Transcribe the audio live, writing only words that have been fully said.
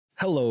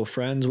Hello,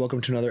 friends. Welcome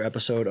to another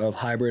episode of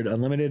Hybrid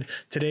Unlimited.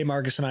 Today,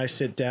 Marcus and I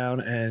sit down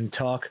and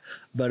talk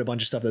about a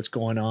bunch of stuff that's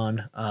going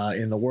on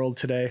in the world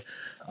today.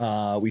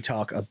 We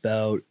talk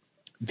about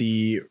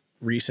the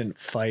recent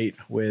fight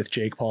with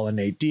Jake Paul and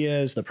Nate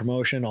Diaz, the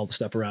promotion, all the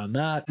stuff around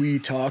that. We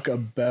talk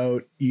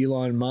about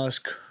Elon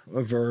Musk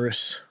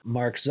versus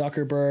Mark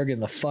Zuckerberg in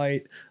the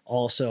fight,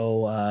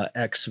 also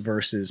X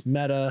versus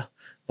Meta,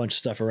 bunch of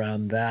stuff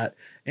around that.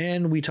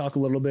 And we talk a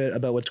little bit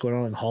about what's going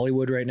on in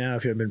Hollywood right now.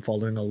 If you haven't been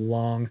following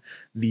along,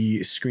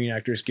 the Screen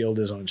Actors Guild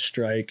is on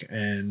strike,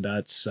 and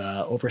that's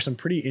over some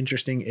pretty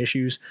interesting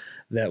issues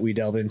that we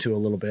delve into a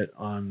little bit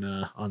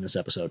on this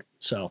episode.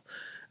 So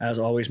as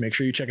always, make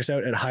sure you check us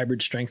out at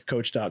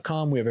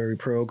hybridstrengthcoach.com. We have every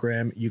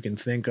program you can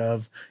think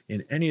of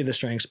in any of the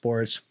strength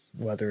sports,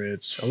 whether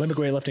it's Olympic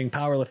weightlifting,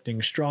 powerlifting,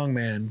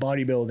 strongman,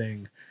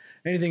 bodybuilding,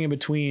 anything in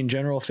between,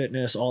 general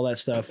fitness, all that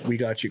stuff, we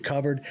got you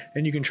covered.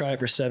 And you can try it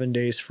for 7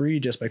 days free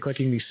just by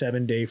clicking the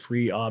 7-day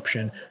free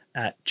option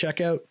at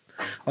checkout.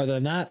 Other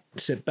than that,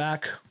 sit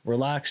back,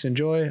 relax,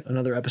 enjoy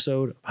another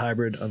episode of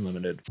Hybrid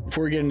Unlimited.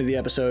 Before we get into the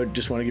episode,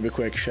 just want to give a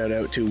quick shout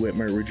out to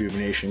Whitmer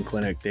Rejuvenation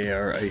Clinic. They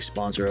are a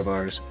sponsor of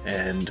ours,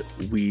 and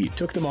we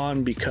took them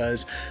on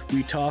because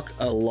we talk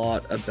a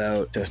lot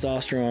about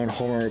testosterone,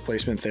 hormone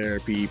replacement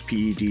therapy,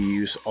 PED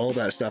use, all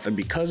that stuff. And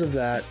because of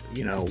that,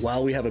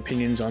 while we have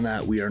opinions on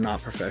that, we are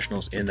not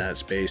professionals in that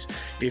space.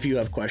 If you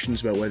have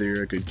questions about whether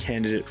you're a good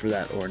candidate for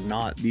that or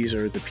not, these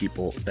are the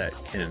people that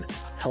can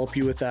help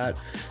you with that.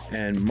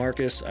 And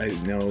Marcus, I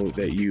know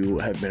that you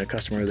have been a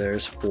customer of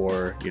theirs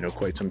for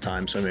quite some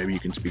time, so maybe you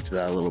can speak to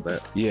that a little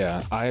bit.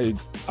 Yeah, I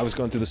was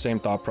going through the same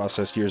thought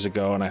process years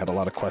ago, and I had a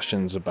lot of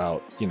questions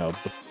about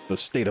the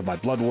state of my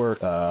blood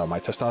work, my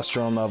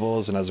testosterone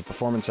levels, and as a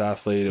performance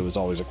athlete, it was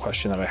always a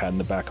question that I had in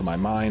the back of my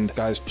mind.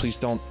 Guys, please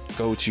don't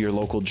go to your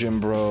local gym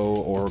bro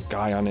or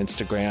guy on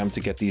Instagram to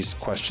get these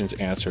questions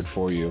answered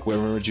for you.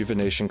 Whitmer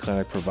Rejuvenation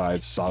Clinic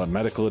provides solid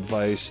medical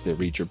advice. They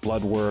read your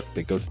blood work,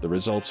 they go through the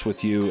results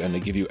with you, and they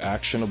give you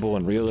actionable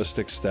and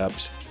realistic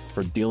steps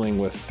for dealing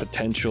with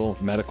potential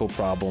medical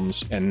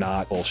problems and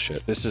not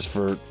bullshit. This is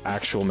for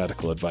actual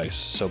medical advice.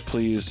 So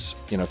please,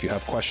 if you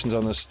have questions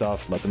on this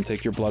stuff, let them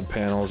take your blood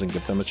panels and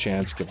give them a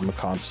chance, give them a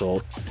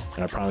consult.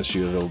 And I promise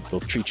you, they'll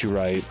treat you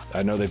right.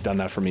 I know they've done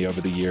that for me over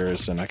the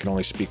years, and I can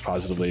only speak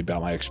positively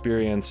about my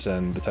experience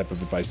and the type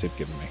of advice they've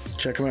given me.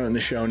 Check them out in the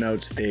show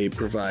notes. They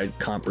provide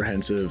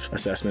comprehensive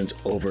assessments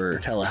over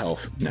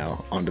telehealth.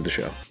 Now onto the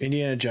show.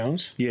 Indiana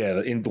Jones? Yeah,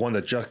 the one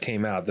that just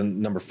came out, the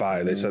number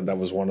 5, they said that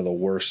was one of the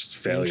worst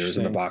failures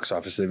in the box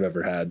office they've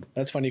ever had.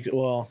 That's funny.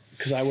 Well,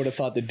 because I would have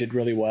thought they did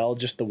really well,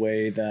 just the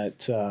way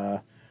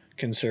that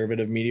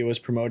conservative media was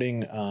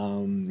promoting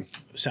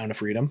Sound of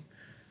Freedom.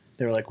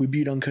 They were like, we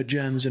beat Uncut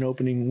Gems in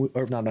opening,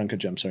 or not Uncut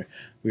Gems, sorry.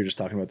 We were just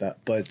talking about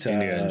that. But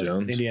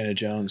Indiana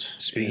Jones.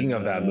 Speaking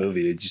of that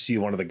movie, did you see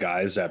one of the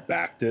guys that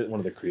backed it, one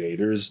of the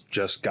creators,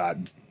 just got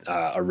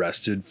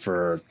arrested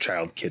for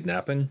child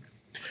kidnapping?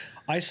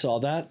 I saw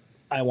that.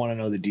 I want to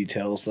know the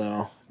details,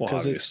 though. Well,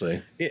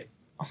 obviously. I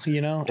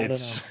don't know.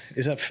 Is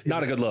that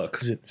not a good look?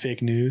 Is it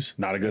fake news?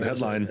 Not a good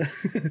headline.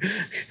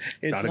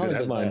 It's not a good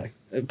headline.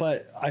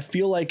 But I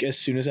feel like as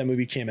soon as that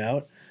movie came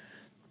out,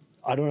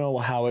 I don't know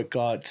how it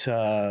got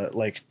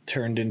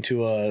turned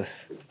into a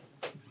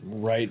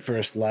right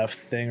versus left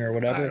thing or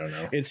whatever. I don't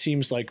know. It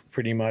seems like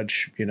pretty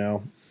much,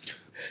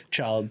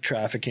 child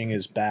trafficking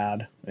is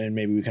bad, and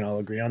maybe we can all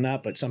agree on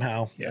that. But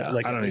somehow,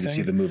 I don't need to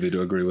see the movie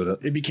to agree with it.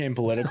 It became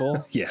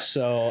political. Yeah.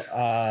 So,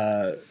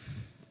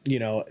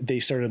 they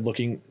started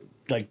looking,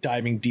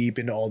 diving deep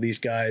into all these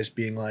guys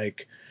being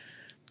like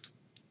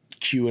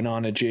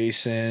QAnon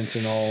adjacent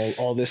and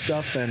all this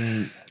stuff.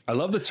 And I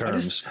love the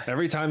terms.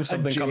 Every time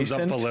something comes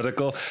up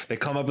political, they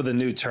come up with a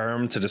new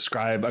term to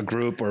describe a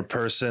group or a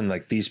person.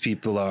 Like, these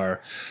people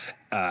are,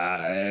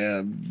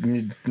 God,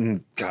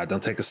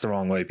 don't take this the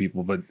wrong way,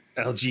 people, but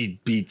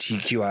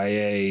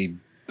LGBTQIA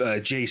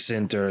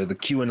adjacent, or the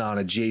QAnon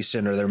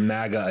adjacent, or they're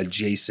MAGA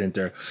adjacent,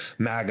 or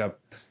MAGA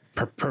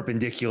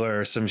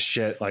perpendicular, or some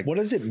shit. Like, what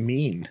does it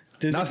mean?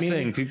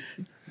 Nothing.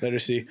 Let her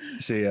see.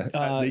 See,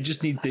 they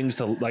just need things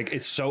to,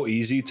 it's so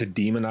easy to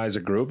demonize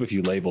a group if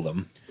you label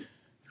them.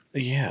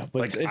 Yeah,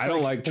 but I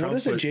don't like Trump. What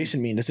does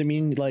adjacent mean? Does it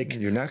mean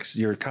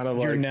you're kind of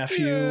your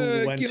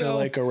nephew went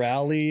to a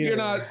rally? You're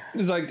not.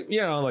 It's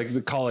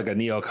they call a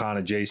neocon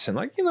adjacent.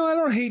 I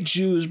don't hate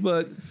Jews,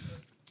 but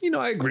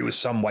I agree with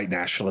some white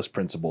nationalist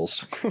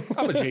principles.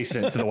 I'm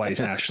adjacent to the white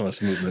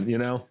nationalist movement.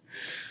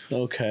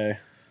 Okay.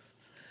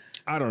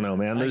 I don't know,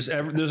 man. There's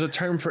a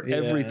term for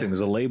everything.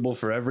 There's a label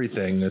for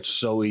everything. It's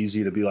so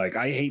easy to be like,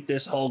 I hate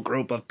this whole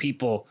group of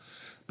people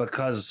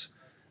because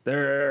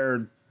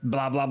they're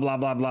blah blah blah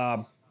blah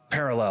blah.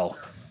 Parallel.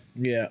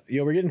 Yeah.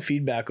 Yo, we're getting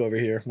feedback over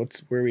here.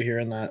 Where are we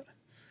hearing that?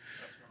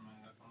 That's where my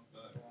headphones,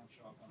 but it won't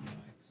show up on the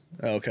mics.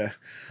 Oh, okay.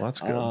 Well, that's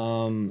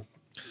good.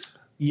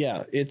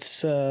 Yeah,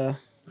 it's a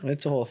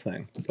whole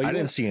thing. But I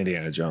didn't see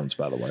Indiana Jones,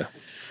 by the way.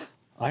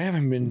 I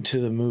haven't been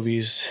to the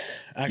movies.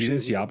 Actually, you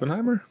didn't see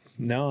Oppenheimer?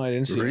 No, I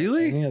didn't see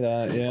really any of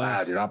that. Yeah.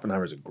 Wow, dude,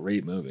 Oppenheimer's a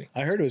great movie.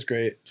 I heard it was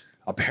great.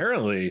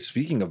 Apparently,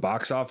 speaking of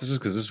box offices,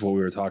 because this is what we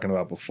were talking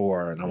about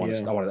before, and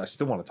Yeah. I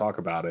still want to talk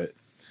about it.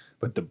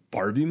 But the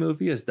Barbie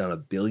movie has done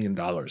 $1 billion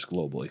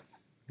globally.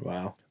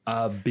 Wow.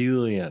 $1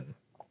 billion.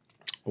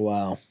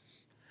 Wow.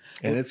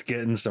 And it's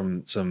getting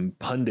some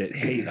pundit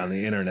hate on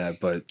the internet,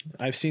 but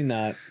I've seen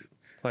that.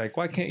 like,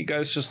 why can't you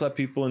guys just let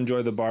people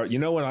enjoy the bar? You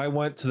know, when I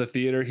went to the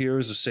theater here, it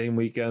was the same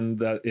weekend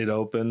that it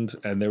opened,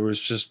 and there was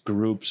just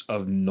groups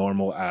of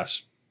normal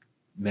ass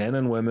men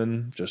and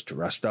women just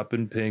dressed up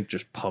in pink,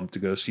 just pumped to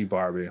go see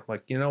Barbie.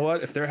 Like, you know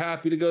what? If they're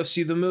happy to go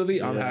see the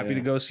movie, I'm happy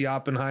to go see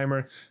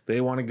Oppenheimer.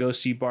 They want to go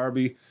see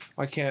Barbie.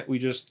 Why can't we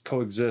just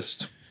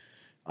coexist?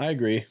 I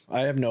agree.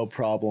 I have no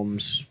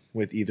problems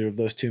with either of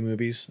those two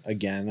movies.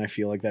 Again, I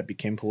feel like that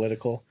became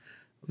political.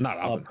 Not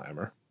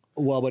Oppenheimer.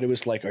 Well, but it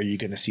was like, are you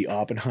going to see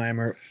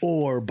Oppenheimer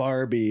or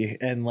Barbie?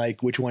 And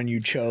like, which one you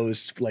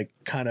chose, like,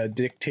 kind of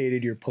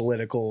dictated your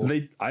political.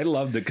 I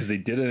loved it because they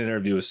did an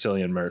interview with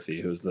Cillian Murphy,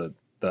 who's the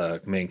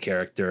main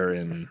character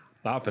in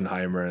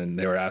Oppenheimer, and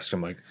they were asking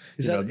him, like,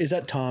 Is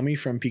that Tommy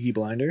from Peaky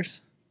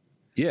Blinders?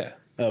 yeah.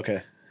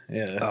 Okay.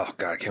 Yeah. Oh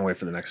God, I can't wait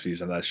for the next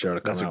season of that show to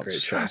come That's a out. great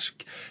show.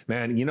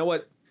 Man, you know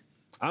what?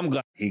 I'm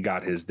glad he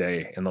got his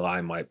day in the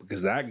limelight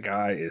because that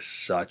guy is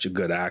such a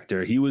good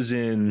actor. He was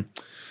in,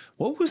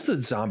 what was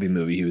the zombie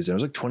movie he was in? It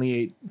was like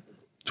 28.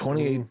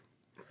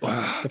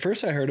 The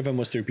first I heard of him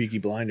was through Peaky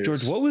Blinders.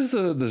 George, what was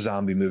the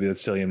zombie movie that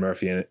Cillian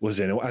Murphy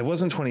was in? It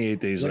wasn't 28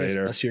 Days Like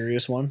Later. a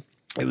serious one.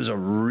 It was a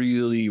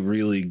really,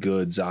 really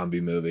good zombie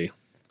movie.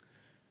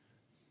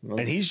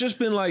 And he's just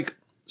been like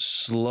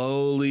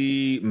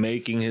slowly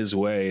making his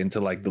way into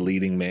like the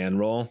leading man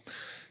role.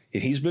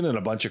 And he's been in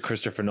a bunch of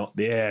Christopher Nolan.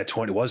 Yeah,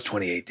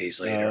 28 Days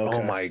Later. Oh, okay.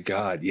 Oh my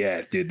God.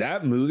 Yeah, dude,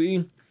 that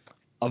movie,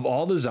 of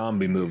all the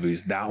zombie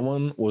movies, that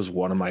one was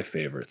one of my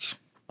favorites.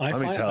 I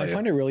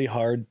find it really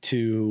hard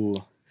to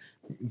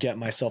get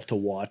myself to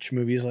watch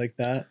movies like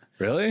that.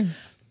 Really?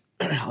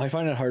 I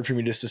find it hard for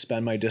me to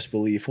suspend my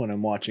disbelief when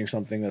I'm watching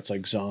something that's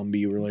like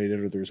zombie related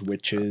or there's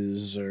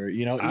witches or,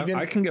 you know, even,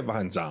 I can get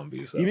behind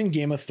zombies, though. even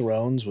Game of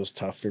Thrones was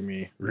tough for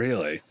me.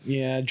 Really?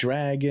 Yeah,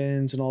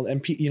 dragons and all.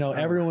 And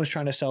everyone was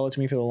trying to sell it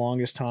to me for the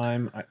longest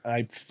time.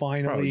 I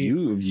finally.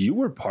 Bro, you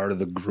were part of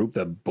the group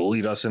that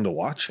bullied us into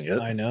watching it.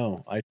 I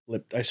know.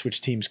 I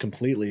switched teams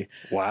completely.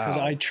 Wow.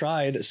 Because I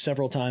tried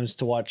several times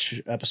to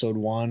watch episode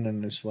 1,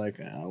 and it's like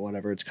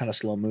whatever. It's kind of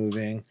slow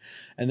moving.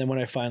 And then when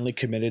I finally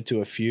committed to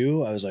a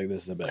few, I was like,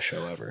 "This is the best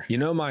show ever." You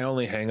know, my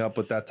only hang up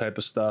with that type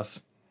of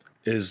stuff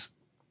is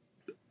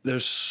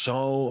there's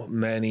so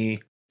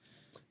many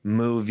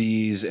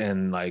movies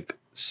and like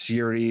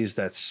series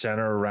that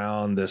center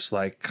around this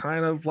like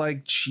kind of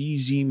like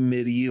cheesy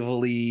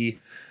medievally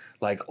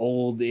like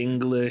old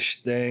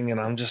English thing, and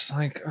I'm just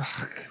like,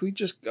 can we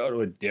just go to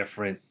a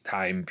different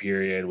time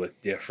period with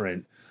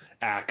different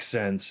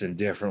accents and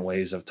different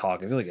ways of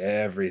talking? I feel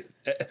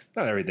like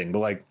not everything, but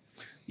like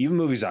even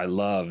movies I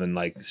love and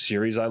like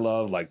series I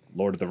love, like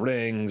Lord of the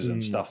Rings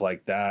and stuff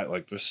like that.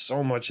 Like there's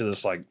so much of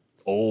this like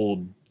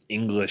old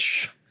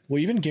English. Well,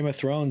 even Game of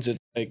Thrones, it's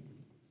like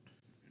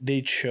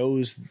they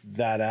chose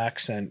that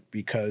accent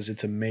because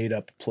it's a made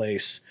up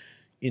place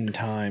in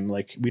time.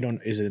 Like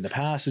is it in the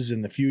past? Is it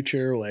in the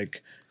future?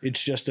 Like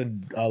it's just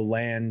a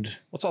land.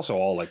 Well, it's also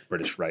all like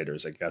British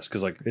writers, I guess.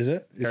 Cause like, Is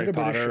it a British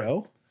Potter.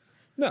 show?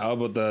 No,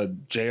 but the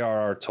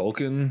J.R.R.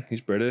 Tolkien,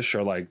 he's British,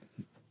 or like,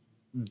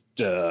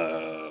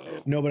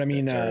 No, but I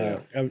mean, I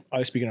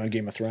was speaking on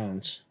Game of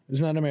Thrones.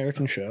 Isn't that an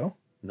American show?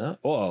 no,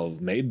 well,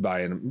 made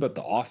by him, but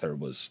the author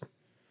was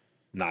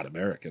not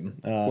American.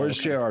 Where's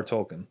okay. J.R.R.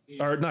 Tolkien?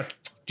 Or not,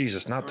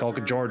 Jesus, not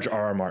Tolkien, George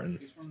R.R. Martin.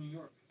 He's from New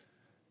York.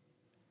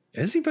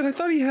 Is he? But I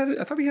thought he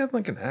had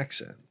like an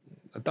accent.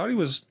 I thought he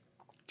was,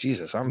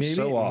 Jesus, I'm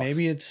so off.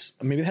 Maybe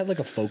they had like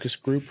a focus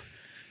group,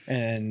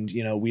 and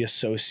we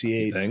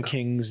associate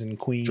kings and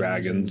queens,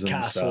 Dragons and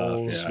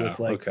castles stuff. Yeah, with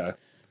like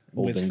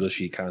old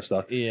Englishy kind of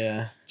stuff.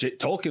 Yeah,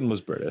 Tolkien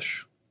was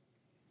British.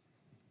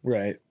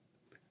 right.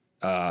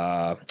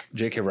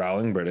 J.K.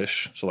 Rowling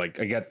British, so like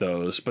I get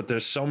those, but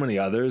there's so many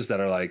others that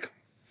are like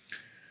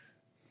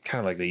kind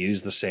of like they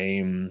use the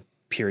same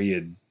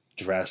period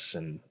dress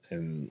and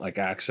like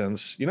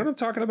accents. You know what I'm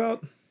talking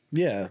about?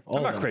 Yeah,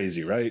 I'm not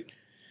crazy, right?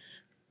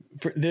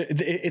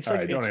 It's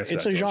like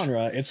it's a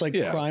genre. It's like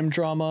crime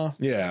drama.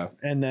 Yeah,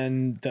 and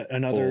then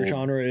another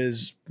genre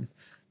is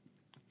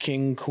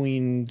king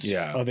queens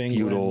of England,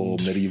 feudal,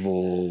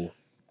 medieval,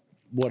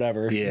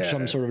 whatever.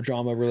 Some sort of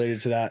drama related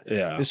to that.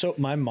 Yeah. So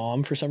my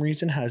mom, for some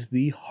reason, has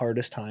the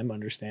hardest time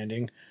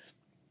understanding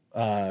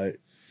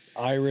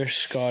Irish,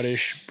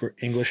 Scottish,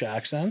 English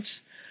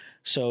accents.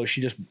 So she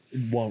just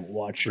won't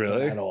watch it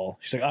at all.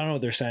 She's like, I don't know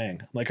what they're saying.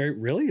 I'm like,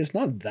 really? It's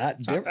not that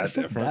different. It's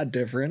not that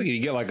different. You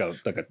get like a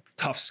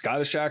tough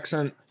Scottish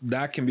accent,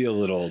 that can be a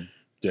little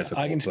difficult.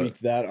 I can speak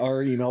to that.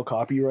 Our email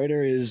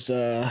copywriter is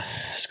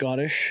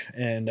Scottish,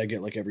 and I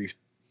get like every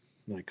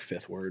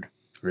fifth word.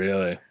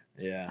 Really?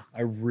 Yeah,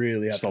 I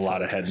really have just a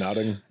lot of head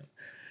nodding.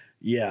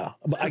 Yeah,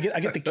 but I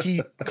get the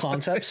key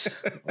concepts,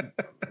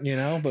 But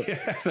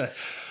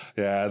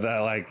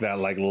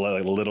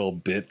that little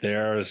bit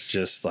there is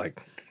just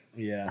like,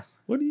 yeah.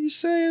 What are you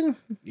saying?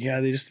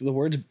 Yeah, the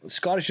words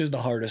Scottish is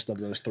the hardest of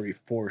those three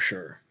for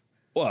sure.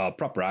 Well,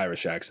 proper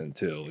Irish accent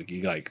too.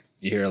 You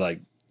hear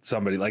like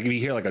somebody, like if you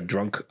hear like a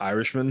drunk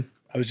Irishman,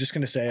 I was just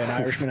gonna say an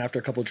Irishman after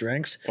a couple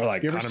drinks. or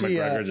like You ever Conor see,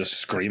 McGregor just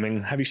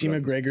screaming. Have you seen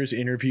McGregor's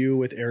interview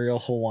with Ariel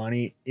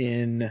Helwani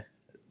in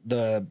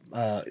the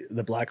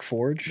Black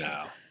Forge?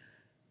 No.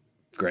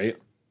 Great.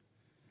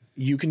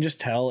 You can just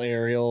tell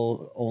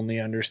Ariel only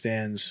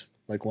understands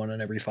like 1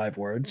 in every 5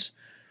 words.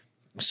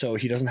 So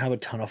he doesn't have a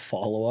ton of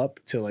follow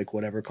up to like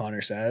whatever Connor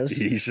says.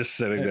 He's just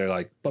sitting there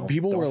like, But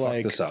people were fuck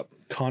like, this up.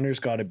 Connor's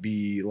got to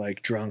be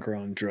like drunk or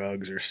on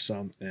drugs or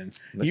something.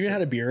 He even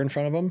had a beer in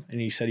front of him and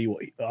he said,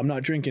 I'm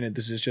not drinking it.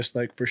 This is just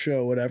like for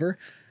show, whatever.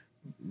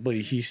 But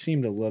he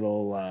seemed a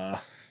little,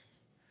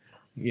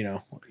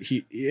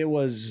 it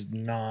was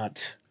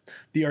not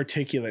the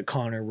articulate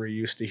Connor we're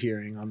used to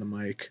hearing on the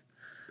mic.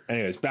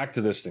 Anyways, back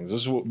to this thing.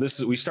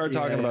 We started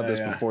talking about this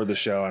before the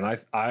show,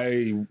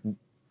 and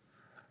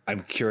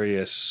I'm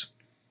curious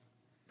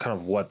kind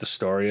of what the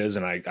story is,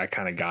 and I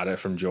kind of got it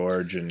from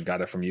George and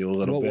got it from you a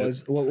little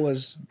bit.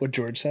 What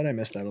George said? I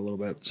missed that a little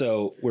bit.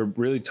 So we're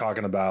really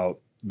talking about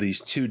there's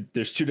two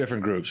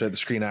different groups, right? The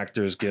Screen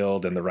Actors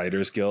Guild and the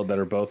Writers Guild that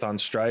are both on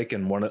strike.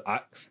 And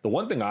the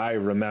one thing I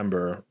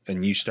remember,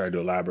 and you started to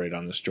elaborate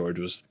on this, George,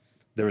 was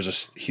there was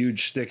a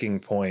huge sticking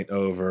point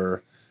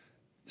over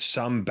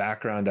some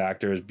background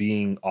actors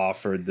being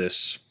offered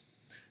this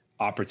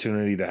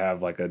opportunity to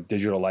have like a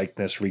digital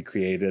likeness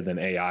recreated, and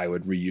AI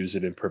would reuse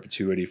it in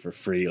perpetuity for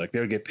free. Like they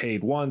would get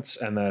paid once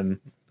and then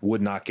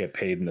would not get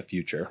paid in the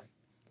future.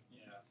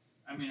 Yeah,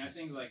 I mean, I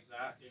think like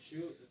that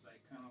issue is like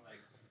kind of like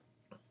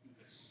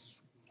the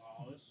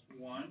smallest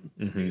one,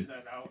 because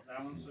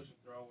that one's such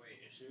a throwaway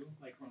issue.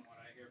 Like from what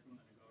I hear from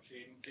the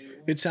negotiating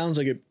table, It sounds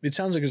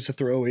like it's a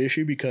throwaway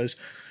issue because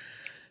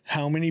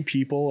how many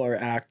people are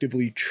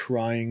actively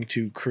trying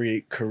to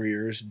create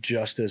careers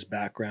just as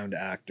background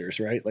actors,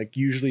 right? Like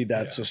usually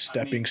that's a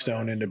stepping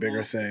stone into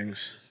bigger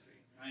things.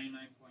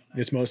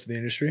 It's most of the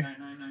industry.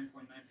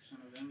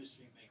 99.9% of the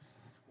industry makes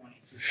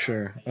 22.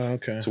 Sure.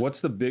 Okay. So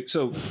what's the big,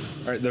 all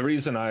right, the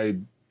reason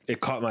it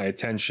caught my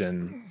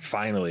attention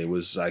finally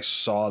was I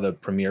saw the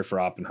premiere for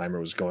Oppenheimer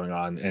was going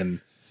on,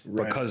 and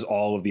because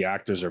all of the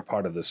actors are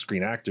part of the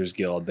Screen Actors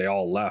Guild, they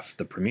all left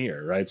the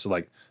premiere, right? So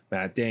like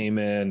Matt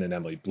Damon and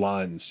Emily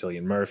Blunt and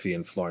Cillian Murphy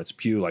and Florence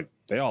Pugh, like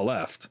they all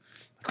left.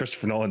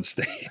 Christopher Nolan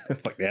stayed.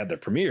 Like they had their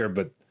premiere,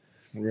 but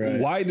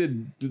why are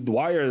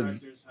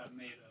Directors have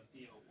made a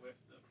deal with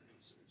the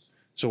producers.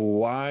 So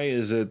why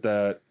is it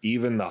that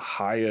even the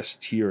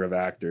highest tier of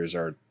actors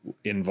are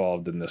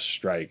involved in this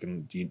strike?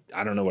 And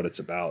I don't know what it's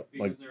about.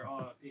 Because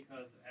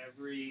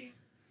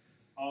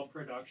all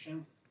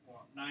productions,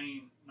 well,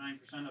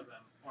 99% of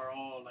them are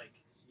all like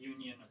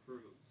union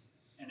approved,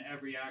 and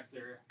every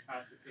actor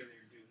has to pay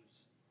their dues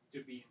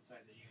to be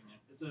inside the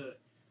union.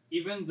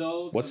 Even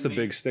though what's the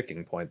big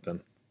sticking point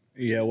then?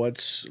 Yeah,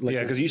 what's like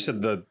because you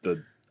said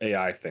the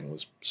AI thing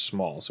was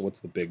small. So what's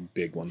the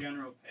big one?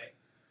 General pay.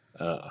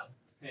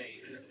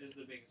 Pay is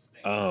the biggest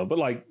thing. But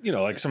like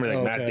somebody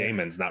like Matt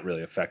Damon's not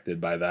really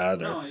affected by that.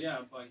 No, yeah,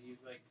 but he's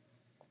like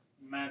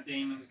Matt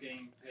Damon's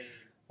getting paid.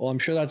 Well, I'm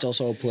sure that's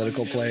also a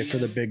political play for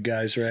the big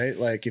guys, right?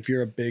 Like if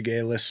you're a big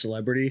A-list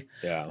celebrity,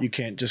 you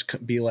can't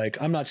just be like,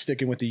 I'm not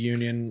sticking with the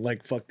union.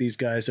 Like fuck these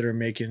guys that are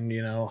making,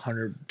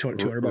 $100,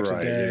 $200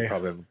 a day.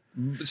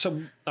 So,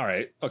 all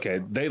right.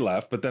 Okay. They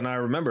left, but then I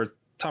remember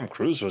Tom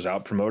Cruise was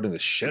out promoting the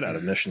shit out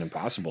of Mission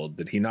Impossible.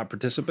 Did he not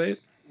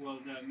participate? Well,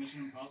 the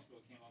Mission Impossible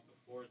came out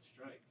before the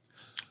strike.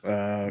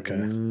 Okay.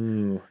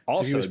 Ooh.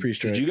 Also, was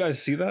pre-strike. did you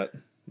guys see that?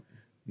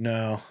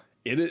 No.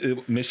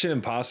 Mission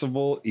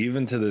Impossible,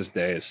 even to this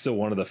day, is still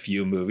one of the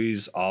few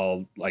movies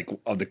of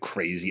the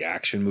crazy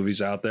action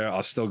movies out there.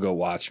 I'll still go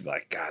watch and be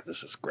like, God,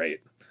 this is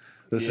great.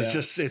 This is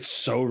just, it's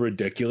so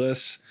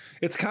ridiculous.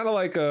 It's kind of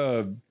like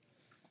I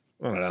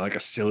don't know, like a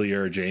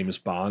sillier James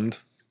Bond.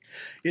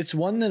 It's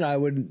one that I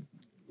would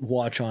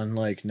watch on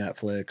like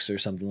Netflix or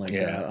something like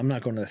that. I'm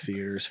not going to the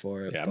theaters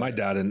for it. Yeah, my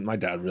dad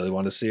really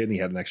wanted to see it, and he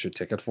had an extra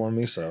ticket for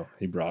me, so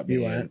he brought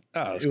me in.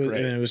 Oh, it was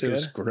great. It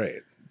was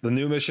great. The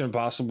new Mission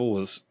Impossible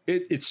was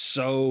it's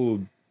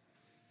so.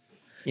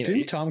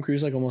 Didn't Tom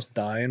Cruise like almost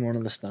die in one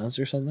of the stunts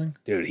or something?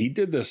 Dude, he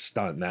did this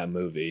stunt in that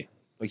movie.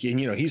 Like, and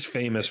he's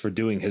famous for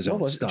doing his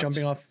own stunts.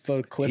 Jumping off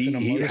a cliff in a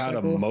motorcycle? He had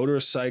a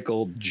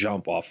motorcycle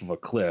jump off of a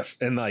cliff.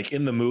 And like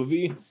in the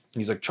movie,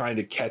 he's like trying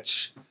to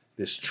catch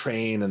this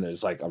train, and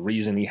there's like a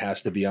reason he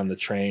has to be on the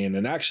train.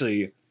 And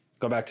actually,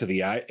 go back to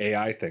the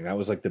AI thing. That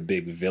was like the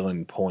big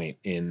villain point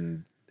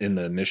in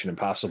the Mission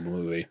Impossible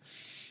movie.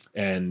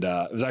 And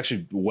it was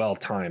actually well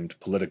timed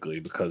politically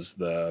because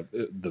the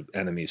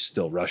enemy is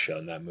still Russia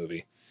in that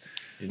movie.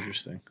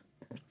 Interesting.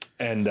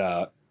 And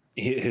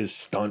his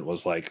stunt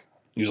was like,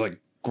 he was like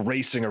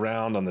racing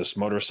around on this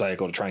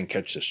motorcycle to try and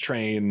catch this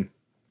train.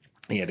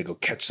 He had to go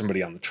catch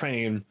somebody on the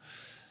train.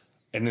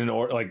 And then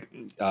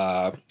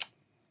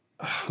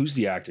who's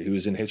the actor who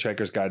was in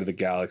Hitchhiker's Guide to the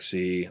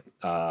Galaxy?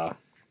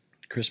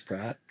 Chris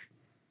Pratt?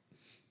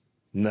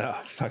 No,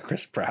 not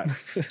Chris Pratt.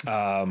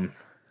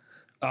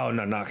 Oh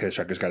no, not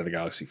Hitchhiker's Guide to the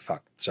Galaxy.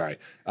 Fuck, sorry.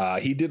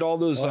 He did all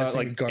those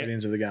like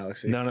Guardians of the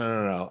Galaxy.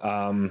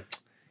 No.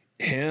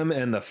 Him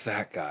and the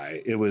fat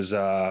guy. It was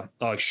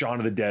like Shaun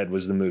of the Dead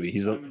was the movie.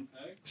 He's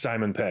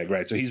Simon Pegg,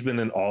 right? So he's been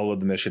in all of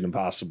the Mission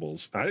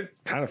Impossibles. I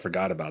kind of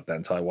forgot about that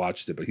until I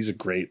watched it, but he's a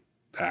great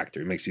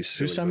actor. He makes these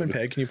silly Who's Simon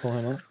movies. Pegg? Can you pull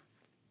him up?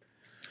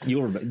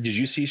 Did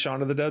you see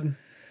Shaun of the Dead?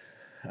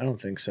 I don't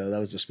think so. That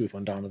was a spoof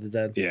on Dawn of the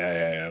Dead.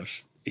 Yeah.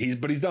 He's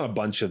done a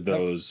bunch of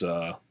those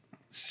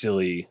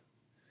silly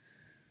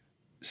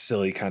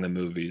kind of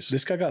movies.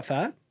 This guy got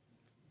fat?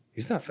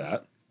 He's not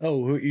fat.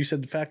 Oh, you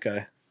said the fat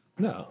guy.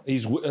 No,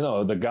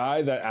 the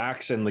guy that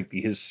acts in like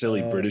his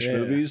silly British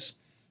movies.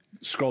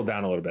 Scroll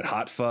down a little bit.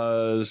 Hot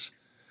Fuzz,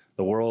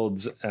 The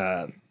World's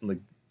like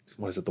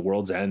what is it? The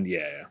World's End.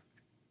 Yeah.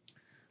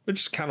 But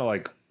just kind of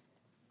like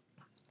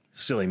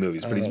silly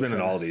movies. But he's been in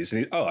all these.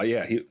 And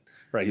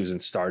he was in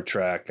Star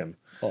Trek, and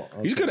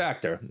he's a good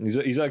actor. He's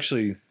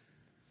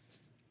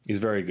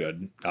very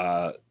good.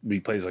 He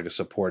plays like a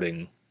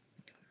supporting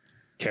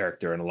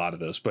character in a lot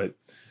of those. But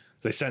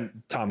they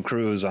sent Tom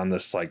Cruise on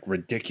this like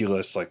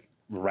ridiculous like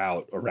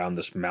route around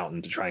this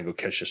mountain to try and go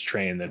catch this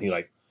train. Then he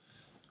like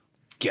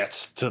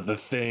gets to the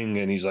thing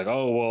and he's like,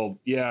 oh well,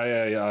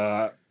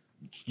 yeah,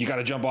 you got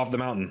to jump off the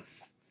mountain.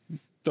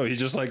 So he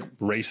just like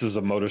races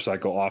a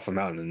motorcycle off a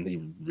mountain, and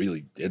he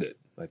really did it.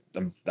 Like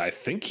I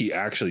think he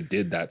actually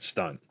did that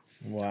stunt.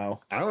 Wow.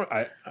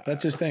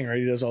 That's his thing, right?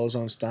 He does all his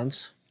own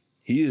stunts.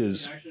 He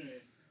is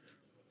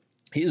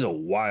a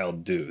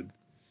wild dude.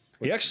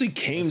 He actually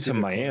came to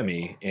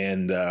Miami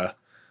and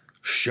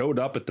showed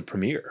up at the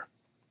premiere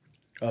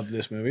of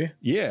this movie.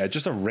 Yeah,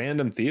 just a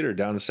random theater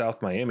down in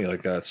South Miami,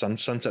 like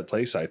Sunset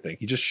Place, I think.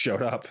 He just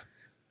showed up.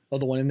 Oh,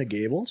 the one in the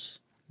Gables?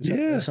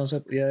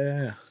 Sunset?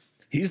 Yeah.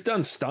 He's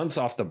done stunts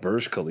off the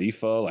Burj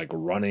Khalifa, like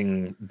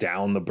running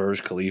down the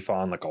Burj Khalifa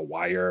on like a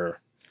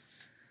wire.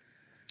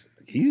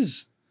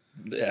 He's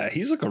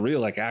like a real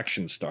like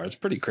action star. It's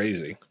pretty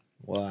crazy.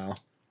 Wow.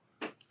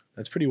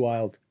 That's pretty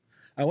wild.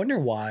 I wonder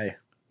why.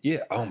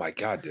 Yeah. Oh my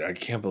God, dude. I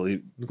can't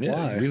believe he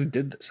really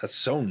did this. That's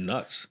so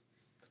nuts.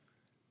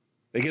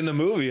 Like in the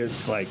movie,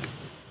 it's like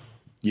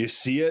you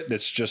see it,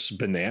 it's just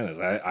bananas.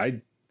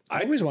 I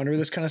always wonder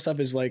this kind of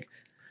stuff is like,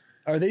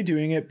 are they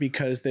doing it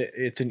because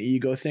it's an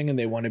ego thing and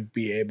they want to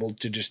be able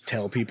to just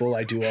tell people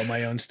I do all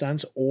my own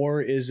stunts?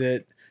 Or is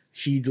it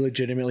he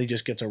legitimately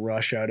just gets a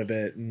rush out of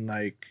it and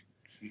like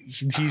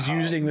he's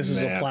using this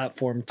as a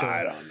platform to...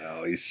 I don't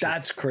know.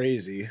 That's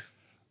crazy.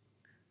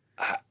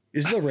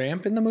 Is the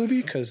ramp in the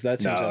movie? Because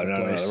that seems out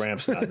of place. No, the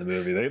ramp's not in the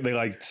movie. They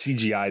like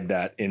CGI'd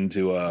that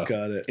into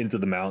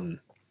the mountain.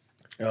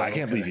 Oh, I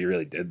can't believe he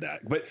really did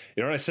that. But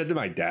you know what I said to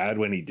my dad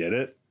when he did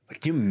it?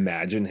 Like, can you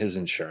imagine his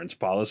insurance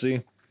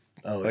policy?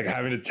 Oh, like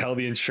having to tell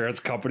the insurance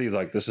company,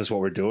 like, this is what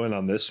we're doing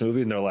on this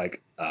movie. And they're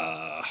like,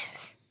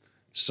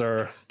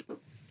 sir,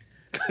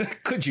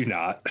 could you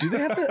not? Do they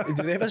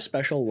have a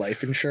special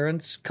life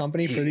insurance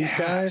company for these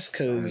guys?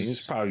 Because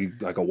he's probably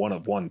like a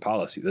one-of-one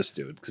policy, this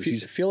dude.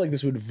 Because I feel like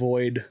this would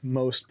void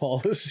most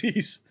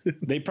policies.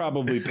 They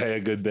probably pay a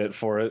good bit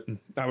for it,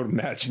 I would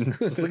imagine.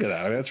 Look at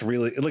that. I mean, that's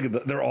really,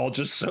 they're all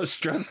just so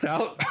stressed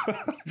out.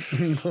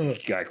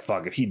 Like,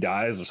 fuck, if he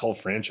dies, this whole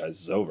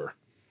franchise is over.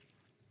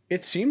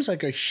 It seems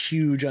like a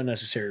huge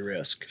unnecessary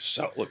risk.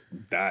 So look,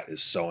 that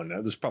is so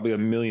unnecessary. There's probably a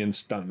million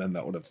stuntmen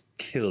that would have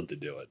killed to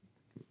do it.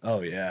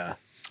 Oh, yeah.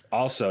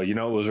 Also, you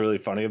know what was really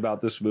funny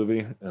about this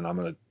movie? And I'm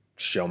going to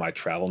show my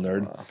travel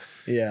nerd.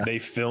 Yeah. They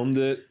filmed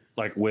it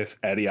like with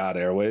Etihad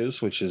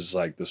Airways, which is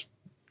like this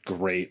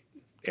great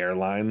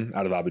airline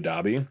out of Abu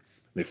Dhabi.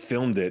 They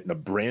filmed it in a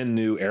brand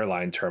new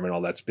airline terminal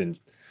that's been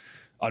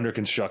under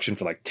construction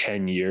for like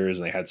 10 years.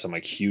 And they had some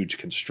like huge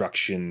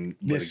construction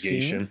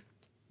litigation. Scene?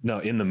 No,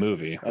 in the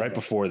movie, right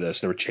before this,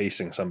 they were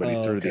chasing somebody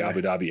through the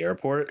Abu Dhabi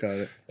airport. Got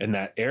it. And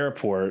that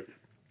airport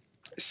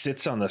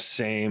sits on the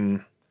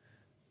same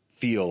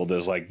field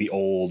as like the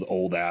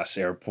old ass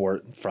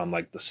airport from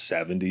like the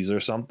 70s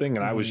or something.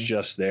 And I was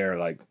just there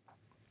like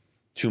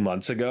 2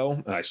 months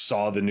ago and I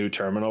saw the new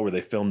terminal where they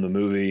filmed the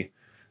movie,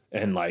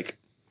 and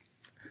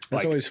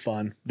that's always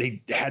fun.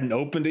 They hadn't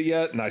opened it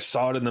yet and I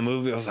saw it in the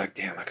movie. I was like,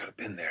 damn, I could have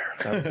been there.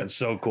 That would have been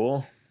so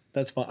cool.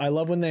 That's fun. I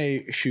love when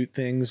they shoot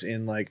things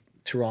in like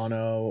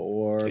Toronto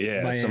or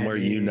Miami. Somewhere,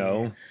 you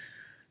know.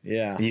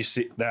 Yeah. And you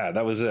see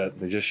that was it.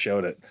 They just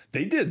showed it.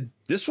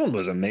 This one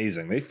was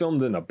amazing. They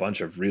filmed in a bunch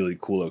of really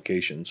cool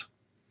locations.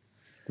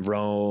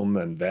 Rome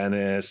and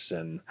Venice.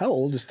 And how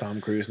old is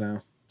Tom Cruise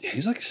now? Yeah,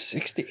 he's like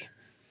 60.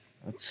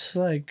 That's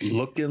like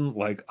looking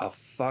like a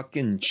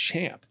fucking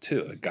champ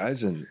too. The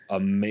guy's in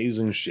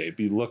amazing shape.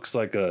 He looks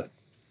like a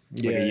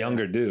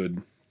younger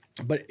dude.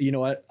 But you know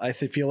what? I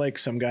feel like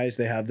some guys,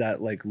 they have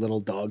that like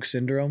little dog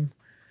syndrome,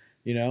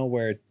 you know,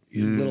 where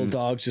little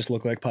dogs just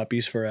look like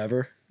puppies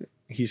forever.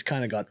 He's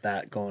kind of got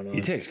that going on.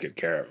 He takes good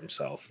care of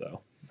himself,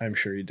 though. I'm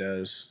sure he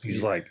does.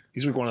 He's like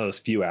one of those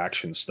few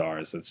action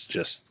stars that's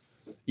just,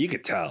 you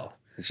could tell.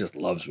 He just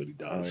loves what he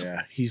does. Oh,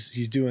 yeah.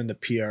 He's doing the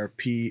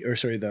PRP, or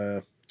sorry,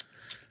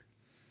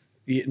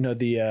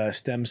 the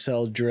stem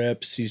cell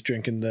drips. He's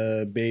drinking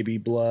the baby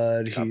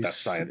blood. Got that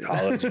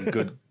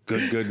Scientology,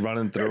 good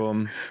running through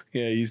him.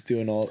 Yeah, he's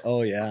doing all.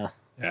 Oh yeah,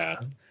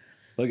 yeah.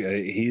 Look,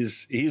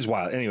 he's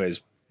wild.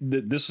 Anyways,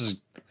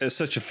 it's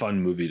such a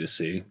fun movie to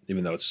see,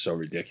 even though it's so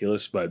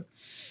ridiculous. But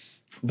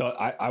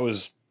I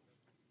was,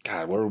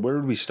 God, where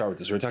did we start with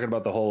this? We were talking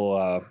about the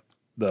whole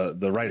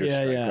the writer's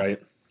strike,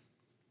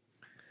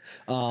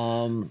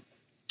 right?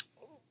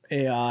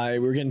 AI.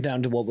 We're getting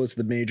down to what was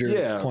the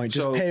major point.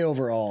 Just pay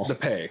overall. The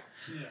pay.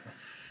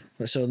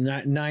 Yeah. So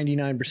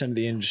 99% of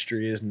the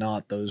industry is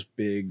not those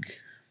big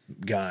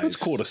guys. It's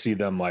cool to see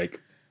them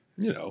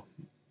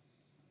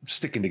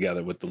sticking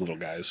together with the little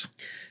guys.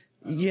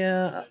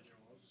 Yeah.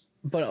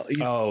 But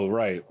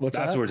right. That's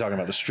what we're talking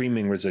about. The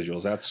streaming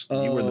residuals. That's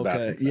you were in the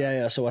bathroom.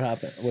 Yeah. So what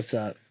happened? What's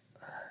that?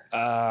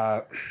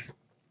 I'm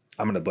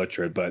gonna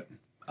butcher it, but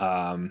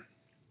oh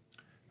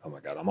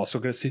my God, I'm also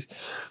gonna see.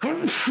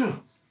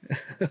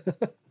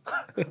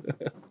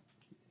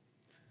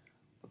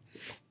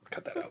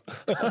 Cut that out.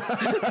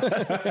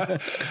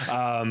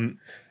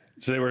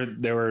 So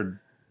they were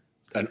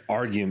an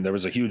argument. There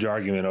was a huge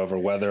argument over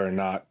whether or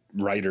not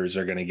writers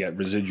are going to get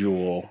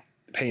residual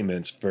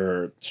payments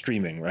for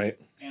streaming, right?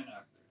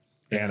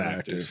 And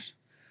actors.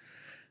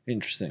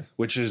 Interesting.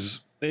 Which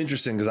is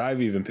interesting because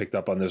I've even picked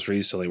up on this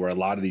recently, where a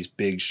lot of these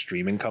big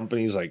streaming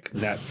companies like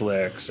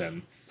Netflix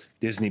and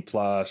Disney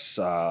Plus,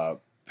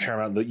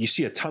 Paramount, you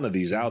see a ton of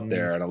these out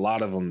there, and a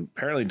lot of them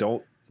apparently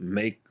don't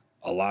make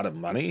a lot of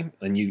money.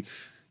 And you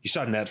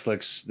saw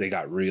Netflix, they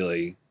got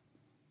really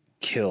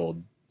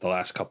killed the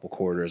last couple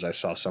quarters. I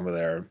saw some of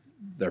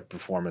their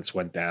performance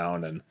went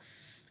down, and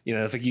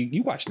if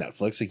you watch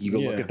Netflix, like you go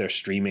look at their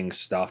streaming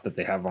stuff that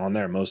they have on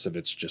there, most of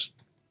it's just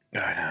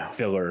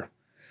filler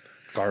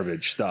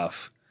garbage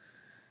stuff.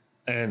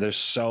 And there's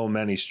so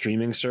many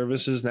streaming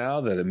services now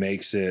that it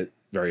makes it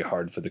very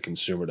hard for the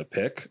consumer to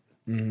pick.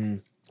 Mm-hmm.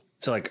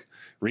 So like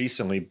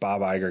recently,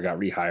 Bob Iger got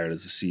rehired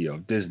as the CEO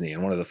of Disney.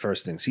 And one of the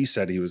first things he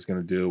said he was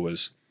going to do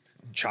was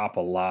chop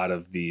a lot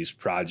of these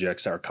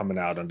projects that are coming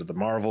out under the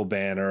Marvel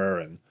banner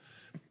and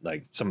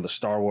like some of the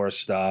Star Wars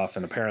stuff.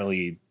 And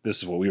apparently this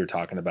is what we were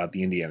talking about.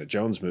 The Indiana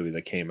Jones movie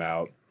that came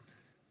out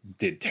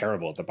did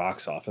terrible at the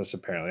box office.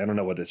 Apparently, I don't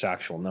know what its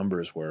actual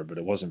numbers were, but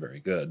it wasn't very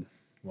good.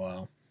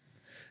 Wow.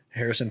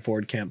 Harrison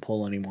Ford can't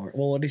pull anymore.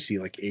 Well, what is he,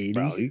 like 80?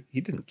 Well, he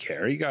didn't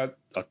care. He got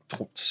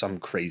some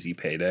crazy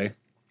payday.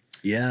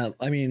 Yeah,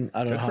 I mean,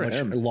 I don't know how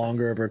much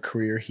longer of a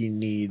career he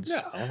needs.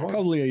 Yeah,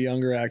 probably a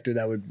younger actor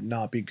that would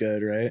not be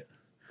good, right?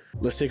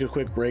 Let's take a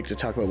quick break to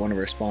talk about one of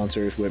our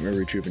sponsors, Whitmer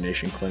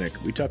Rejuvenation Clinic.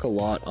 We talk a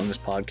lot on this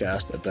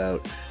podcast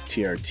about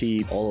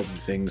TRT, all of the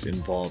things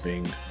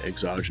involving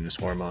exogenous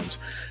hormones.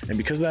 And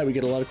because of that, we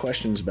get a lot of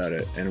questions about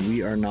it. And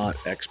we are not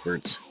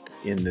experts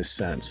in this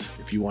sense.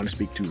 If you want to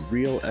speak to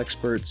real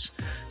experts,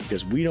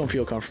 because we don't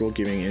feel comfortable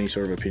giving any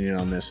sort of opinion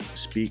on this,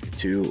 speak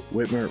to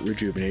Whitmer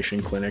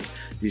Rejuvenation Clinic.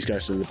 These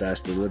guys are the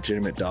best. They're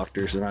legitimate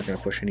doctors. They're not going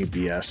to push any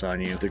BS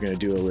on you. They're going to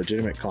do a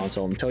legitimate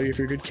consult and tell you if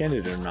you're a good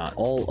candidate or not.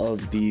 All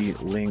of the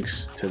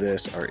links to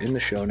this are in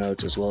the show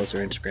notes, as well as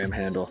their Instagram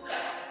handle.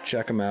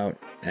 Check them out,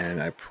 and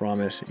I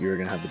promise you're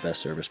going to have the best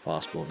service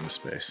possible in this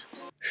space.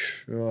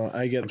 Sure,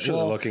 I'm sure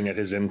they're looking at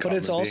his income, but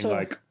it's also being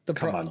like,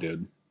 come on,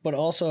 dude. But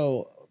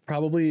also,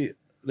 probably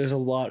there's a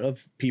lot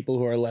of people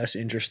who are less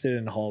interested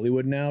in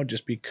Hollywood now,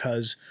 just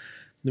because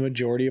the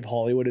majority of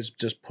Hollywood is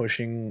just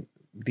pushing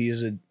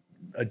these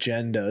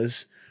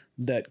agendas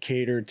that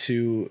cater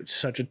to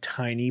such a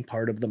tiny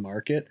part of the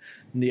market.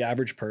 And the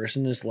average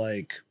person is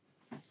like,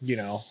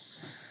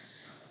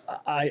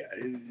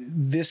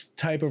 this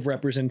type of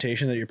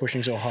representation that you're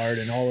pushing so hard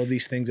and all of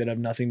these things that have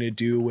nothing to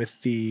do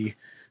with the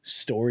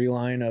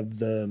storyline of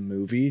the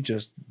movie,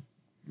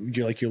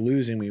 you're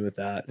losing me with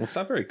that. Well, it's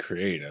not very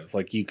creative.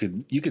 Like you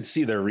could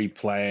see they're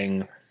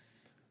replaying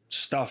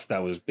stuff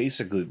that was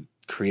basically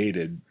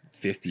created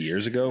 50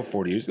 years ago,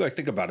 40 years ago. Like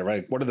think about it,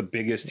 right? What are the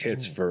biggest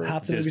hits for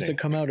half the Disney? Movies that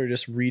come out are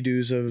just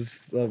redos of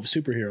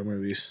superhero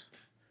movies.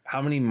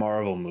 How many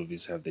Marvel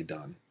movies have they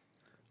done?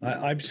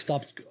 I've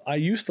stopped. I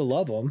used to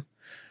love them.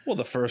 Well,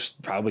 the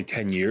first probably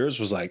 10 years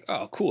was like,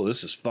 oh, cool,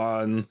 this is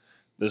fun,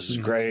 this is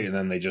great, and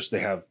then they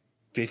have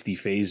 50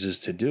 phases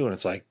to do, and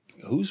it's like,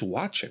 who's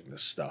watching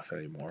this stuff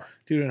anymore?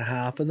 Dude, and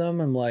half of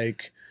them, I'm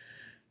like,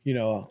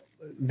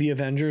 the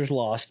Avengers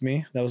lost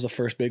me. That was the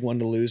first big one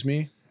to lose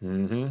me.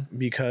 Mm-hmm.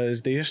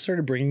 Because they just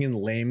started bringing in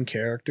lame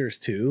characters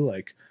too.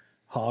 Like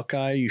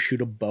Hawkeye, you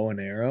shoot a bow and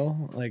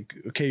arrow. Like,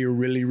 okay, you're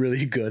really,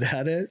 really good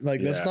at it.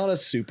 Like, that's not a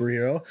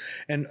superhero.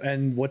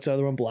 And what's the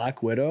other one?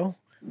 Black Widow.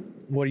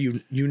 What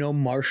do you know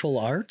martial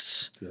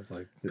arts? That's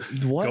like,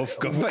 what?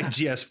 Go fight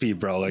GSP,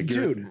 bro. Like,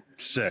 dude,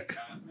 sick.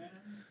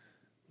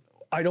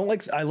 I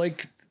like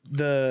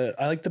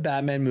the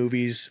Batman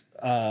movies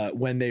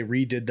when they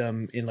redid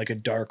them in like a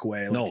dark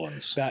way. Like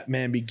Nolan's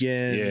Batman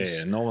Begins.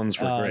 Yeah, Nolan's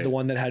were great. The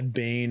one that had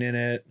Bane in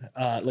it.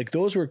 Like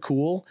those were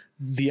cool.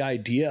 The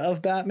idea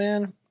of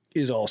Batman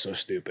is also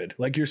stupid.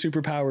 Like your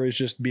superpower is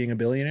just being a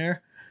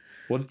billionaire.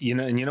 Well, you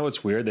know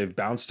what's weird? They've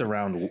bounced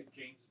around.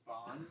 James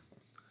Bond.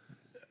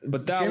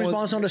 But that James one,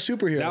 Bond's not a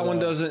superhero. that one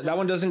doesn't. That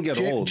one doesn't get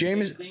old.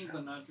 James Thing,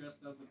 but not dressed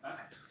as a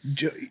bat.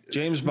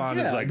 James Bond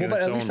is like,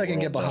 but at least I can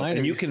get behind it.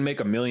 and you can make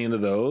a million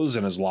of those,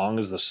 and as long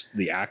as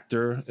the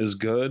actor is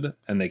good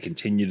and they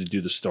continue to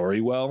do the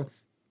story well,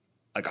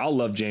 like I'll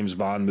love James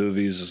Bond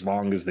movies as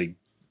long as they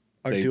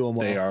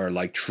are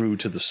like true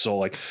to the soul.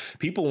 Like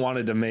people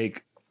wanted to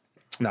make,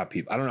 not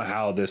people. I don't know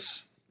how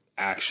this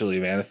actually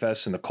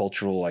manifests in the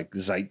cultural like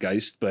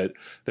zeitgeist, but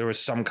there was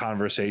some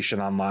conversation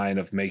online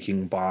of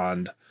making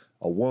Bond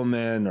a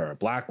woman or a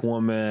black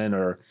woman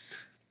or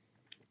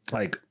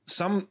like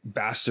some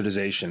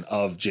bastardization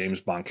of James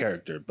Bond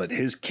character, but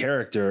his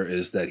character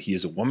is that he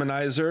is a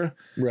womanizer,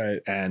 right?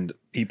 And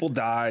people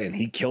die and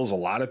he kills a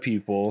lot of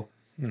people.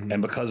 Mm-hmm.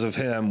 And because of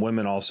him,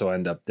 women also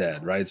end up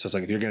dead, right? So it's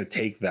like, if you're going to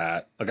take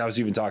that, like I was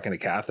even talking to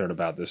Catherine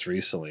about this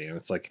recently, and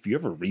it's like, if you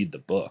ever read the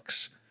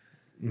books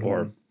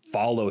or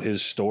follow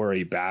his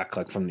story back,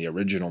 like from the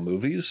original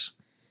movies,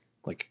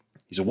 like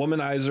he's a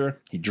womanizer,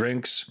 he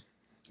drinks,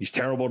 he's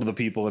terrible to the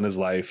people in his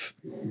life.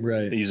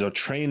 Right. He's a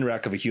train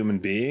wreck of a human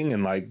being.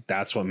 And like,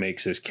 that's what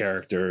makes his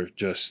character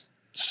just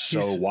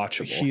so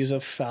watchable. He's a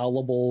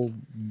fallible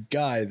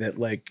guy that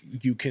like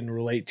you can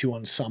relate to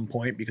on some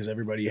point because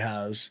everybody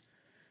has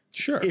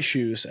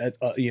issues at,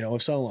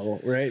 of some level.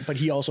 Right. But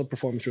he also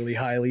performs really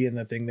highly in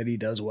the thing that he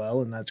does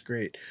well. And that's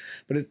great.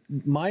 But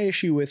my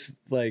issue with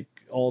like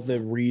all the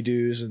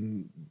redos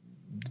and,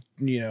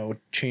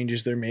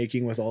 changes they're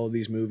making with all of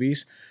these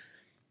movies,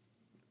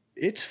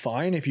 it's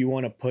fine if you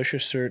want to push a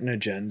certain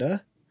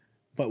agenda,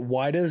 but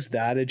why does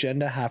that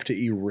agenda have to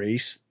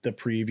erase the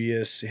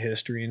previous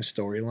history and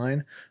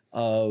storyline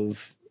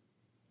of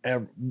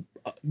a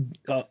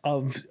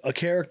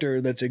character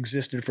that's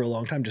existed for a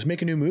long time? Just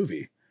make a new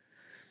movie.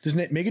 Just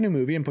make a new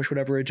movie and push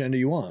whatever agenda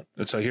you want.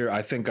 So here,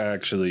 I think I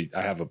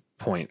have a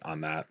point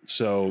on that.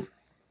 So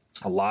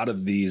a lot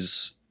of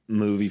these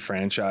movie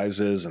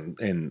franchises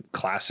and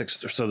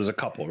classics, so there's a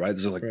couple, right?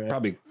 There's like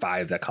probably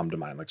 5 that come to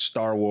mind, like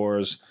Star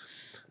Wars,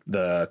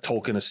 the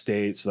Tolkien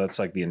estate. So that's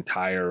like the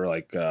entire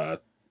like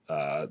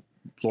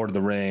Lord of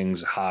the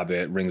Rings,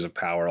 Hobbit, Rings of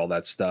Power, all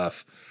that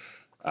stuff.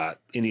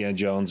 Indiana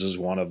Jones is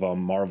one of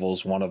them.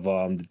 Marvel's one of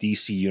them. The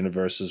DC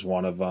universe is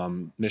one of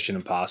them. Mission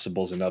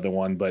Impossible is another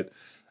one. But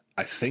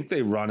I think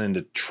they run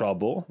into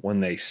trouble when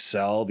they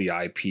sell the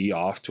IP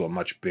off to a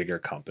much bigger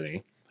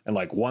company. And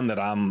like one that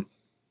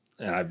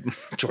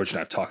George and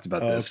I've talked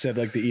about this. Except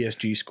like the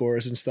ESG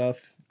scores and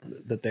stuff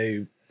that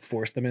they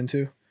force them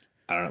into.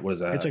 I don't know. What is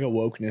that? It's like a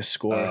wokeness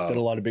score that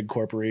a lot of big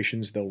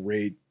corporations, they'll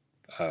rate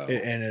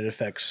and it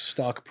affects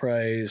stock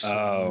price.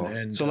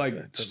 And so like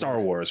Star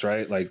Wars,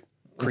 right? Like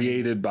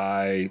created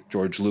by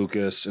George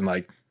Lucas, and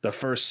like the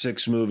first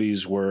 6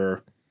 movies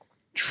were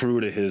true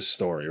to his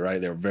story, right?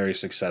 They were very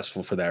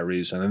successful for that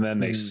reason. And then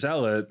they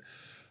sell it,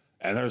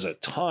 and there's a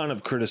ton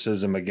of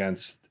criticism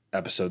against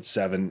episode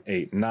 7,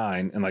 8,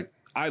 9. And like,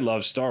 I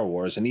love Star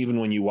Wars. And even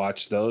when you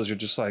watch those, you're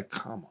just like,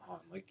 come on,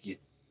 like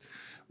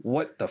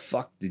what the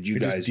fuck did you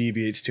guys? Just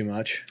deviates too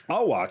much.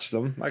 I'll watch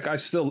them. Like I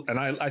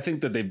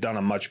think that they've done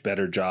a much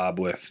better job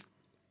with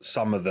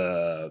some of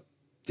the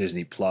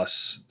Disney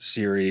Plus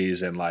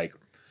series and like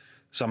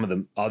some of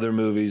the other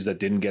movies that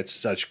didn't get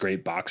such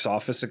great box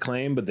office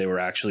acclaim, but they were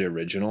actually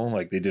original.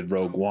 Like they did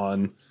Rogue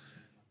One.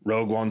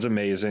 Rogue One's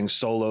amazing.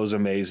 Solo's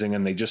amazing.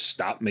 And they just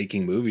stopped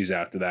making movies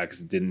after that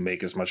because it didn't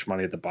make as much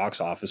money at the box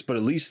office. But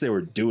at least they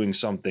were doing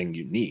something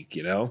unique,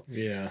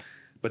 Yeah.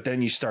 But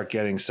then you start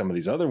getting some of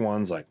these other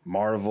ones like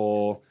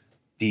Marvel,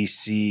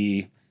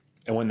 DC,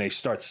 and when they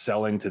start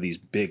selling to these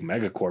big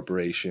mega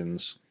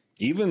corporations,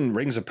 even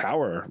Rings of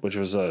Power, which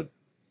was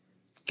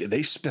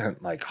they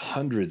spent like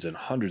hundreds and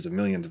hundreds of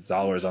millions of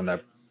dollars on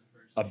that.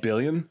 $1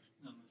 billion?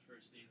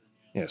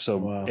 Yeah,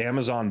 so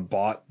Amazon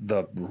bought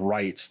the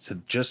rights to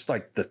just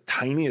like the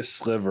tiniest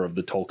sliver of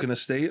the Tolkien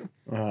estate,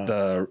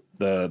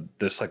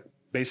 this like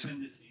basic,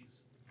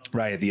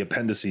 right, the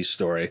appendices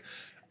story.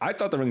 I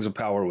thought the Rings of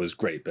Power was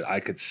great, but I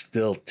could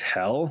still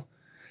tell.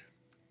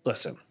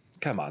 Listen,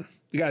 come on,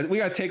 we got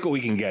to take what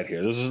we can get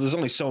here. There's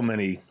only so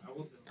many.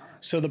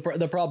 So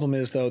the problem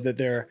is though that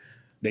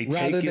they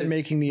rather than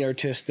making the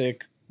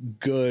artistic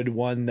good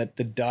one that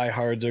the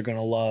diehards are going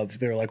to love,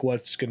 they're like,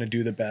 what's going to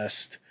do the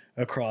best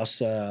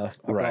across a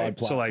broad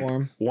platform. So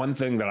like one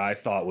thing that I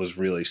thought was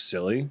really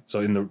silly.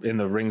 So in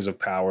the Rings of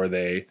Power,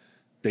 they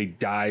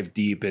dive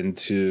deep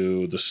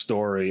into the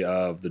story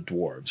of the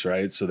dwarves,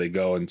 right? So they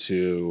go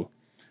into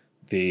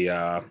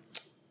the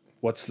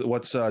what's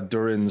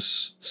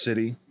Durin's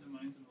city? The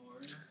Mines of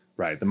Moria.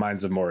 Right, the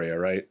Mines of Moria,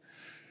 right?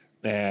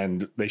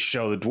 And they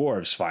show the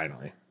dwarves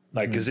finally,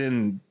 like because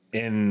in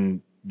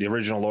the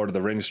original Lord of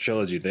the Rings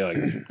trilogy,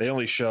 they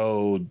only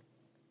showed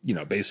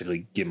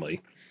basically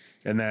Gimli.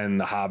 And then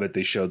The Hobbit,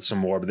 they showed some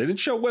more, but they didn't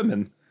show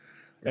women.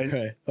 And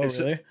okay. Oh,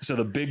 really? So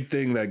the big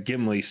thing that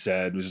Gimli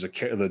said, which is the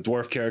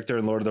dwarf character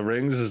in Lord of the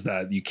Rings, is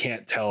that you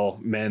can't tell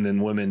men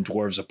and women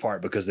dwarves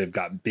apart because they've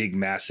got big,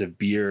 massive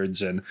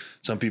beards. And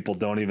some people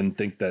don't even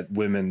think that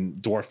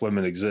dwarf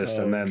women exist.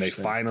 And then they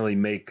finally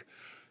make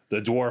the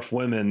dwarf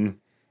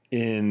women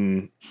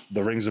in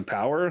the Rings of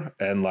Power.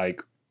 And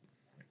like,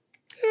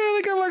 Yeah,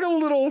 they got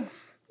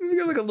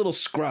like a little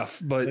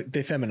scruff, but Like,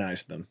 they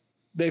feminized them.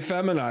 they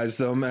feminized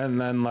them, and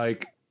then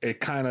like it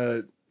kind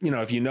of,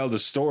 if you know the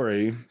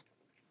story,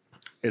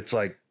 it's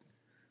like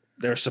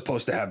they're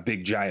supposed to have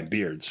big giant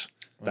beards.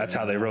 That's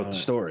how they wrote the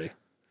story.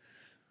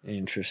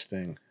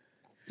 Interesting.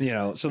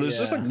 So there's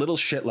just like little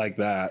shit like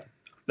that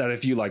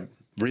if you like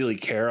really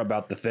care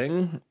about the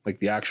thing, like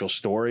the actual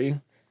story,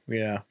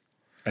 Yeah.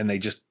 and they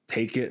just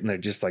take it and they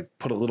just like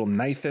put a little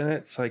knife in it,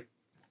 it's like,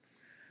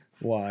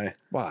 Why?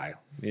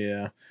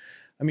 Yeah.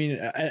 I mean,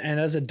 and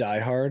as a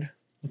diehard,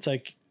 it's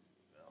like,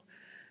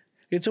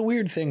 it's a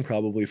weird thing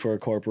probably for a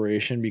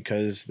corporation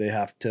because they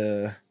have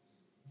to,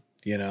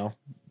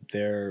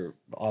 their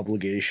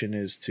obligation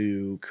is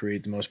to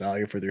create the most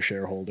value for their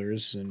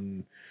shareholders.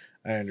 And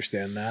I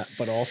understand that.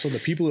 But also the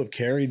people who have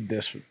carried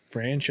this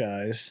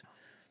franchise,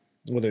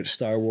 whether it's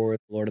Star Wars,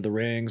 Lord of the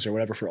Rings, or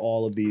whatever, for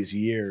all of these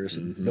years,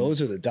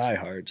 those are the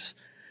diehards,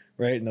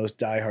 right? And those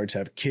diehards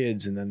have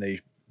kids, and then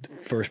the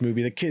first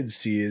movie the kids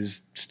see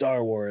is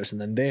Star Wars, and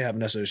then they have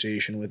an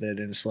association with it.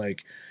 And it's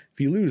like, if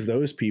you lose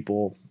those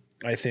people,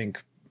 I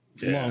think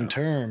long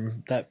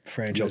term that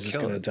franchise is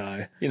going to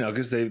die.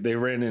 Because they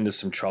ran into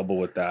some trouble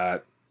with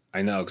that.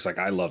 I know, because like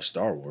I love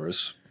Star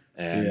Wars,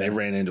 and they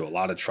ran into a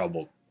lot of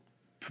trouble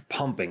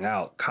pumping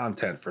out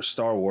content for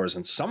Star Wars,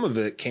 and some of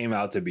it came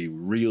out to be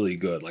really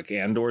good. Like the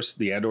Andor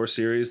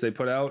series they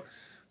put out,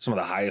 some of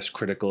the highest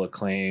critical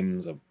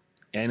acclaims of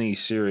any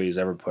series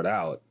ever put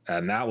out,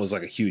 and that was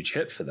like a huge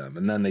hit for them.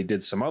 And then they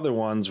did some other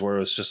ones where it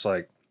was just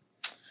like,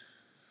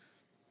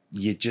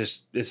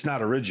 it's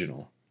not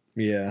original.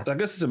 Yeah, I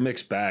guess it's a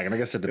mixed bag, and I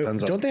guess it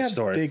depends on the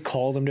story. They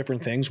call them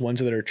different things, ones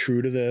that are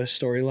true to the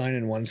storyline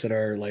and ones that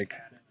are like,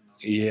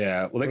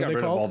 well, they got rid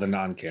of all the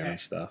non-canon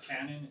stuff.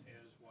 Canon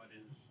is what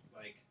is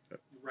like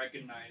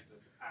recognized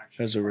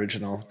as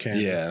original canon.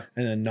 Yeah,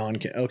 and then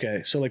non-canon.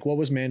 Okay, so like, what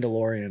was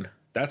Mandalorian?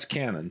 That's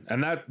canon,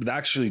 and that's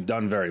actually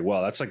done very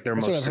well. That's like their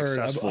most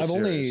successful I've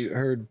series. only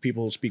heard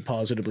people speak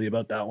positively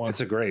about that one.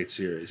 It's a great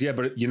series. Yeah,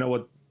 but you know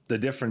what the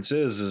difference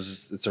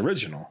is it's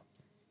original.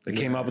 They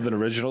came up with an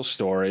original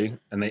story,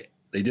 and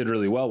they did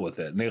really well with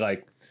it. And they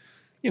like,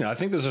 I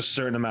think there's a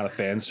certain amount of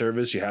fan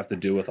service you have to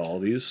do with all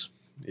these.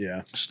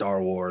 Yeah.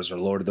 Star Wars or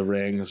Lord of the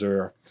Rings,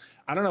 or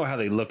I don't know how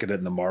they look at it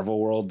in the Marvel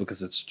world,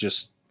 because it's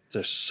just,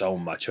 there's so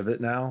much of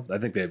it now. I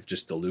think they've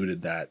just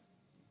diluted that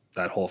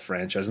whole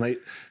franchise, and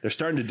they're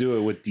starting to do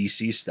it with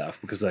DC stuff,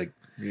 because like,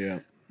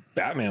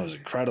 Batman was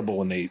incredible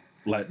when they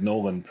let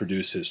Nolan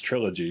produce his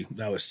trilogy.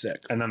 That was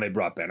sick. And then they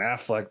brought Ben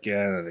Affleck in,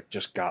 and it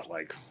just got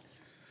like,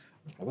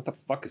 what the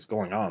fuck is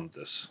going on with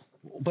this?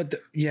 But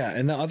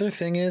and the other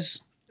thing is,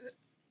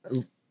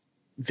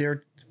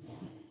 they're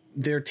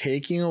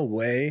taking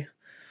away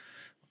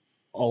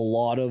a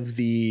lot of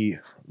the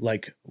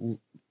like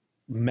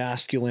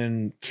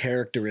masculine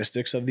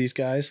characteristics of these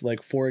guys.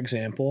 Like, for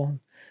example,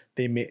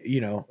 they made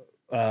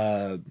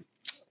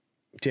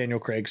Daniel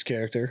Craig's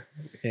character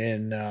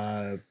in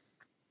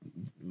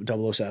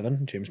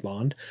 007, James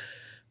Bond.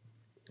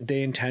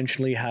 They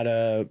intentionally had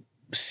a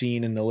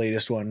scene in the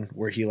latest one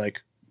where he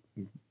like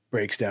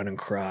breaks down and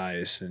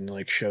cries and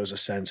like shows a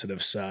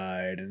sensitive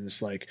side, and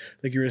it's like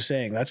you were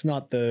saying, that's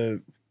not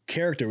the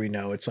character we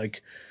know. It's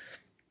like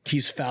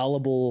he's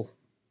fallible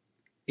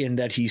in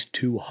that he's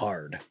too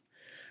hard,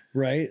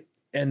 right?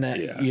 And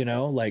that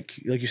like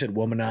you said,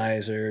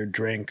 womanizer,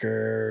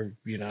 drinker,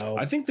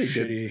 I think they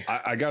did.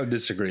 I gotta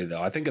disagree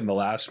though. I think in the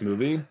last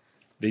movie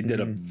they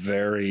did a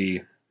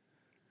very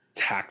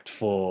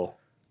tactful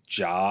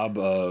job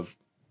of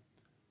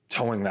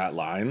towing that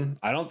line.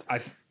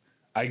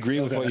 I agree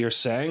with what you're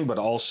saying, but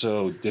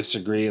also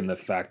disagree in the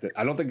fact that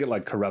I don't think it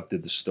like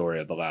corrupted the story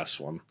of the last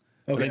one.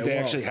 I think they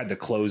actually had to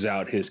close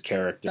out his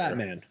character.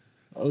 Batman.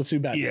 Let's do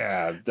Batman.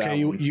 Yeah. Okay,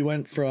 you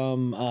went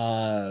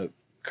from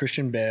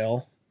Christian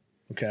Bale.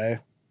 Okay.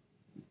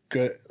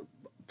 Good.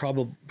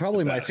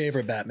 Probably my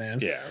favorite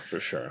Batman. Yeah, for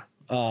sure.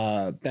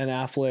 Ben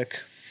Affleck.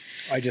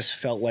 I just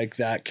felt like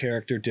that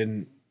character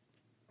didn't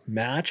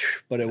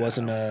match, but it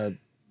wasn't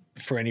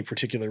for any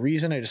particular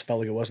reason. I just felt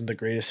like it wasn't the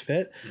greatest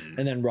fit.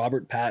 And then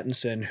Robert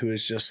Pattinson, who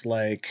is just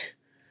like,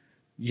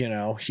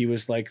 he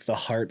was like the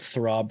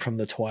heartthrob from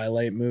the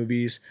Twilight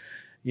movies,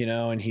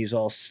 and he's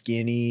all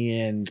skinny,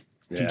 and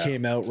he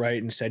came out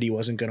right and said he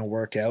wasn't going to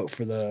work out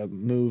for the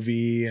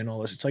movie and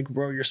all this. It's like,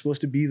 bro, you're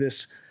supposed to be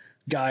this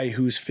guy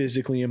who's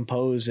physically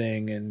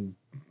imposing and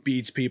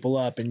beats people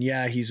up. And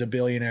yeah, he's a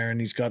billionaire and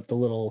he's got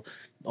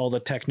all the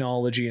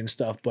technology and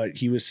stuff, but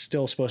he was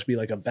still supposed to be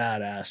like a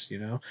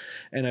badass,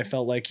 and I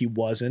felt like he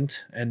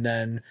wasn't. And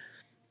then,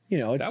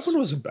 that one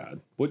wasn't bad.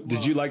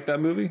 Did you like that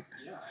movie?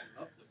 Yeah, I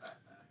love the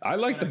Batman. I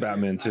like the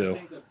Batman too. I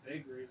think the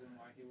big reason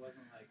why he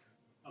wasn't like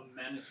a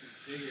menacing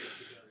figure is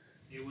because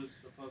it was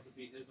supposed to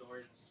be his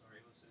origin story.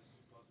 It was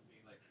supposed to be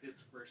like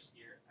his first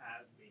year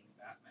as being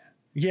Batman.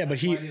 Yeah,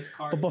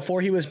 but before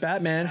he was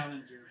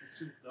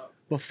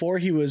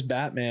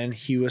Batman,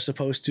 he was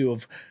supposed to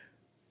have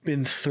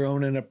been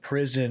thrown in a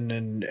prison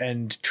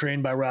and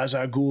trained by Ra's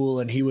al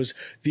Ghul, and he was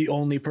the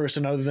only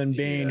person other than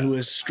Bane who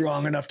was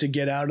strong enough to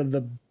get out of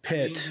the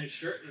pit. In his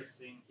shirtless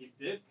scene, he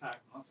did pack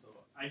muscle.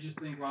 I just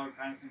think Robert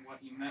Pattinson, what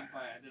he meant by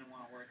I didn't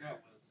want to work out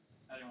was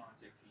I didn't want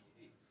to take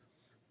PEDs.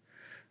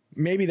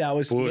 Maybe that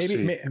was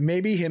Pussy.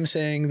 maybe him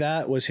saying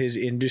that was his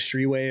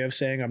industry way of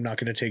saying I'm not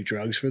going to take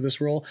drugs for this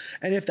role.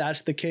 And if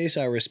that's the case,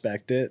 I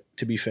respect it.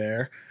 To be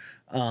fair,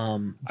 I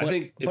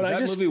think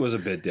that movie was a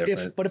bit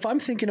different. But if I'm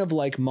thinking of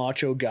like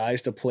macho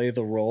guys to play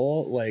the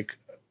role, like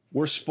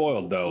We're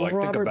spoiled though. Like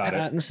Robert think about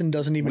Pattinson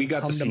doesn't even We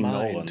got come to to see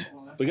mind.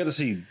 Nolan. We got to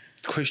see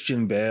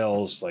Christian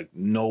Bale's like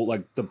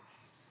the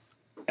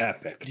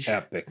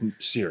epic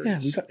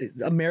series. Yeah, we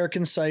got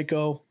American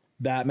Psycho,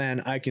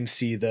 Batman. I can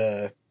see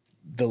the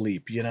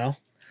leap. You know,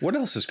 What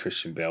else has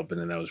Christian Bale been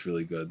in that was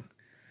really good?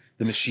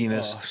 The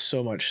Machinist.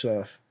 so much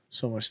stuff.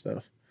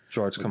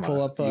 George, come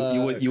pull on. up,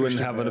 You wouldn't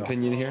Christian have an Bale.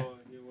 opinion here? Oh,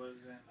 it was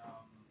in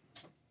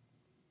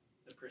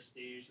The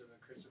Prestige of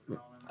the Christopher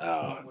Nolan.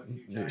 Oh, with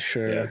Hugh Jackman.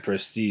 Sure. Yeah,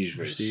 Prestige.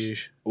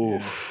 Prestige.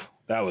 Oof.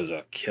 That was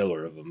a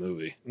killer of a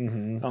movie.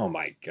 Mm-hmm. Oh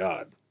my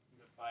God.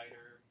 The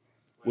Fighter.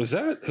 with Was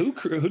that who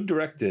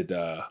directed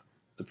The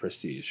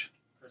Prestige?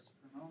 Christopher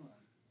Nolan.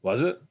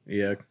 Was it?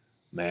 Yeah.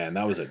 Man,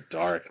 that was a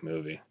dark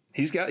movie.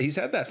 He's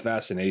had that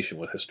fascination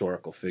with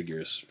historical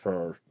figures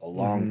for a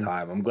long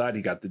time. I'm glad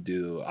he got to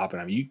do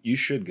Oppenheimer. You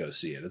should go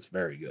see it. It's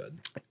very good.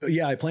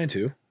 Yeah, I plan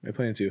to.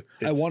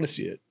 I want to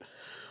see it.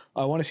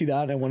 I want to see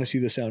that. And I want to see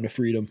The Sound of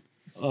Freedom.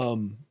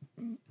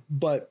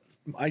 But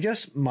I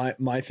guess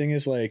my thing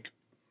is like,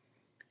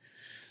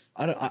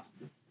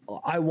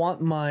 I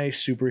want my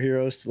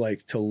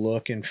superheroes to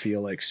look and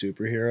feel like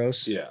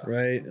superheroes. Yeah.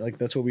 Right. Like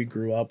that's what we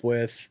grew up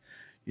with,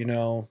 you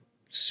know,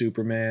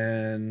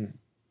 Superman,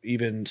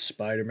 even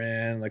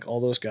Spider-Man, like all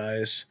those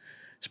guys.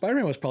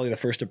 Spider-Man was probably the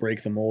first to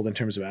break the mold in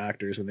terms of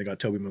actors when they got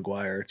Tobey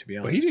Maguire, to be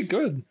honest. But he did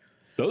good.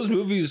 Those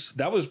movies,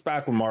 that was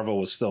back when Marvel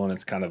was still in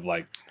its kind of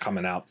like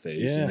coming out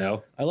phase, you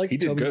know? I like the He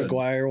did Tobey good.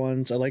 Maguire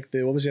ones. I like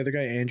what was the other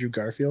guy? Andrew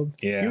Garfield.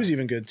 Yeah. He was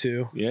even good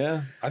too.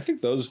 Yeah. I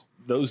think those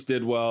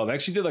did well. They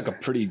actually did like a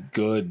pretty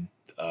good,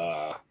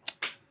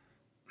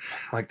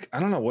 like, I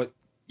don't know what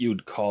you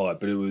would call it,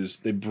 but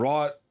they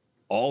brought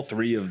all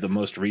three of the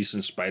most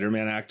recent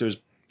Spider-Man actors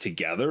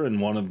together in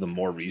one of the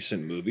more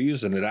recent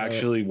movies, and it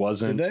actually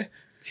wasn't Did they?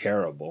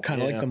 terrible.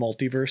 Kind of like the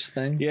multiverse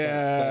thing.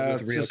 Yeah,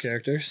 but with real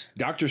characters.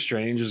 Doctor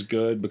Strange is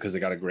good because they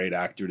got a great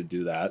actor to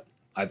do that.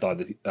 I thought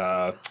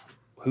that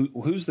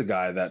who's the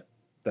guy that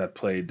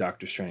played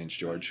Doctor Strange,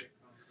 George?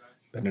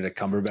 Benedict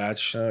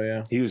Cumberbatch. Oh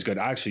yeah. He was good.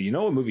 Actually, you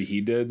know what movie he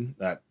did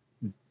that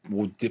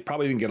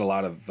probably didn't get a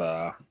lot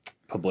of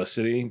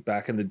publicity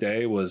back in the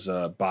day was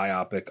a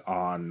biopic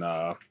on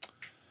Alan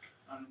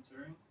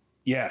Turing.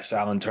 yes,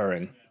 Alan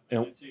Turing. Yeah,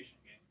 And- Imitation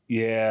Game.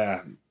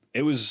 Yeah,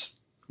 it was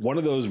one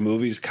of those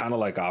movies, kind of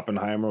like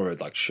Oppenheimer, where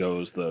it like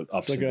shows the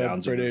ups It's like and a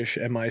downs. Of British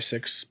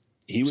MI6.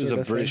 he was sort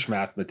a of British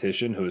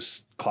mathematician who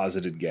was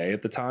closeted gay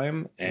at the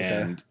time,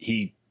 and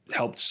he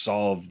helped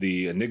solve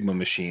the Enigma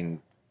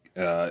machine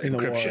In the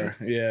encryption.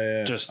 war.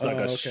 Yeah. Just like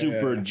a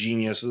super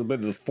genius,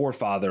 the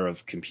forefather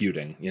of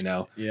computing, you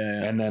know?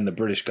 Yeah. And then the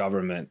British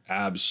government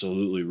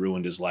absolutely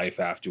ruined his life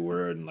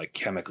afterward and like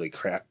chemically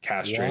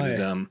castrated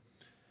Why? him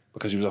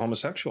because he was a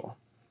homosexual.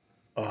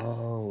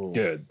 Oh.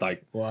 Dude,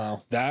 like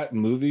Wow. that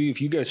movie,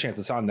 if you get a chance,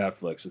 it's on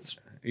Netflix. It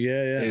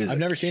Yeah. is I've a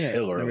never seen it.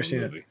 killer of Never a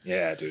seen movie. it.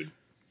 Yeah, dude.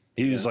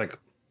 He's like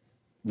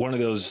one of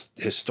those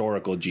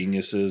historical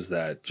geniuses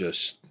that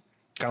just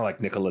kind of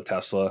like Nikola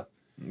Tesla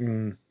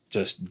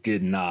just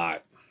did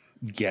not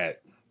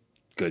get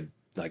good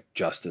like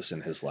justice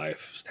in his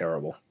life. It's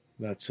terrible.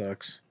 That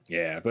sucks.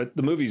 Yeah, but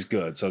the movie's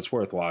good, so it's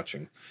worth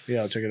watching.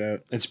 Yeah, I'll check it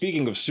out. And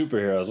speaking of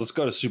superheroes, let's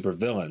go to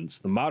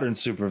supervillains. The modern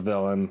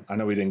supervillain. I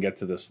know we didn't get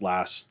to this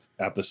last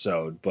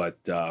episode, but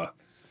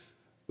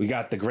we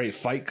got the great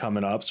fight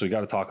coming up, so we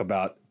got to talk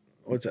about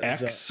What's that?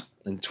 X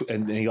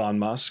and Elon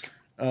Musk.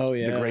 Oh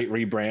yeah. The great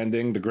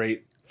rebranding, the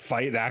great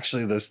fight.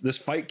 Actually, this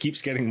fight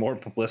keeps getting more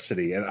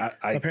publicity, and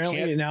I Apparently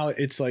can't, now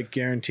it's like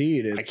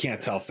guaranteed. I can't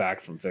tell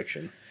fact from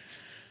fiction.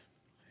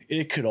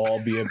 It could all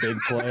be a big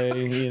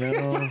play, you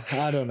know.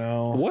 I don't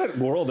know. What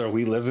world are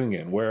we living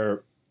in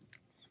where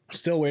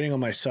Still waiting on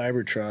my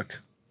Cybertruck.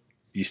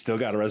 you still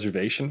got a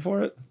reservation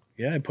for it?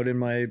 Yeah, I put in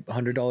my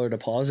 $100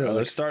 deposit. They're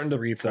like starting to. 3-4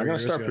 They're going to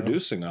years start ago.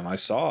 producing them. I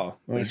saw.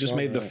 I They just saw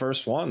made the that.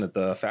 first one at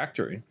the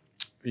factory.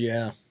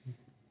 Yeah,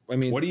 I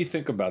mean, What do you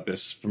think about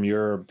this from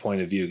your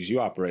point of view? Because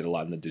you operate a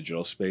lot in the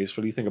digital space.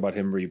 What do you think about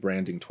him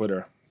rebranding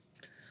Twitter?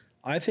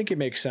 I think it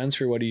makes sense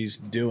for what he's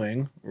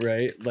doing,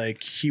 right?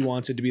 Like he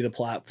wants it to be the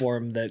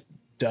platform that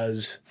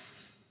does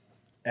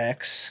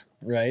X,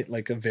 right?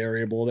 Like a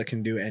variable that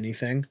can do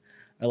anything.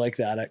 I like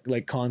that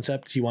like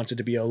concept. He wants it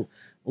to be a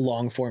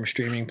long form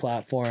streaming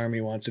platform. He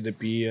wants it to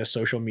be a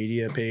social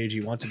media page.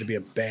 He wants it to be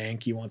a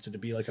bank. He wants it to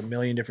be like a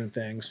million different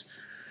things.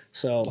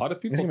 So A lot of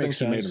I people it think makes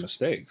he made sense. a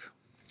mistake.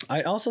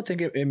 I also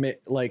think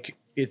like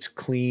it's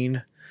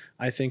clean.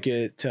 I think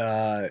it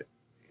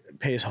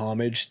pays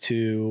homage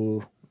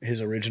to his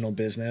original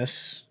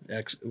business.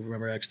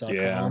 Remember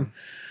X.com?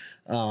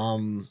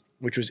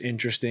 Which was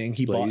interesting.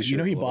 He bought, Blaze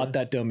your he glory. bought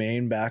that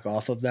domain back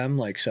off of them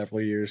like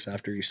several years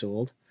after he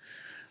sold.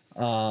 It's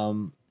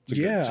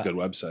a good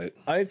website.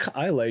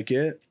 I like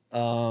it.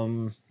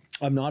 I'm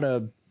not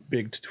a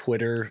big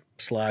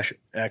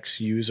Twitter/X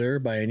user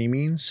by any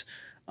means.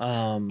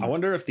 I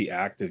wonder if the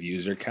active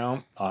user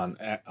count on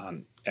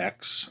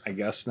X, I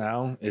guess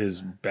now,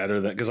 is better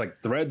than, because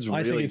like Threads really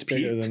I think it's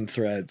bigger peaked, than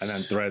Threads, and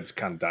then Threads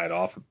kind of died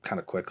off kind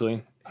of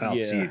quickly. I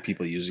don't see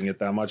people using it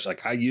that much.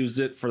 Like I used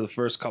it for the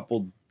first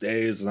couple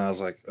days, and I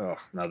was like, oh,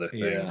 another thing.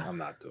 Yeah. I'm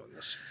not doing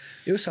this.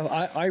 It was tough.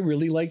 I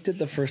really liked it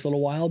the first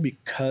little while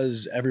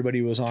because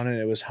everybody was on it.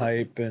 It was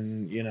hype,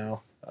 and you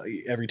know,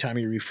 every time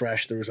you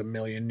refresh, there was a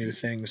million new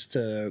things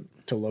to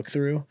look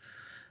through.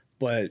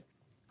 But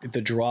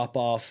the drop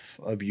off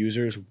of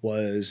users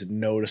was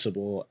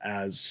noticeable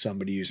as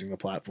somebody using the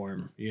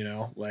platform. You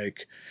know,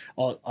 like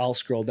I'll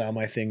scroll down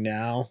my thing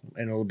now,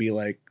 and it'll be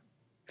like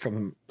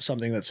from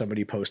something that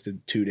somebody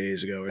posted 2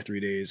 days ago or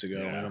 3 days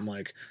ago, and I'm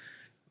like,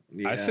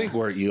 I think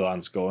where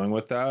Elon's going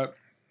with that,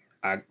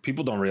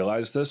 people don't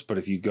realize this, but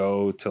if you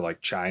go to like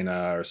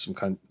China or some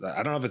kind,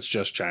 I don't know if it's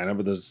just China,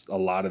 but there's a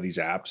lot of these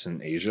apps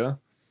in Asia,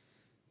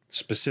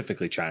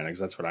 specifically China, because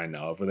that's what I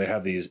know of, where they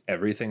have these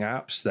everything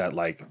apps that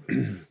like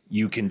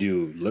you can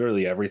do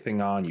literally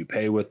everything on. You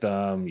pay with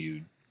them.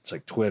 It's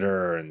like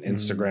Twitter and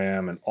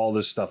Instagram and all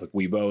this stuff. Like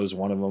Weibo is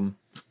one of them.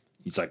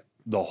 It's like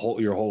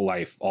your whole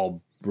life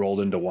all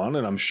rolled into one,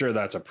 and I'm sure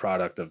that's a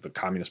product of the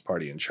Communist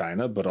Party in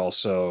China, but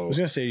also I was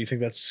gonna say, do you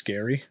think that's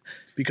scary?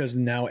 Because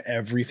now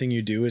everything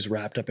you do is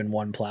wrapped up in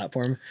one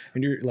platform,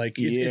 and you're like,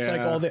 it's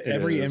like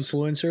every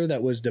influencer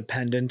that was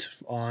dependent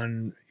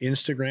on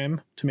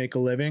Instagram to make a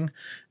living, and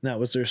that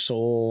was their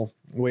sole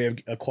way of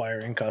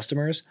acquiring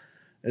customers.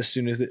 As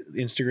soon as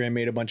Instagram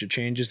made a bunch of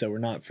changes that were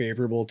not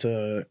favorable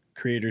to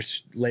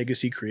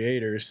legacy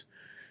creators,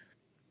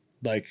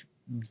 like,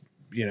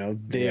 you know,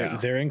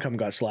 their income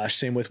got slashed.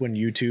 Same with when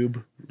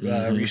YouTube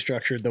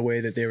restructured the way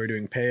that they were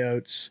doing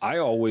payouts. I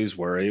always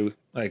worry,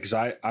 like, because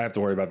I have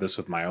to worry about this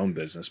with my own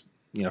business.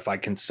 You know, if I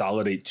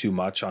consolidate too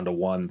much onto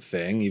one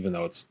thing, even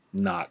though it's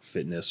not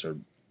fitness or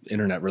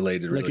internet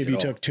related, like really if you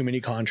took too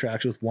many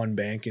contracts with one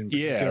bank,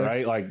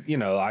 right? Like, you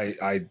know,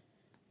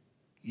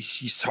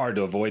 it's hard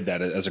to avoid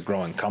that as a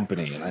growing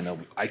company, and I know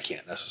I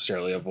can't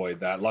necessarily avoid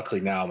that. Luckily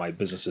now my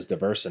business is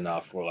diverse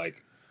enough where,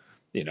 like,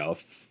 you know,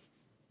 if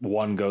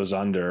one goes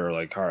under,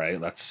 like, all right,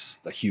 that's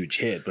a huge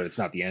hit, but it's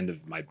not the end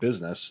of my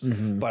business.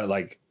 But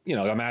like, you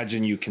know,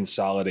 imagine you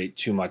consolidate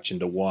too much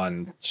into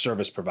one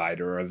service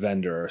provider or a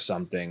vendor or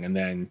something, and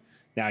then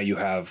now you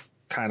have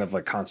kind of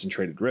like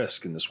concentrated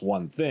risk in this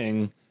one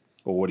thing.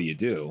 Well, what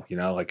do? You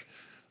know, like,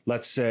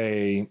 let's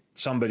say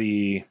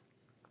somebody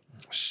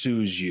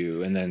sues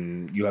you and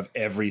then you have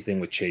everything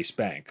with Chase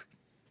Bank.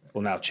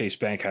 Well, now Chase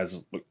Bank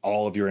has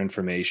all of your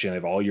information, they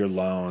have all your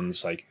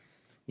loans, like,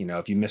 you know,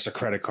 if you miss a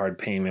credit card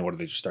payment, what do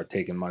they just start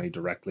taking money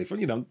directly for?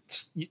 You know,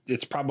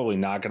 it's probably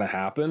not going to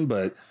happen,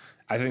 but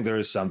I think there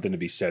is something to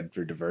be said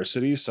for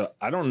diversity. So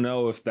I don't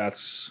know if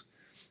that's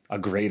a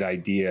great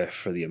idea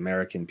for the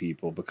American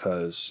people,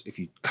 because if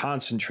you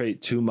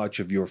concentrate too much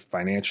of your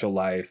financial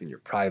life and your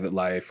private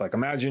life, like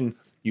imagine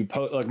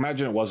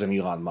imagine it wasn't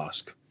Elon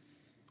Musk,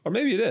 or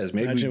maybe it is.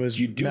 Maybe imagine it was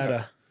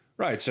Meta.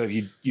 Right. So if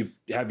you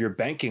have your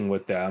banking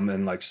with them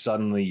and like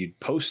suddenly you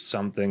post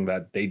something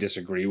that they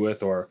disagree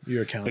with, or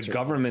your accounts the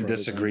government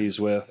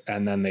disagrees with,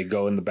 and then they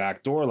go in the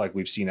back door, like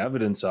we've seen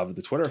evidence of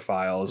the Twitter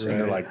files, and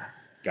they're like,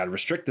 got to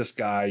restrict this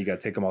guy, you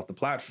got to take him off the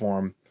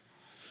platform.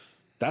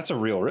 That's a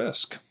real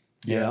risk.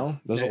 You know,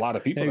 there's a lot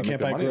of people that you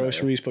can't buy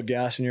groceries, put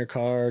gas in your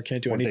car,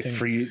 can't do anything.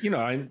 Free, you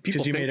know, people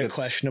you think made a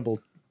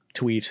questionable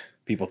tweet.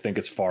 People think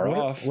it's far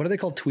off. What are they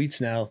called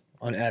tweets now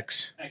on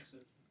X?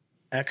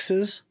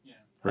 X's? Yeah.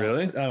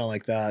 Really? I don't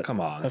like that.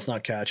 Come on. That's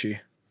not catchy.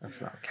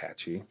 That's not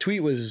catchy.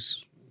 Tweet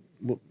was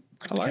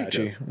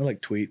catchy. It. I like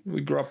tweet.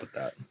 We grew up with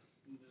that.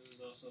 This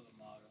is also the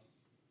motto.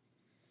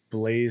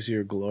 Blaze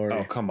your glory.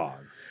 Oh, come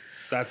on.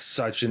 That's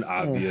such an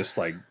obvious,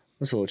 like,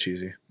 that's a little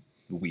cheesy.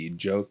 Weed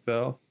joke,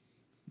 though.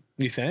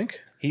 You think?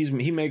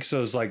 He makes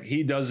those, like,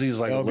 he does these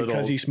like little,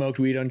 because he smoked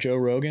weed on Joe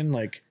Rogan,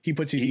 like he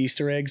puts these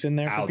Easter eggs in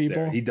there for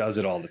people. He does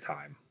it all the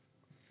time.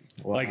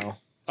 Wow. Like,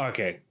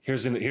 okay,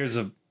 here's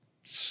a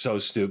so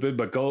stupid,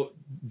 but go,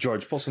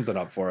 George, pull something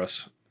up for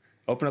us.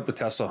 Open up the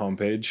Tesla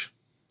homepage.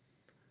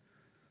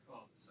 Oh,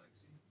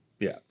 sexy.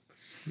 Yeah.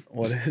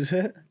 What is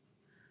it?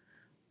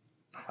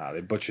 Wow,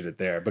 they butchered it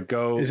there. But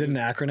go. Is it an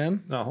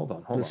acronym? No, hold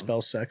on. That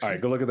spells sexy. All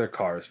right, go look at their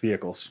cars,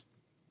 vehicles.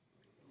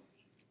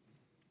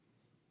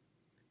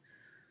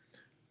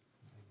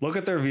 Look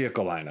at their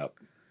vehicle lineup.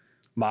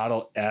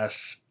 Model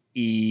S,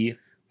 E,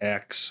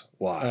 X,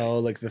 Y. Oh,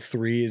 like the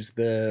 3 is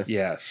the...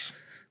 Yes.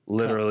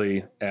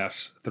 Literally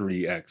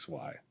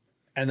S3XY.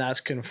 And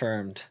that's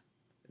confirmed.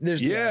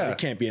 It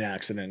can't be an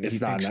accident. It's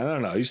not.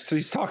 No.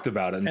 He's talked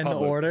about it in public.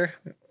 The order?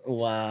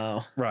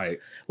 Wow. Right.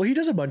 Well, he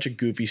does a bunch of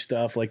goofy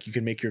stuff, like you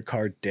can make your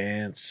car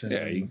dance. And...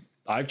 Yeah,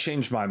 I've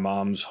changed my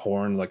mom's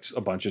horn like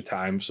a bunch of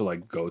times to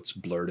like goats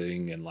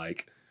blurting and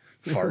like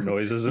fart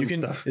noises and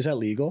stuff. Is that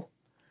legal?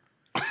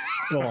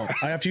 Well,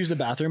 I have to use the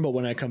bathroom, but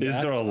when I come back...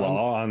 Is there a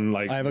law on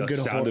like the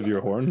sound of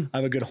your horn? I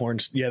have a good horn.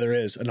 Yeah, there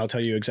is. And I'll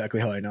tell you exactly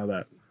how I know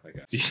that.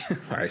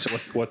 All right. So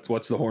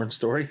what's the horn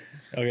story?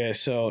 Okay,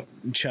 so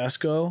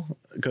Chesko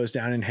goes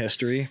down in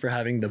history for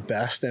having the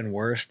best and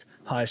worst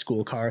high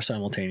school car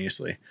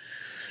simultaneously.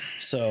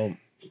 So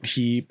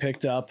he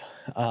picked up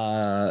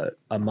a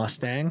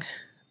Mustang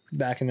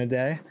back in the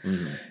day,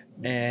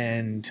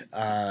 and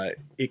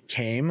it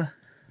came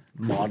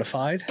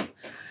modified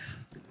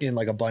in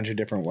like a bunch of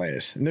different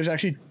ways. And there's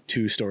actually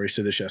 2 stories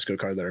to the Chesko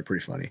car that are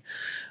pretty funny.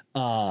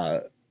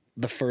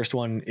 The first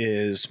one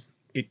is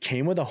it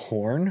came with a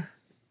horn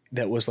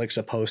that was like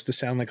supposed to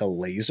sound like a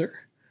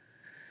laser.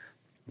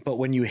 But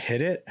when you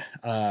hit it,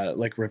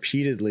 like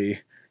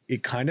repeatedly,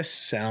 it kind of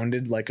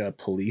sounded like a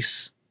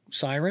police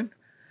siren.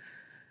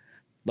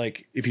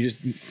 Like if you just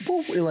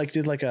it like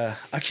did like a,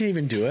 I can't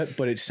even do it,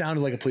 but it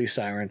sounded like a police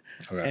siren.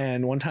 Okay.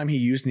 And one time he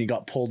used and he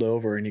got pulled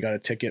over and he got a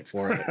ticket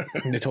for it.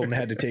 And they told him they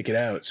had to take it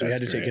out, so he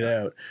had to take it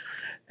out.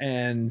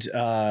 And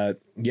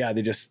yeah,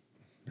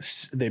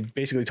 they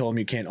basically told him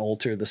you can't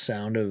alter the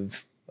sound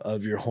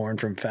of your horn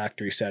from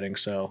factory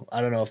settings. So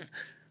I don't know if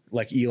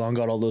like Elon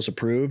got all those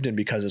approved, and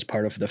because it's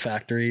part of the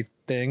factory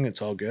thing,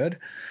 it's all good.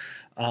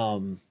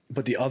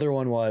 But the other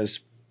one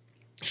was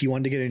he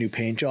wanted to get a new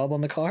paint job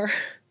on the car,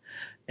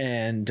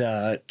 and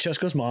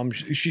Chesko's mom,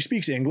 she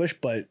speaks English,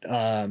 but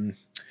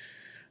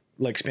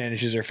like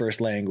Spanish is her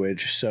first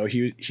language. So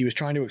he was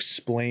trying to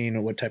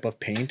explain what type of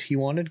paint he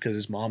wanted because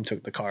his mom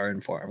took the car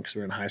in for him because we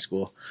were in high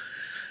school,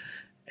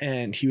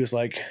 and he was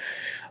like,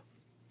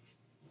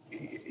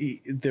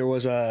 there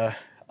was a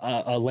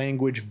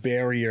language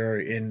barrier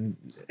in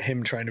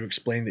him trying to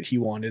explain that he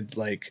wanted,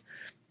 like,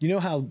 you know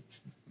how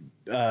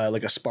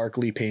like a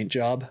sparkly paint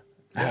job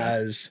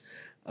has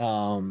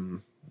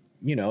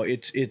you know,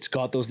 it's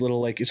got those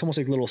little, like, it's almost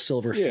like little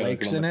silver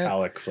flakes in it,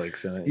 metallic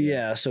flakes in it.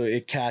 Yeah, so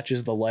it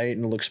catches the light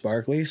and it looks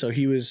sparkly. So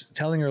he was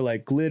telling her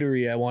like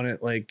glittery, I want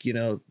it like, you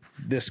know,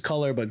 this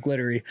color but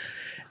glittery.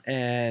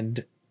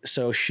 And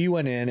so she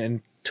went in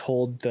and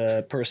told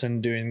the person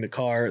doing the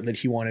car that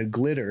he wanted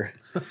glitter.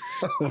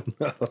 Oh,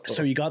 no.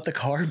 So he got the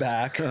car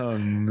back. Oh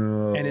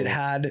no. And it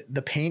had,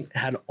 the paint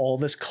had all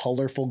this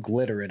colorful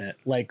glitter in it.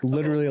 Like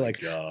literally like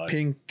God.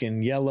 Pink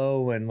and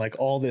yellow and like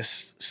all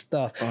this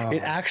stuff. Oh.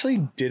 It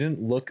actually didn't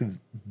look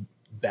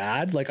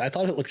bad. Like I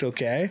thought it looked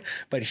okay,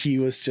 but he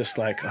was just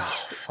like, oh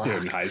fuck.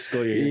 Dude, in high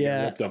school you're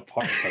getting ripped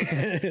apart.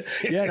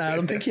 Yeah, and I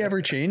don't think he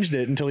ever changed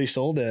it until he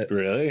sold it.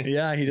 Really?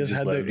 Yeah, he had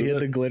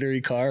the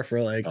glittery car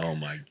for like oh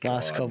my God.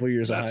 Last couple of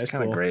years of high school. That's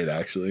kind of great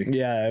actually.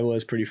 Yeah, it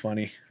was pretty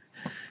funny.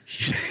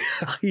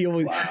 He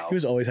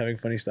was always having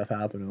funny stuff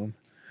happen to him.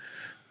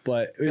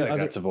 But I feel like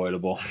that's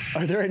avoidable.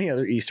 Are there any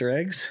other Easter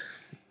eggs?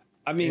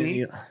 I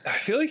mean, I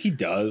feel like he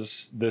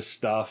does this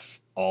stuff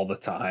all the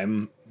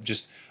time.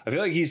 I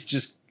feel like he's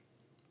just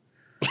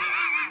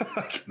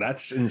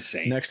that's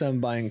insane. Next time I'm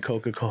buying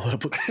Coca-Cola,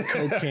 put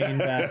cocaine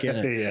back in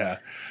it. Yeah.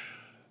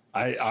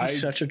 He's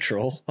such a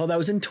troll. Oh, that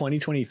was in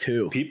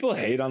 2022. People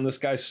hate on this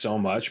guy so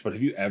much, but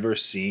have you ever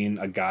seen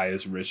a guy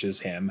as rich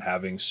as him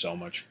having so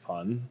much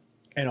fun?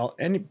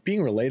 And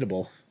being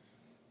relatable,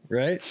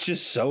 right? It's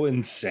just so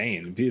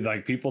insane.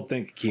 Like people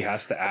think he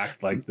has to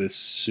act like this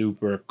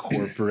super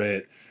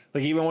corporate.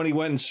 Like even when he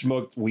went and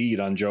smoked weed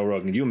on Joe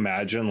Rogan, can you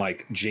imagine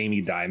like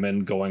Jamie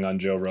Dimon going on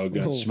Joe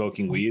Rogan and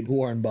smoking weed?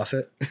 Warren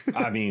Buffett.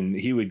 I mean,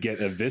 he would get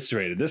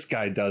eviscerated. This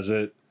guy does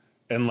it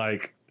and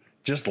like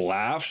just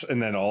laughs and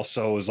then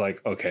also was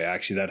like, okay,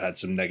 actually that had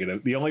some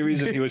negative. The only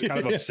reason he was kind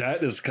of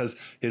upset is because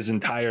his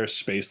entire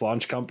space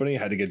launch company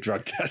had to get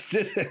drug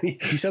tested. And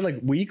he said like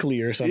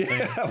weekly or something.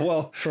 Yeah,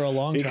 well, for a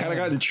long time. He kind of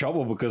got in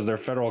trouble because they're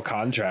federal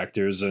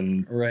contractors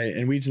and right.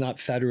 And weed's not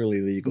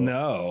federally legal.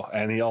 No.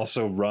 And he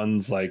also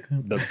runs like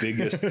the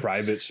biggest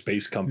private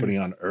space company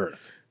on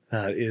Earth.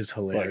 That is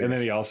hilarious. Like, and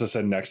then he also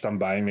said, next I'm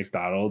buying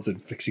McDonald's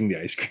and fixing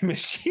the ice cream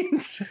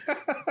machines.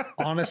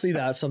 Honestly,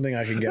 that's something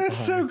I can get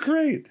That's behind. so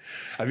great.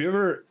 Have you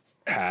ever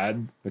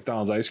had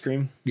McDonald's ice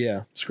cream?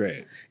 Yeah. It's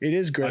great. It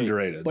is great.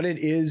 Underrated. But it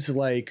is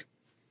like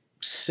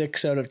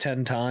 6 out of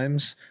 10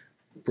 times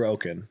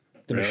broken.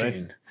 The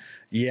machine.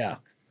 Yeah.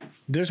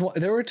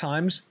 There were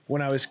times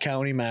when I was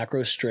counting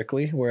macros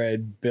strictly where I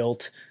had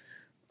built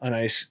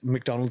an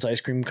McDonald's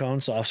ice cream cone,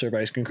 soft serve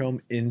ice cream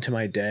cone into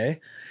my day.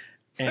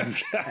 And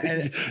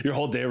your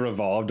whole day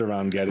revolved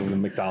around getting the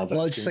McDonald's.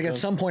 Well, it's just like at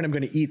some point I'm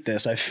going to eat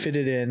this. I fit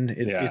it in.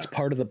 It's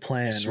part of the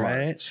plan,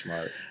 right?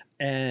 Smart.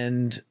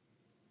 And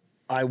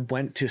I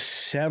went to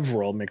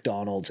several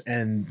McDonald's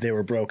and they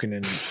were broken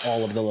in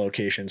all of the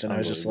locations. And I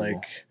was just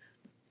like,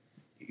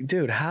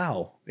 dude,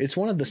 how? It's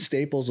one of the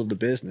staples of the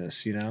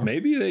business, you know?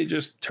 Maybe they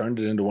just turned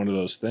it into one of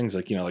those things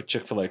like, like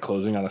Chick-fil-A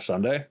closing on a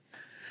Sunday.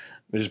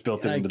 They just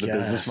built it into the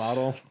business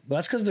model. But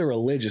that's because they're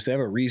religious. They have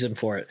a reason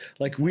for it.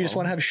 Like we just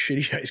want to have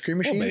shitty ice cream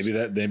machines.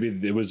 Well,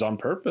 maybe it was on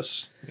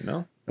purpose.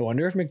 I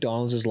wonder if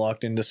McDonald's is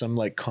locked into some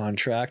like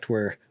contract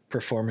where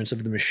performance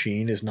of the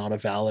machine is not a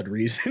valid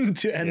reason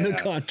to end the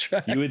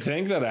contract. You would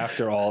think that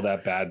after all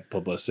that bad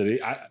publicity,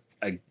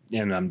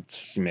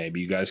 maybe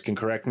you guys can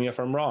correct me if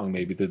I'm wrong.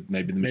 Maybe the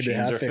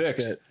machines are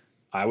fixed.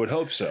 I would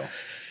hope so.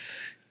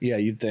 Yeah,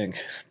 you'd think,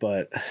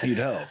 but You'd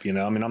hope, you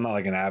know. I mean, I'm not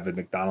like an avid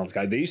McDonald's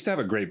guy. They used to have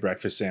a great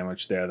breakfast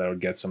sandwich there that I would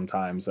get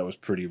sometimes that was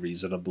pretty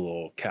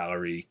reasonable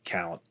calorie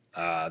count.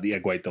 The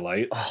egg white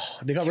delight. oh,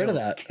 they got rid of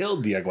that.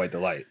 Killed the egg white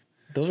delight.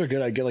 Those are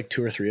good. I'd get like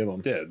 2 or 3 of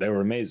them. Dude, they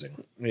were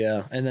amazing.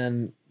 Yeah, and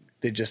then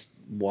they just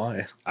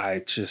why?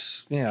 I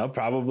just, you know,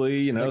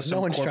 probably, you know, Like, some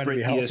no one's trying to corporate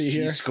be healthy ESG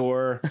here.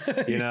 score,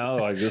 you know,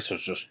 like this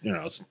was just, you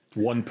know, it's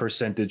 1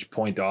 percentage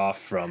point off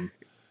from.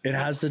 It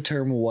has the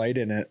term white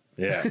in it.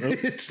 Yeah.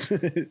 It's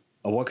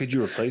What could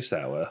you replace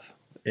that with?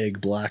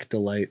 egg black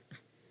delight.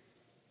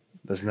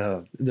 There's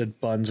no. The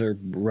buns are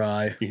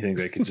rye. You think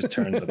they could just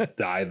turn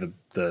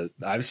the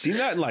I've seen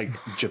that in like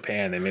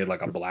Japan. They made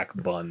like a black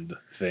bun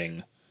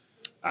thing.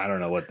 I don't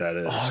know what that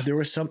is. Oh, there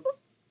was some.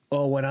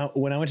 Oh, when I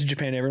went to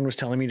Japan, everyone was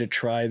telling me to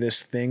try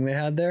this thing they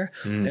had there,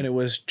 and it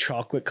was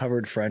chocolate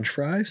covered French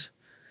fries.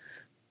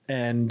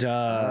 And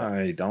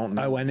I don't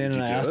know. I went in Did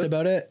and you I do asked it?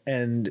 about it,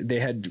 and they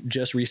had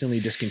just recently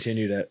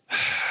discontinued it,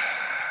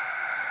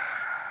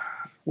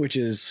 which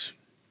is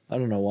I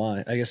don't know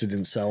why. I guess it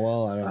didn't sell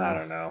well. I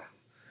don't know. know.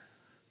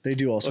 They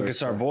do all Look, sorts.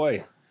 it's of our stuff.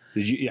 boy.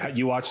 Did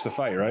you watch the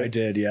fight, right? I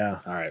did, yeah,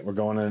 All right, we're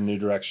going in a new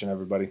direction,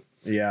 everybody.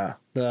 yeah.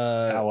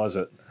 How was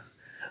it?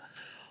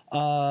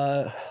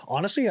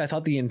 Honestly, I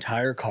thought the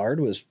entire card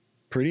was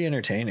pretty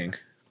entertaining.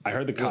 I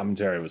heard the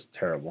commentary was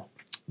terrible.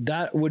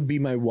 That would be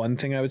my one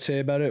thing I would say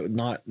about it.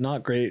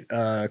 Not great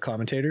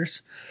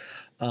commentators,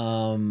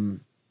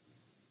 and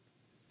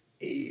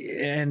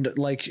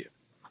like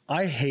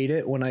I hate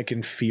it when I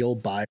can feel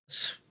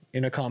bias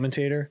in a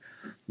commentator.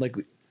 Like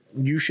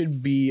you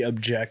should be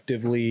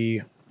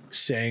objectively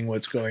saying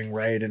what's going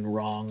right and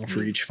wrong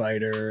for each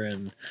fighter,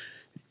 and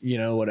you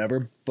know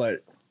whatever.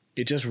 But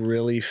it just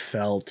really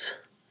felt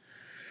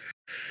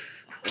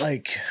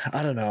like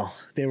I don't know.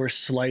 They were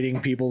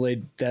slighting people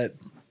that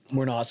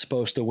were not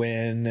supposed to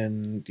win,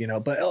 and you know.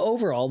 But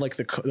overall, like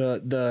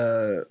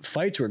the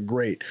fights were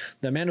great.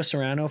 The Amanda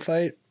Serrano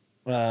fight,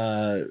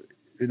 that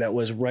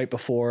was right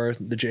before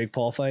the Jake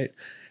Paul fight.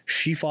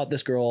 She fought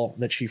this girl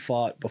that she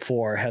fought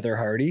before, Heather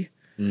Hardy,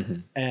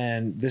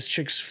 and this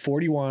chick's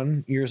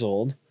 41 years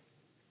old.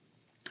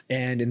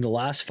 And in the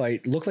last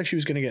fight, looked like she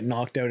was going to get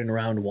knocked out in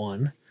round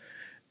 1.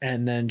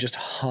 And then just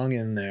hung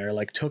in there,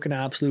 like took an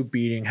absolute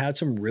beating, had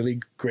some really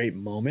great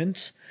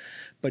moments,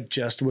 but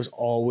just was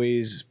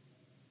always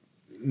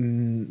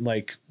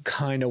like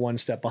kind of one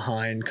step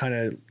behind.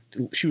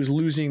 She was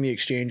losing the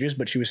exchanges,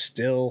 but she was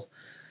still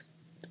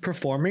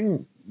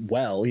performing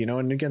well, you know,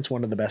 and against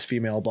one of the best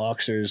female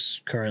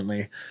boxers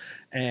currently.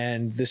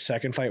 And this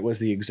second fight was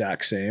the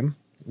exact same,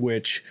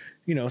 which,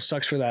 you know,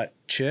 sucks for that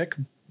chick.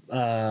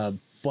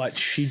 But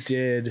she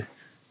did,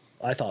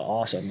 I thought,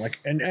 awesome. Like,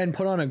 and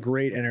put on a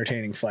great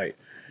entertaining fight,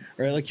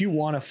 right? Like you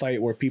want a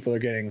fight where people are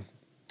getting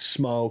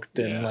smoked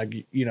and like,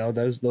 you know,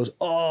 those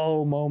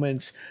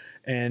moments.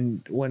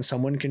 And when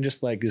someone can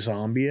just like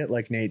zombie it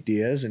like Nate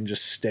Diaz and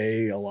just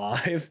stay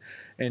alive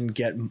and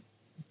get,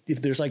 if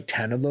there's like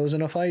 10 of those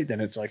in a fight, then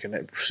it's like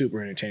a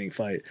super entertaining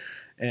fight.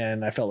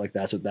 And I felt like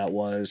that's what that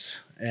was.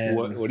 And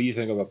What do you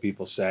think about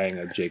people saying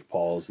that Jake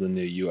Paul's the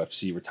new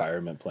UFC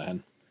retirement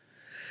plan?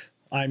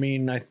 I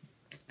mean, I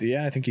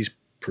think he's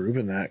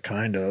proven that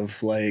kind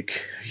of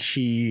like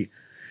he,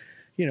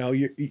 you know,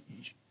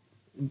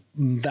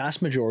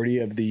 vast majority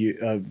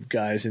of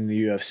guys in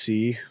the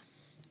UFC,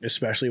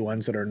 especially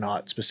ones that are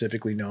not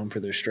specifically known for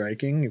their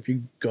striking, if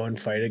you go and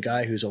fight a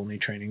guy who's only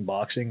training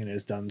boxing and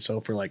has done so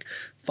for like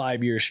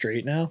 5 years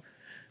straight now,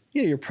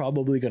 yeah, you're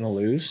probably going to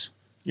lose.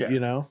 Yeah,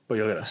 you know, but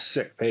you'll get a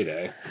sick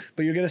payday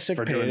but you get a sick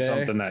for payday doing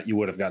something that you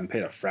would have gotten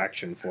paid a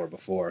fraction for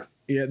before.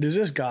 Yeah, there's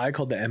this guy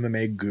called the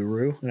MMA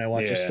Guru, and I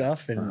watch his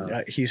stuff,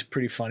 and he's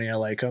pretty funny. I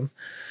like him.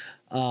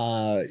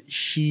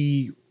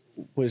 He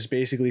was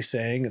basically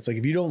saying, it's like,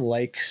 if you don't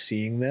like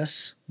seeing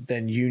this,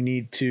 then you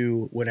need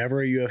to,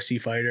 whenever a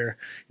UFC fighter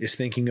is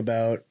thinking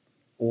about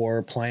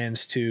or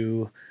plans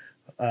to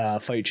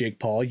fight Jake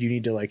Paul, you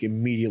need to like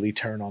immediately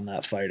turn on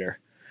that fighter.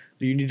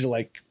 You need to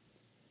like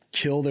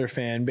kill their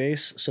fan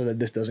base so that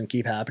this doesn't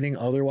keep happening.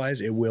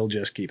 Otherwise, it will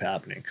just keep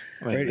happening.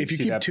 I mean, right? If you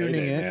keep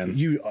tuning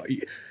in,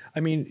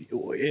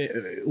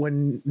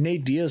 when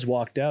Nate Diaz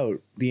walked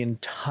out, the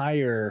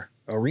entire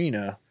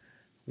arena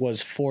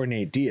was for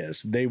Nate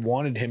Diaz. They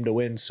wanted him to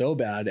win so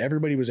bad.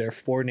 Everybody was there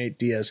for Nate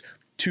Diaz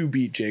to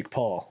beat Jake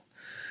Paul.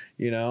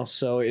 You know,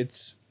 so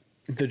it's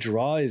the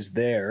draw is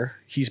there.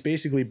 He's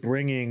basically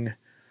bringing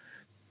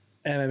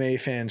MMA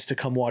fans to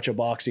come watch a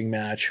boxing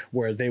match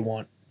where they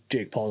want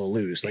Jake Paul to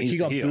lose. Like he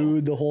got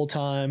booed the whole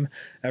time.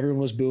 Everyone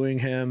was booing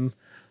him.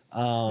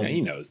 Yeah,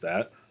 he knows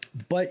that.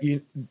 But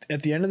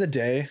at the end of the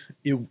day,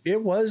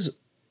 it was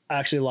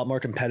actually a lot more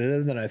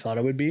competitive than I thought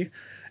it would be.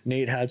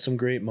 Nate had some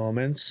great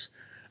moments.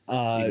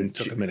 Even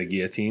took him in a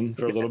guillotine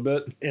for a little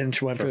bit. And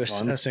went for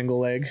a single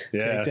leg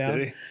takedown.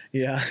 Did he?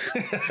 Yeah.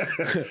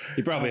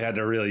 He probably had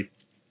to really,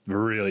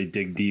 really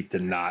dig deep to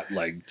not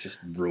like just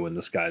ruin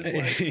this guy's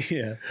life.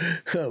 Yeah.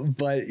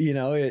 But you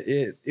know,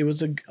 it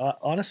was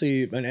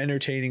honestly an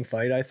entertaining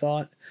fight, I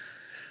thought.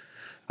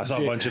 I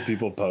saw a bunch of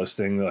people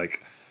posting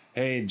like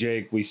hey,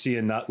 Jake, we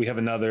have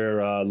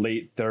another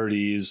late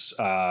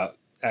 30s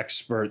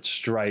expert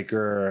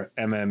striker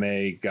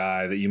MMA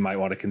guy that you might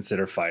want to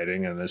consider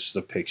fighting, and it's just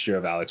a picture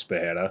of Alex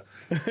Bejeda.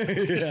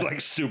 It's just like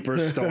super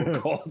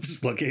stone cold,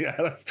 just looking at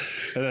him.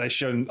 And then I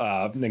showed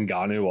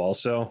Ngannou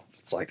also.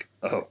 It's like,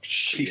 oh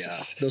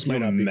Jesus, those Can might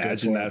you not be good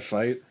imagine for that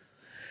fight.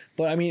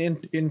 But I mean,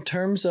 in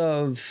terms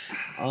of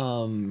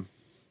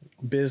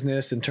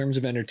business, in terms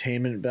of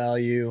entertainment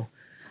value,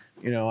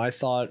 I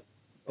thought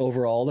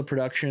overall the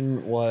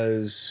production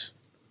was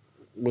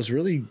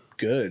really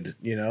good.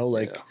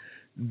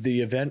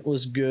 The event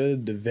was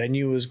good, the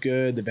venue was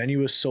good, the venue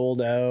was sold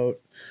out.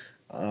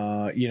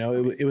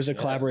 It was a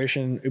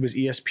collaboration. It was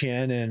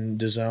ESPN and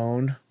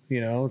DAZN.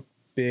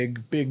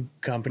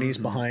 Big companies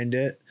behind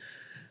it.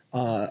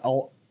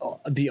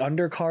 The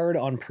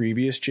undercard on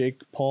previous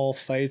Jake Paul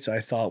fights I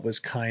thought was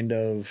kind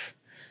of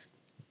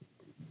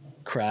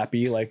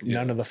crappy. Like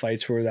none of the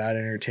fights were that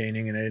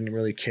entertaining, and I didn't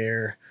really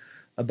care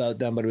about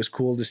them. But it was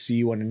cool to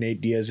see one of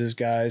Nate Diaz's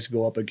guys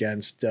go up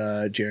against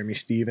Jeremy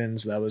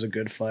Stevens. That was a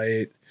good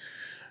fight.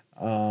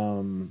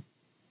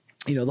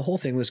 The whole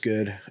thing was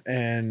good,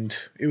 and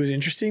it was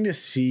interesting to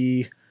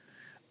see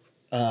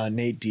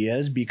Nate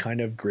Diaz be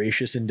kind of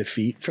gracious in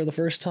defeat for the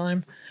first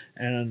time,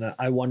 and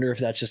I wonder if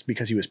that's just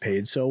because he was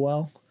paid so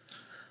well.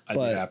 I'd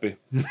be happy.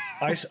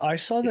 I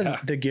saw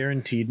the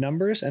guaranteed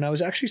numbers, and I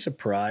was actually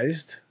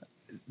surprised.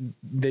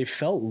 They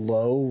felt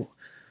low.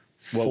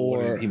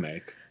 What did he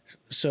make?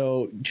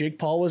 So Jake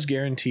Paul was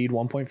guaranteed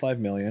 1.5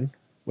 million,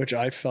 which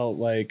I felt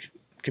like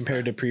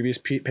compared to previous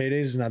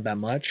paydays is not that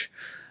much.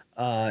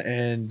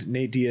 And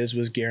Nate Diaz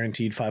was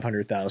guaranteed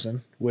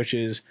 500,000, which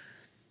is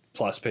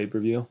plus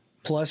pay-per-view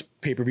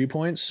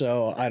points.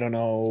 So I don't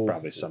know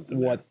probably something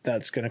what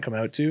that's going to come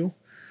out to.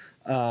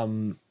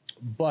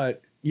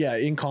 But yeah,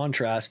 in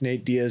contrast,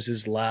 Nate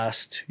Diaz's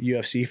last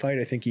UFC fight,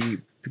 I think he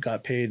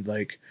got paid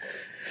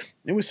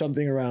it was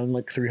something around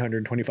like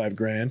 325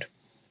 grand.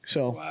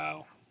 So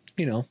wow.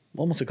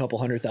 Almost a couple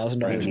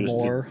 $100,000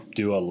 more. To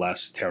do a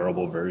less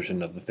terrible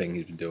version of the thing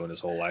he's been doing his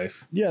whole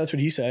life. Yeah, that's what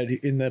he said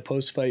in the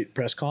post-fight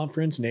press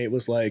conference. Nate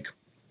was like,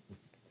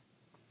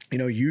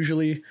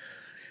 usually,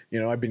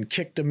 I've been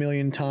kicked a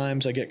million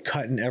times. I get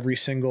cut in every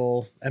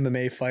single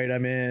MMA fight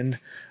I'm in.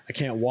 I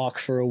can't walk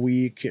for a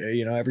week.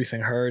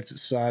 Everything hurts. It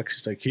sucks.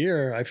 It's like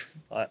here,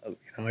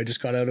 I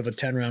just got out of a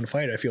 10-round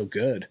fight. I feel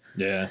good.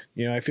 Yeah.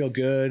 I feel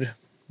good.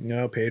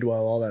 Paid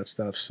well, all that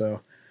stuff.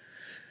 So.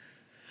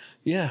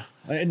 Yeah,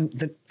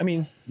 and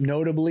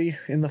notably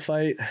in the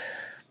fight,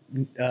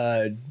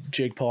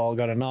 Jake Paul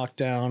got a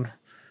knockdown.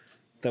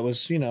 That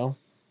was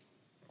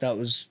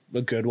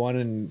a good one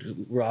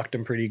and rocked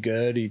him pretty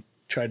good. He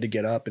tried to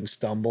get up and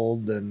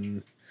stumbled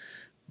and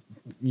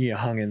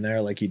hung in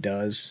there like he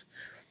does.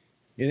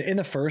 In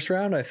the first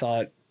round, I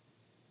thought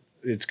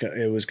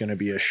it was going to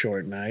be a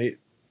short night.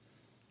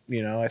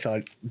 I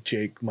thought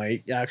Jake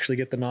might actually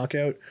get the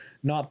knockout,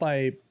 not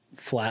by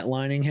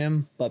flatlining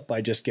him, but by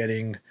just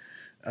getting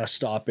a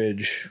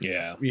stoppage,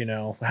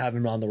 have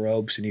him on the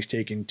ropes and he's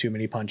taking too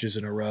many punches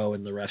in a row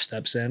and the ref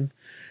steps in,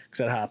 because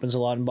that happens a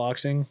lot in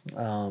boxing.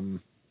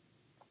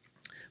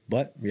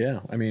 But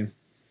yeah,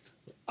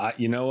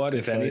 you know what?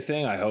 If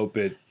anything, I hope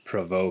it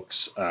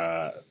provokes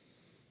a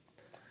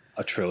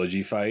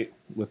trilogy fight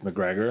with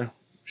McGregor.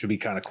 Should be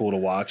kind of cool to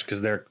watch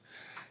because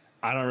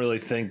I don't really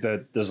think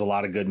that there's a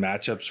lot of good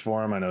matchups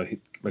for him. I know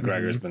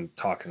McGregor's been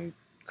talking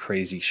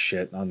crazy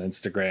shit on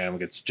Instagram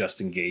against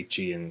Justin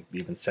Gaethje and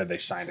even said they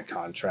signed a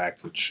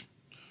contract, which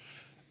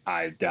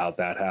I doubt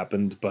that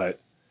happened. But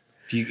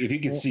if you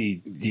could see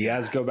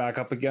Diaz go back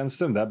up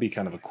against him, that'd be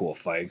kind of a cool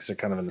fight because they're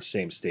kind of in the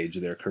same stage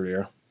of their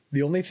career.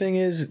 The only thing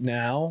is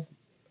now,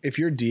 if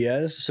you're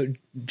Diaz, so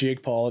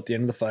Jake Paul at the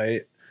end of the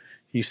fight,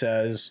 he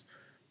says,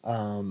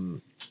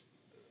 I'm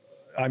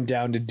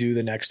down to do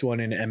the next one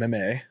in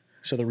MMA.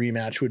 So the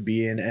rematch would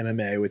be in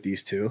MMA with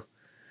these two.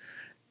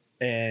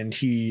 And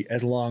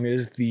as long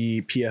as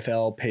the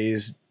PFL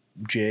pays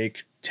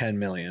Jake 10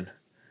 million.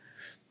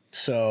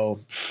 So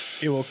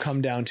it will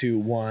come down to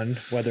one,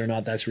 whether or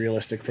not that's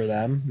realistic for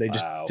them. They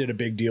just did a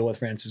big deal with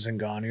Francis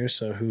Ngannou.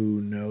 So who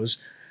knows,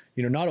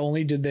 not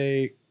only did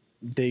they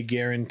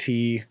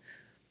guarantee,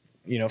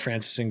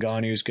 Francis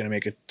Ngannou is going to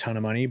make a ton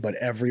of money, but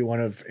every one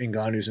of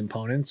Ngannou's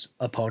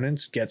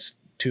opponents gets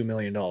 $2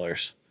 million.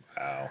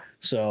 Wow.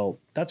 So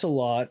that's a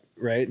lot,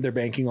 right? They're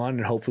banking on,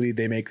 and hopefully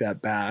they make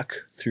that back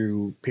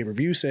through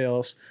pay-per-view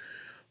sales.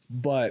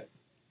 But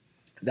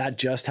that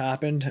just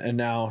happened, and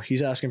now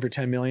he's asking for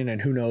 10 million,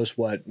 and who knows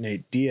what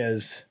Nate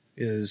Diaz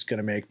is going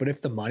to make. But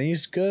if the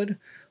money's good,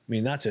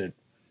 that's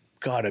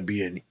gotta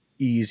be an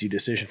easy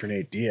decision for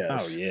Nate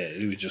Diaz. Oh yeah,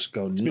 he would just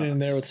go nuts. He's been in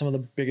there with some of the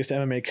biggest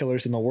MMA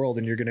killers in the world,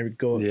 and you're going to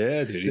go,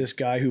 yeah, dude. This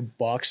guy who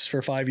boxed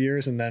for 5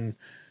 years and then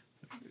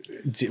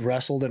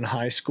wrestled in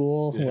high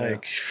school,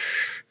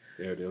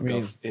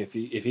 Dude, if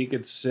he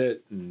could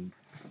sit and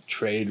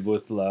trade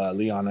with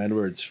Leon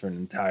Edwards for an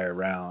entire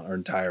round or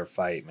entire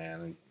fight,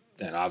 man,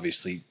 and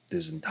obviously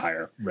his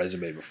entire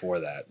resume before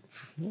that.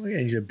 Well,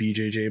 yeah, he's a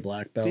BJJ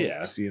black belt.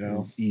 Yeah,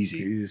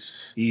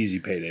 easy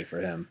payday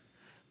for him.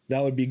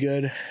 That would be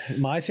good.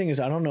 My thing is,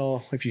 I don't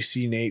know if you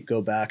see Nate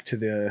go back to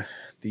the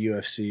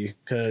UFC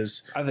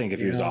because I think if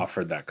he was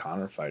offered that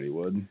Conor fight, he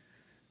would.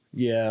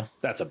 Yeah,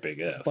 that's a big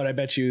if. But I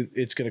bet you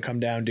it's going to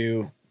come down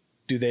to,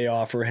 do they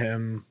offer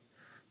him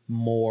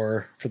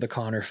more for the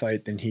Conor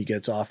fight than he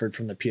gets offered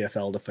from the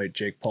PFL to fight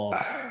Jake Paul?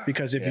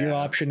 Because if your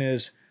option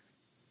is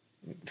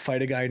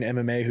fight a guy in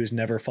MMA who's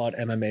never fought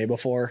MMA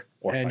before,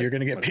 and you're going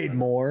to get paid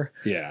more,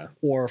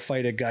 or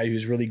fight a guy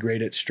who's really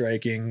great at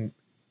striking,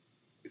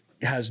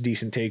 has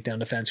decent takedown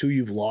defense, who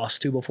you've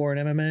lost to before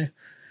in MMA,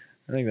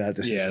 I think that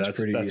decision is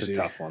pretty easy. That's a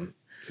tough one.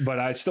 But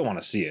I still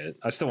want to see it.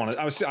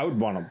 I would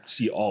want to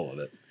see all of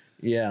it.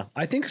 Yeah,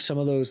 I think some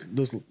of those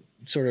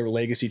sort of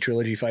legacy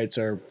trilogy fights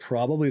are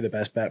probably the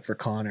best bet for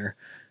Conor.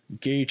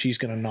 Gaethje's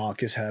going to knock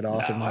his head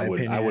off, in my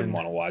opinion. I wouldn't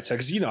want to watch that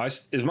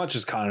because, as much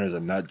as Conor is a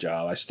nut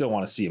job, I still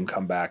want to see him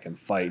come back and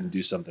fight and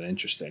do something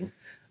interesting.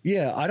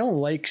 Yeah, I don't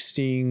like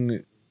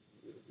seeing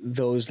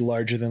those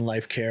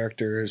larger-than-life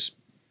characters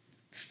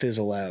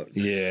fizzle out.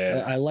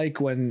 Yeah. I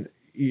like when,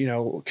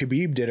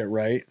 Khabib did it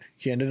right.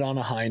 He ended on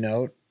a high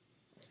note,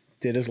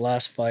 did his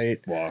last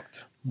fight.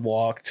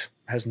 Walked,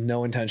 has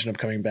no intention of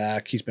coming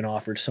back. He's been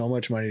offered so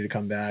much money to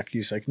come back.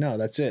 He's like, no,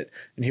 that's it.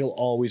 And he'll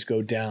always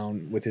go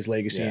down with his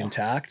legacy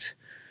intact.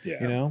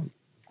 Yeah.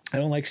 I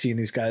don't like seeing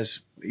these guys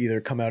either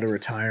come out of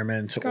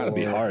retirement. It's got to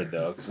be hard,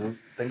 though. 'Cause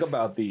think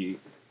about the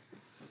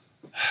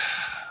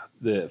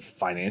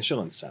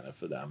financial incentive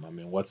for them. I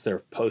mean, what's their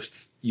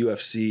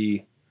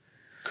post-UFC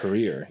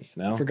career,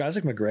 For guys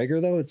like McGregor,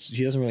 though,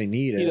 he doesn't really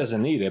need it. He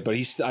doesn't need it, but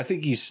I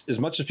think he's, as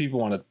much as people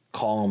want to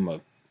call him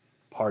a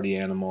party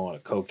animal and a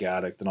coke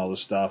addict and all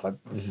this stuff,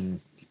 he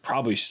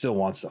probably still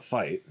wants to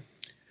fight.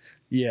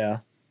 Yeah.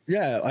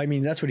 I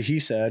mean, that's what he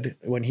said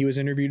when he was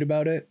interviewed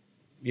about it.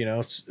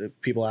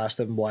 People asked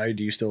him, why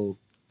do you still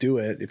do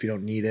it if you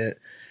don't need it?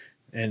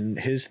 And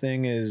his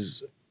thing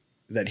is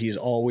that he's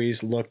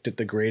always looked at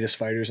the greatest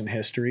fighters in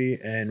history,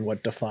 and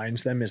what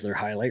defines them is their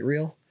highlight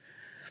reel.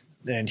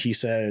 And he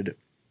said,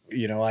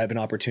 I have an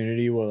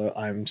opportunity where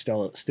I'm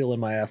still in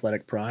my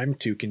athletic prime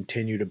to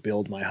continue to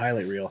build my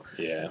highlight reel.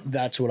 Yeah.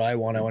 That's what I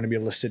want. I want to be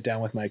able to sit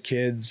down with my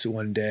kids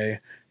one day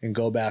and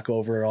go back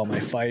over all my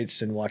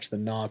fights and watch the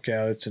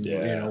knockouts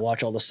and,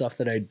 watch all the stuff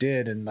that I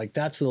did. And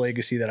that's the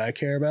legacy that I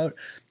care about.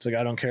 It's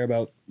I don't care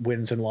about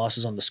wins and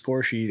losses on the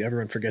score sheet.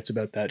 Everyone forgets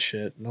about that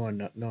shit. No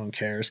one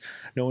cares.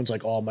 No one's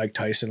like, oh, Mike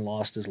Tyson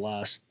lost his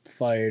last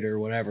fight or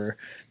whatever.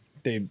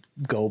 They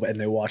go and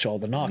they watch all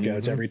the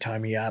knockouts every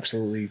time he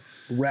absolutely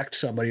wrecked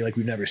somebody like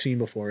we've never seen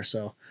before.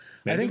 So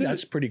I think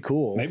that's pretty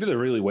cool. Maybe they're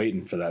really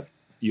waiting for that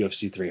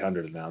UFC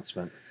 300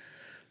 announcement.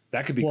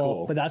 That could be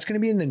cool. But that's going to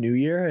be in the new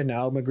year, and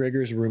now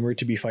McGregor's rumored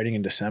to be fighting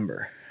in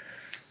December.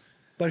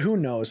 But who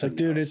knows?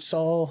 Dude, it's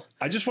all...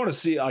 I just want to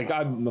see...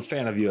 I'm a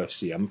fan of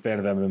UFC. I'm a fan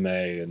of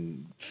MMA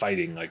and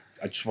fighting. I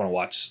just want to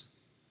watch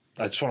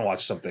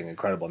something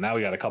incredible. Now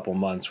we got a couple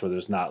months where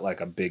there's not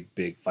a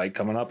big fight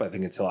coming up. I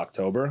think until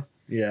October.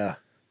 Yeah.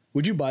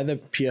 Would you buy the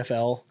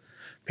PFL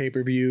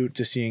pay-per-view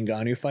to see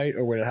Ngannou fight,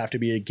 or would it have to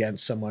be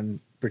against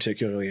someone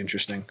particularly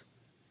interesting?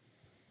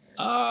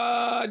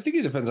 I think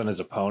it depends on his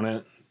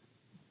opponent.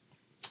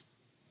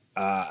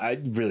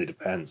 It really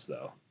depends,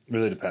 though. It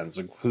really depends.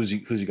 Who's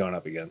he going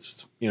up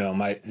against?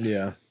 Am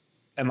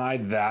I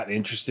that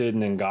interested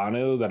in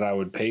Ngannou that I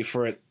would pay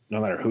for it no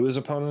matter who his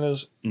opponent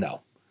is? No.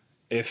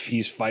 If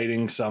he's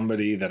fighting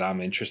somebody that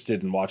I'm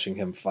interested in watching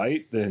him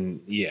fight,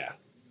 then yeah,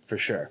 for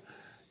sure.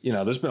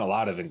 There's been a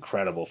lot of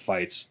incredible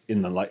fights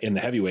in the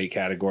heavyweight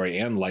category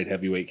and light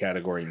heavyweight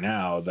category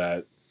now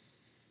that,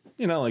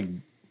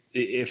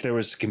 if there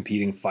was a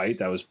competing fight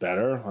that was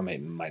better, I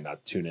might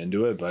not tune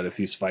into it. But if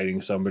he's fighting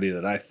somebody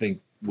that I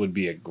think would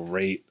be a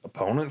great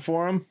opponent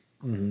for him,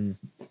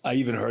 I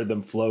even heard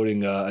them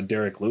floating a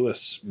Derek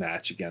Lewis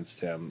match against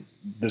him.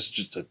 This is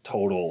just a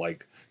total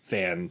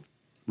fan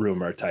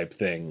rumor type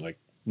thing.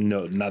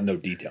 No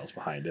details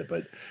behind it,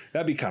 but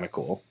that'd be kind of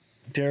cool.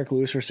 Derek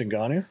Lewis versus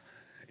Ngannou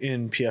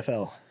in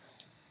PFL.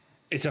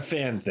 It's a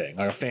fan thing.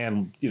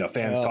 Fans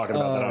talking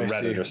about that on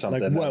Reddit or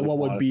something. What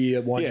would be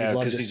one you'd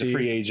love to see? Because he's a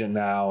free agent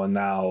now, and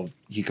now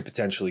he could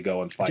potentially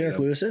go and fight Derek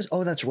Lewis is?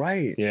 Oh, that's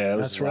right. Yeah, that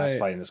was his last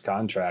fight in this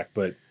contract.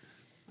 But,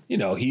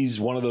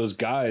 he's one of those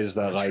guys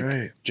that,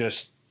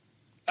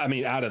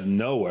 out of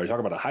nowhere, talk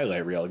about a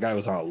highlight reel. The guy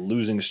was on a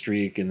losing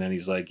streak, and then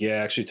he's I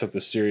actually took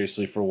this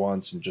seriously for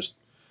once and just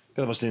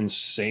got the most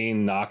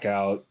insane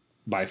knockout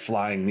by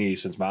flying knee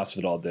since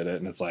Masvidal did it.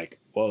 And it's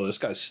whoa, this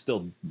guy's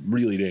still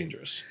really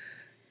dangerous.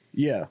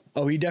 Yeah.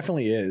 Oh, he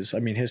definitely is.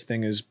 His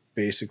thing is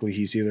basically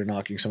he's either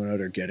knocking someone out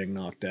or getting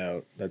knocked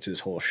out. That's his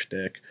whole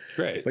shtick.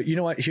 Great. But you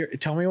know what? Here,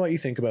 tell me what you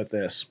think about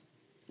this,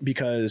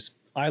 because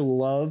I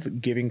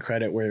love giving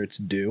credit where it's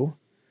due,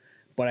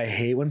 but I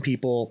hate when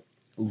people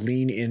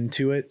lean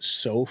into it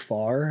so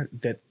far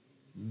that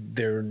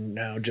they're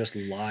now just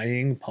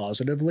lying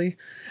positively.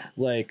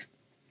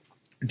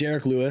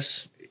 Derek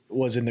Lewis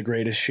was in the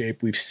greatest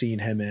shape we've seen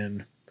him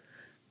in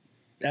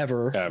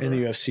ever in the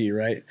UFC,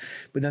 right?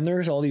 But then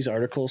there's all these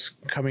articles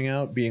coming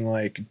out being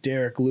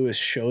Derek Lewis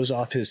shows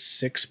off his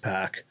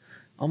six-pack.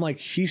 I'm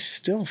he's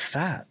still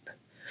fat.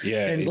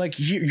 Yeah. And like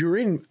you're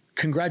in.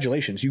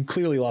 Congratulations, you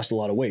clearly lost a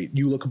lot of weight.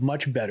 You look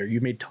much better.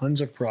 You made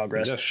tons of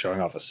progress. He's just showing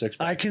off a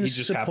six-pack. I can He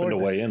just happened to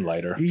weigh in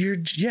lighter. You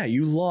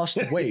lost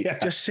weight. Yeah.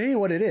 Just say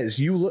what it is.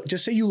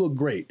 Just say you look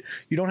great.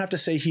 You don't have to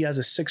say he has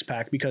a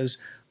six-pack because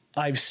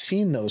I've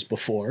seen those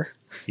before.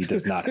 He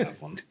does not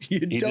have one. He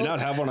did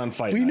not have one on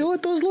fight night. We know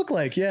what those look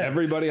like. Yeah.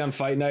 Everybody on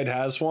fight night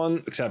has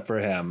one except for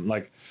him.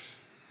 Like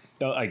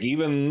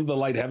even the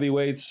light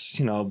heavyweights,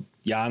 you know,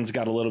 Jan's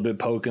got a little bit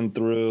poking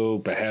through.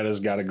 Bejeda's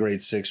got a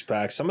great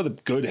six-pack. Some of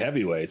the good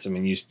heavyweights, I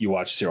mean, you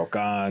watch Cyril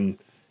Gane,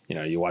 you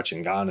know, you watch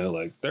Ngannou,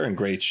 like they're in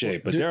great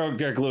shape. But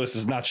Derek Lewis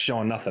is not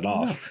showing nothing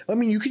off. No. I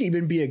mean, you could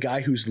even be a guy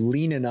who's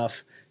lean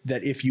enough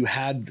that if you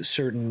had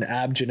certain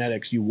ab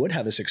genetics, you would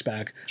have a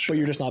six-pack, but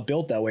you're just not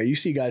built that way. You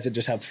see guys that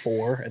just have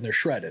 4 and they're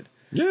shredded.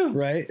 Yeah.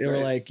 Right? They're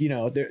like, you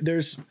know,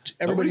 there's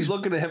everybody's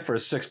looking to him for a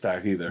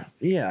six-pack either.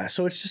 Yeah.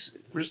 So it's just,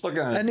 we're just looking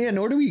at it. And yeah,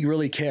 nor do we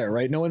really care,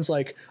 right? No one's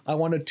like, I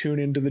want to tune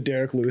into the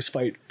Derek Lewis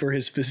fight for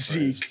his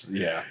physique.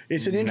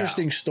 It's an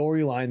interesting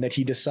storyline that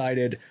he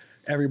decided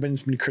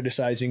everyone's been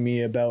criticizing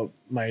me about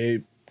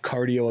my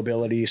cardio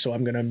ability, so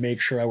I'm going to make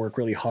sure I work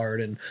really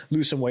hard and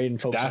lose some weight and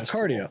focus on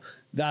cardio. Cool.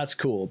 That's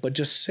cool. But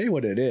just say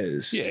what it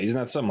is. Yeah. He's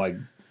not some like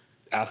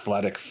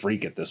athletic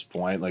freak at this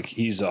point. Like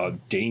he's a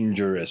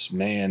dangerous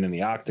man in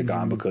the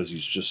octagon because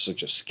he's just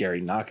such a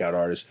scary knockout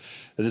artist.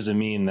 That doesn't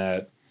mean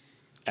that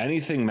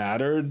anything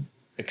mattered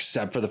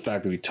except for the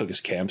fact that he took his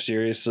camp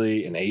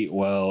seriously and ate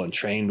well and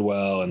trained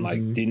well and like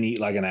didn't eat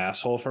like an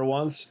asshole for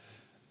once.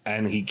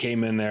 And he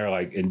came in there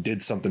like and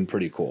did something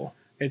pretty cool.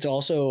 It's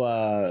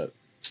also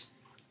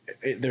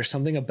there's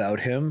something about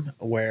him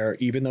where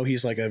even though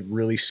he's like a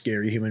really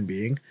scary human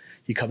being,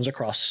 he comes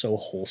across so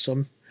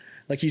wholesome.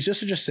 Like he's just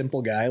such a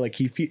simple guy. Like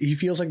he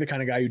feels like the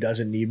kind of guy who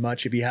doesn't need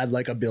much. If he had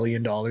like $1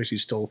 billion, he'd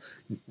still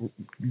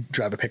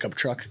drive a pickup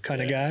truck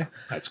kind of guy.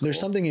 That's cool. There's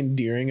something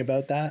endearing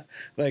about that.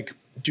 Like,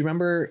 do you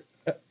remember?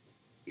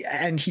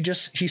 And he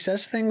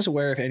says things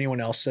where if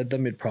anyone else said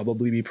them, it'd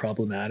probably be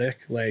problematic.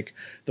 Like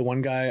the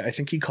one guy, I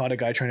think he caught a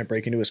guy trying to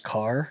break into his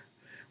car,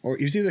 or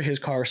it was either his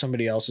car or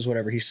somebody else's,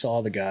 whatever. He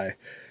saw the guy,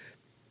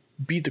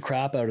 beat the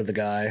crap out of the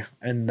guy,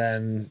 and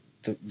then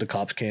the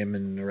cops came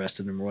and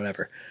arrested him or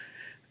whatever.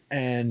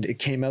 And it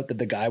came out that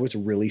the guy was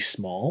really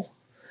small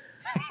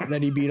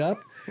that he beat up.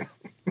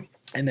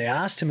 And they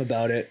asked him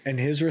about it. And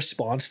his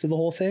response to the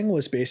whole thing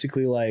was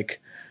basically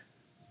like,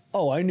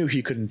 oh, I knew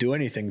he couldn't do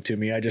anything to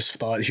me. I just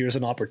thought here's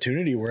an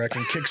opportunity where I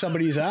can kick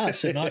somebody's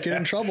ass and not get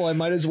in trouble. I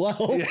might as well.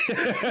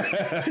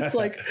 It's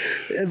like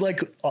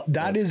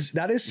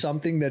that is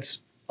something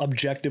that's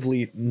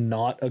objectively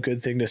not a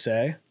good thing to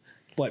say.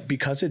 But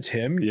because it's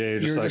him, you're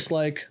just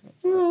like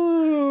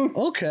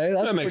okay,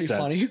 that's pretty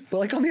funny. But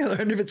like on the other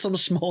end of it, some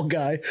small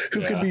guy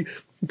who could be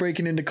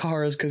breaking into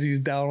cars because he's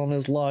down on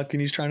his luck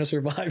and he's trying to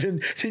survive,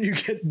 and then you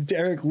get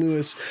Derek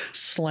Lewis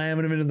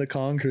slamming him into the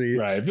concrete.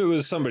 Right. If it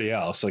was somebody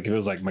else, like if it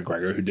was like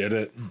McGregor who did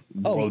it,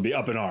 the world would be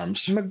up in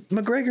arms.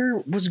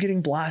 McGregor was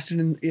getting blasted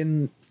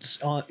in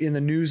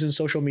the news and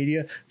social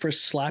media for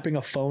slapping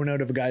a phone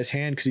out of a guy's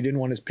hand because he didn't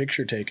want his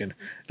picture taken.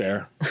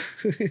 Fair.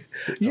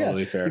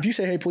 Totally fair. If you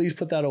say, hey, please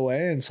put that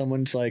away, and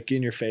someone's like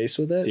in your face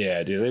with it.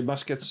 Yeah, dude, they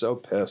must get so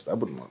pissed. I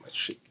wouldn't want that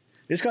shit.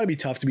 It's got to be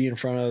tough to be in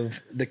front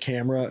of the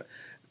camera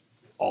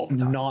all the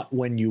time. Not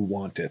when you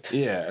want it.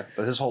 Yeah,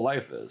 but his whole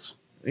life is.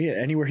 Yeah,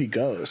 anywhere he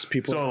goes,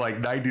 people. So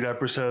like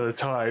 99% of the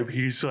time,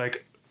 he's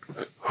like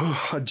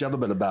a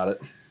gentleman about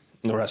it.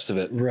 The rest of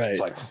it, right? It's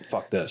like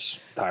fuck this,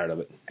 tired of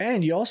it.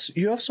 And you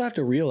also have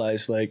to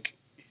realize, like,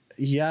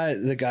 yeah,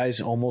 the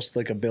guy's almost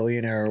like a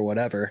billionaire or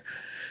whatever,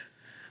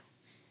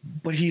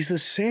 but he's the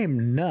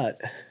same nut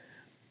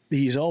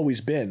he's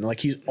always been.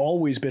 Like, he's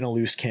always been a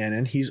loose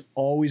cannon. He's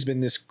always been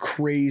this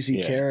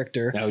crazy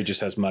character. Now he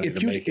just has money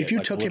to make it. If you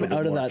took him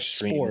out of that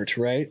sport,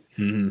 right,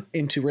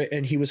 into it,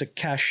 and he was a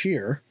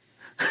cashier.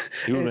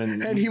 He would have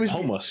been he was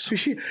homeless.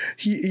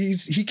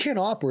 He can't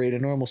operate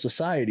in normal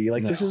society.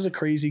 Like, this is a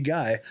crazy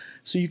guy.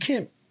 So you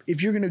can't,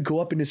 if you're going to go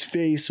up in his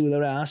face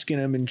without asking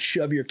him and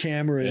shove your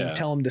camera and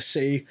tell him to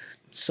say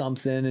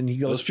something, and he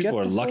goes, those people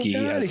are lucky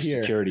he has a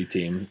security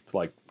team to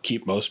like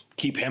keep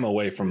him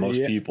away from most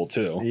people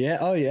too. Yeah.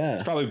 Oh yeah.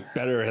 It's probably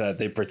better that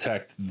they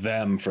protect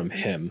them from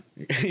him.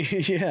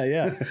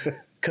 Yeah.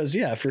 Cause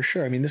for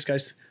sure. I mean, this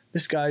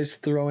guy's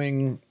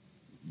throwing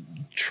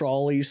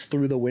trolleys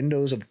through the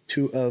windows of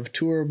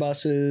tour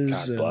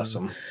buses. God bless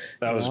him.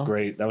 That was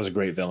great. That was a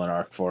great villain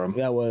arc for him.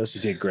 That was. He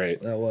did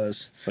great. That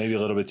was. Maybe a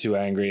little bit too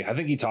angry. I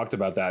think he talked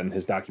about that in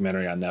his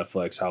documentary on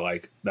Netflix, how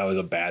like that was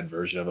a bad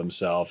version of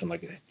himself and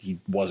like he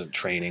wasn't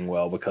training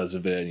well because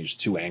of it. And he was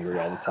too angry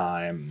all the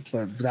time.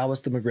 But that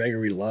was the McGregor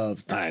we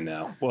loved. I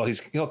know. Well,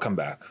 he'll come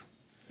back.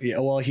 Yeah,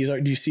 well,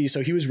 do you see?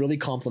 So he was really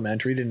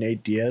complimentary to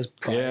Nate Diaz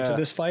prior to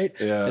this fight.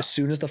 Yeah. As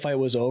soon as the fight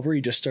was over, he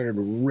just started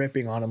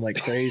ripping on him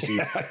like crazy,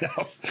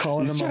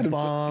 calling him a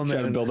bum,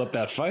 trying to build up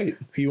that fight.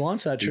 He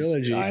wants that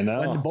trilogy. I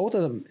know. And both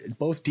of them,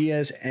 both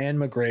Diaz and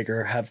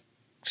McGregor, have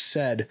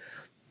said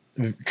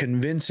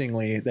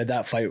convincingly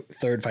that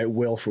third fight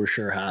will for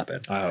sure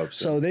happen. I hope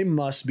so. So they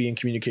must be in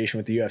communication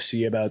with the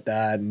UFC about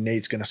that. And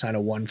Nate's going to sign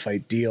a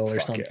 1-fight deal or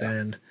Fuck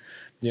something.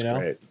 yeah. You know,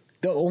 great.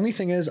 The only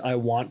thing is I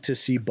want to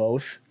see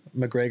both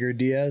McGregor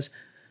Diaz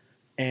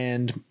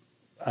and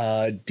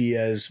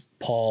Diaz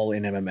Paul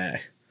in MMA.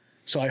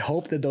 So I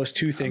hope that those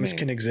two things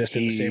can exist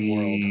in the same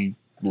world. He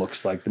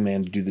looks like the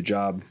man to do the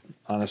job,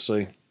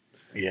 honestly.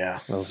 Yeah.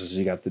 What else has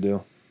he got to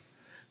do?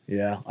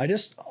 Yeah. I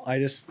just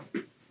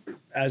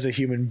as a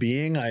human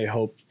being, I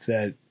hope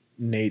that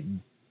Nate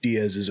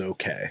Diaz is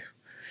okay.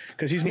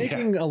 Because he's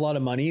making a lot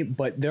of money,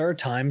 but there are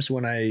times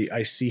when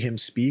I see him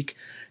speak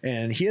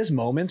and he has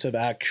moments of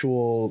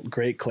actual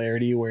great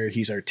clarity where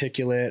he's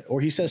articulate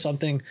or he says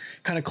something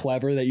kind of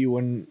clever that you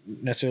wouldn't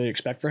necessarily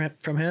expect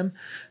from him.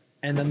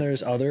 And then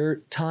there's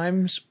other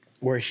times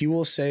where he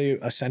will say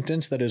a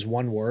sentence that is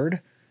one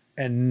word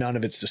and none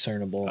of it's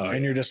discernible.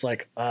 And you're just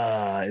like,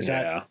 is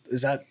that CT?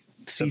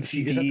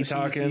 Is that the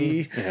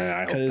talking? CT?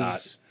 Yeah, I hope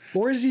not.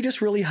 Or is he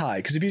just really high?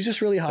 Because if he's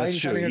just really high and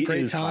he's having a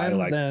great time,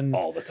 high, then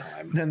all the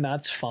time, then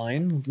that's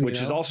fine.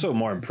 Which is also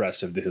more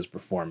impressive to his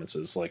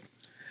performances. Like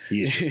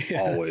he is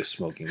always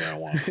smoking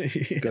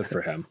marijuana. Good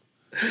for him.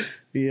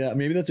 Yeah,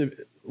 maybe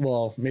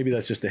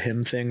that's just a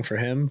him thing for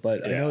him.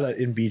 But I know that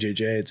in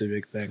BJJ it's a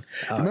big thing.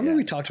 Remember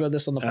we talked about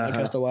this on the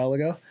podcast a while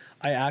ago?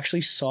 I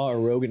actually saw a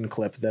Rogan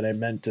clip that I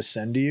meant to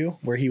send to you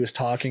where he was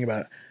talking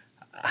about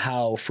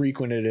how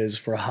frequent it is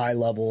for high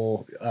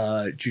level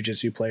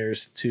jiu-jitsu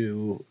players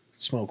to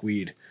smoke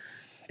weed.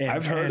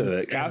 I've heard of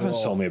it.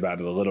 Gavin's told me about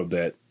it a little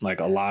bit. Like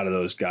a lot of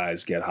those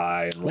guys get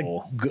high and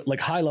roll. Like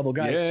high level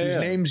guys whose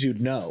names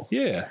you'd know.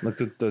 Yeah. Like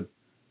the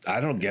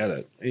I don't get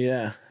it.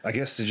 Yeah. I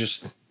guess they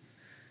just,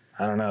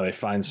 I don't know. They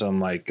find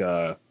some like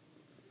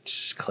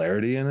just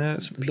clarity in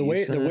it. The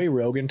way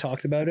Rogan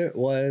talked about it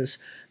was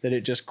that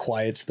it just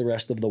quiets the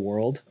rest of the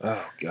world.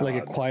 Oh God. Like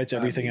it quiets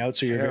everything out.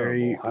 So you're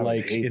very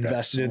like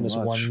invested in this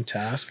one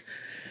task.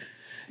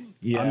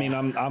 Yeah. I mean,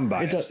 I'm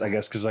biased, I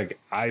guess, because like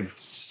I've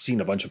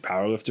seen a bunch of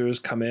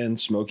powerlifters come in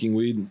smoking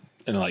weed,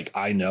 and like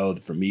I know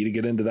that for me to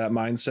get into that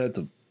mindset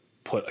to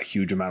put a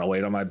huge amount of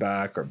weight on my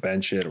back or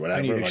bench it or whatever,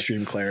 I need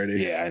extreme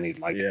clarity. Yeah, I need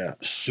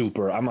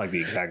super. I'm like the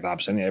exact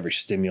opposite. I need every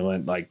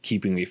stimulant, like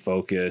keeping me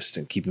focused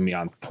and keeping me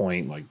on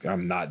point. Like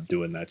I'm not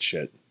doing that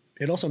shit.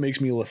 It also makes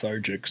me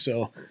lethargic.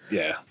 So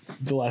yeah,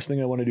 the last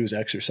thing I want to do is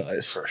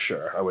exercise. For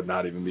sure, I would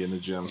not even be in the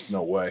gym.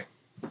 No way.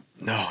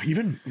 No,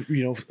 even,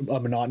 a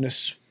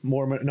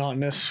more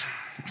monotonous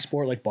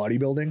sport like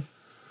bodybuilding.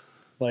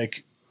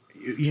 Like,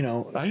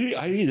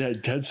 I need that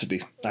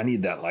intensity. I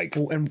need that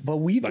but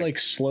weed like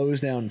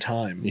slows down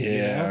time.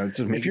 Yeah. It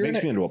makes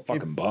me into a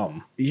fucking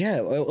bum. Yeah.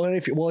 Well,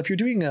 if you're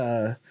doing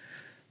an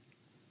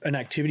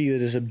activity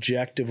that is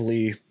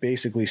objectively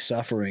basically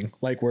suffering,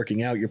 like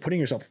working out, you're putting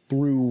yourself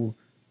through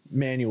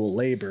manual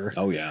labor.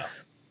 Oh yeah.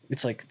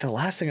 It's like the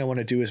last thing I want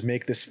to do is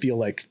make this feel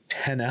like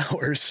 10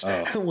 hours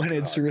when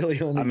it's really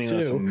only 2.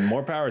 Listen,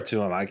 more power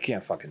to him. I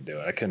can't fucking do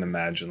it. I couldn't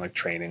imagine like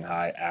training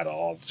high at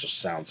all. It just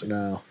sounds like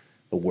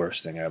the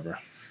worst thing ever.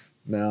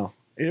 No.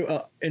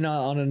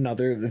 On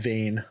another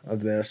vein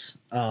of this,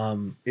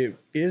 it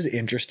is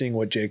interesting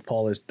what Jake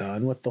Paul has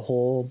done with the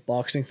whole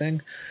boxing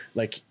thing.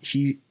 Like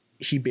he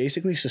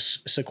basically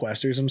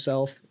sequesters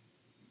himself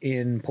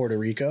in Puerto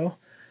Rico,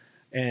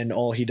 and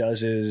all he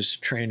does is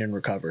train and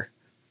recover.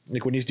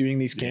 Like when he's doing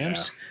these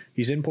camps,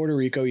 he's in Puerto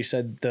Rico. He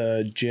said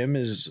the gym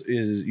is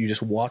you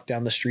just walk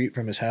down the street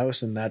from his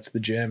house and that's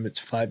the gym.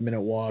 It's a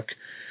 5-minute walk.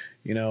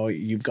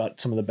 You've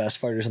got some of the best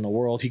fighters in the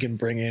world. He can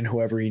bring in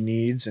whoever he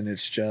needs. And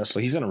it's just,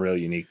 he's in a real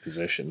unique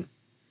position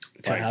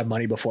to have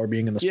money before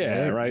being in the sport.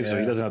 Yeah. Right. Yeah. So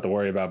he doesn't have to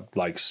worry about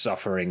like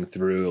suffering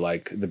through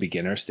like the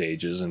beginner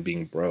stages and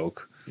being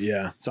broke.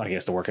 Yeah. It's not like he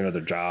has to work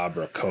another job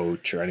or a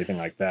coach or anything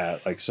like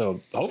that. Like,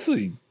 so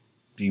hopefully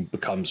he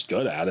becomes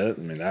good at it.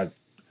 I mean, that,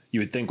 you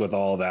would think with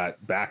all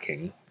that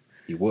backing,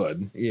 he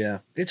would. Yeah.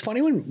 It's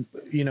funny when,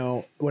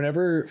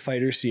 whenever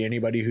fighters see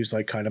anybody who's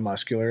like kind of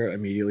muscular,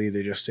 immediately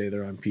they just say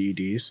they're on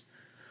PEDs.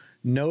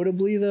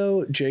 Notably,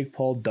 though, Jake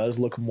Paul does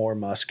look more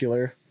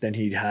muscular than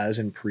he has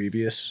in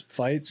previous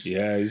fights.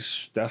 Yeah,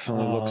 he's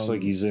definitely looks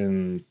like he's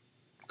in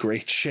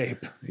great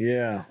shape.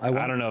 Yeah. I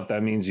don't know if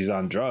that means he's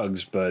on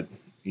drugs, but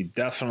he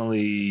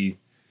definitely...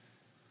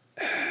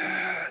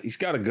 he's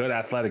got a good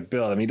athletic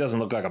build. I mean, he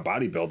doesn't look like a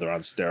bodybuilder on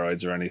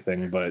steroids or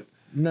anything, but...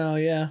 No,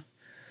 yeah.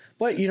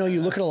 But,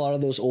 you look at a lot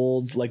of those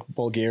old, like,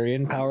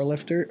 Bulgarian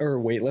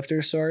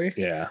weightlifters, sorry.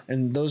 Yeah.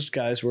 And those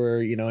guys were,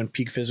 in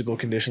peak physical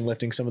condition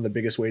lifting some of the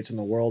biggest weights in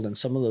the world. And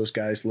some of those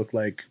guys look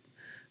like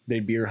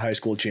they'd be your high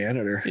school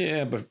janitor.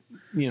 Yeah, but,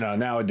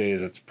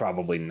 nowadays it's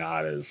probably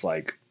not as,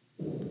 like,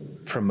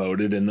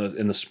 promoted in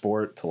the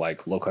sport to,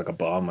 like, look like a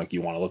bum. Like,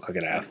 you want to look like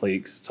an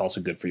athlete 'cause it's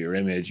also good for your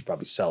image. He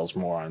probably sells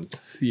more on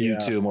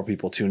YouTube. More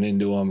people tune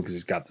into him because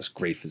he's got this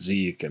great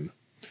physique and...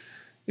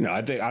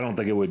 I don't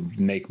think it would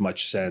make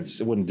much sense.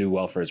 It wouldn't do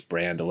well for his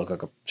brand to look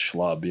like a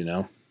schlub,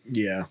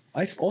 Yeah.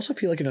 I also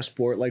feel like in a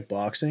sport like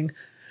boxing,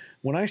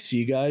 when I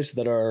see guys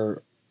that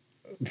are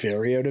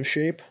very out of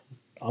shape,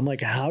 I'm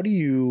like, how do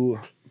you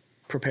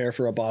prepare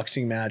for a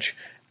boxing match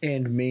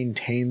and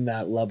maintain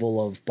that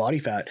level of body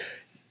fat.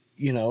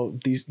 You know,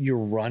 you're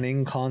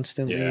running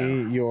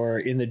constantly, you're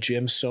in the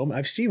gym. So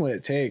I've seen what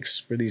it takes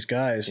for these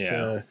guys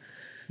to,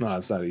 no,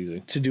 it's not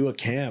easy to do a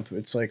camp.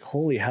 It's like,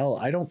 holy hell.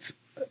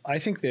 I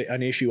think that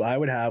an issue I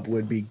would have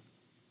would be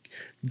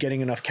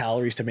getting enough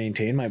calories to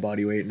maintain my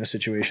body weight in a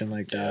situation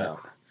like that.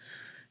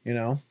 You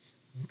know,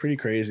 pretty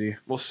crazy.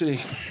 We'll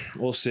see.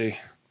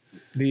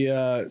 The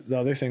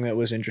other thing that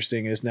was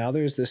interesting is now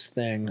there's this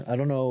thing. I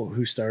don't know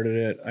who started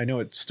it. I know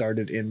it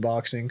started in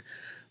boxing,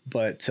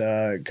 but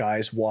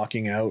guys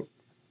walking out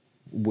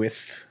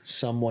with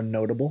someone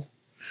notable.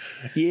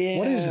 Yeah.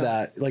 What is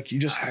that? Like you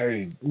just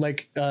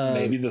like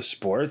maybe the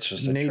sports.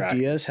 Just Nate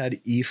Diaz had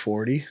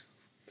E40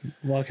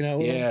 walking out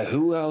with him.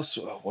 Who else?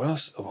 What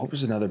else? What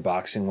was another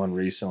boxing one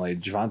recently?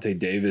 Javante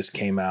Davis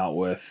came out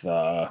with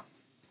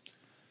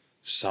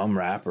some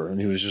rapper, and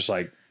he was just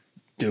like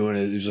doing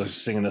it. He was like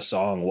singing a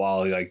song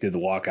while he like did the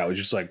walkout, which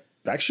is like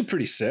actually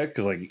pretty sick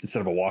because like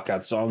instead of a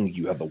walkout song,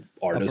 you have the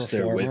artist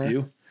there with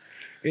you.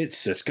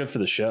 It's good for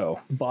the show.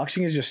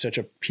 Boxing is just such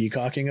a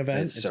peacocking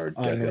event. It's so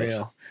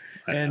unreal.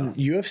 And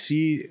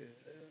UFC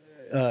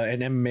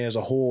and MMA as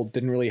a whole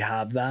didn't really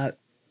have that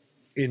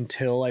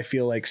until I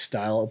feel like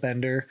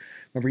Stylebender.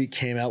 Remember he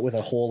came out with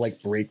a whole like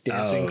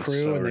breakdancing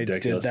crew so and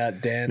ridiculous. They did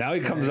that dance. Now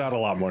he comes out a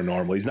lot more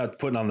normal. He's not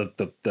putting on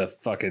the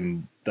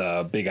fucking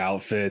the big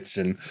outfits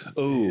and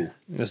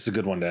this is a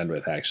good one to end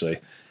with actually.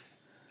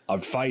 A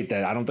fight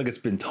that I don't think it's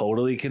been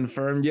totally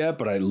confirmed yet,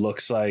 but it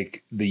looks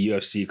like the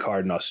UFC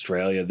card in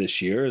Australia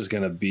this year is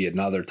going to be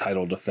another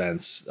title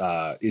defense,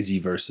 Izzy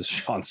versus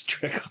Sean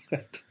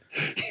Strickland.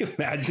 Can you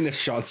imagine if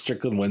Sean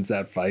Strickland wins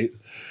that fight?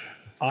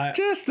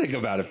 Just think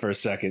about it for a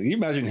second. Can you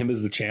imagine him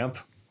as the champ?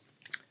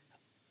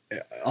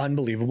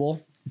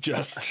 Unbelievable.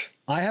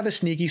 I have a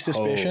sneaky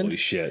suspicion. Holy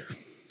shit.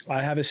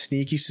 I have a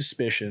sneaky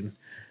suspicion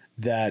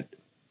that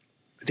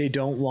they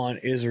don't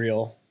want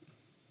Israel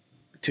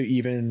to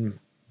even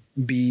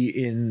be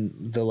in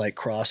the like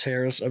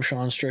crosshairs of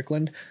Sean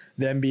Strickland.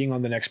 Them being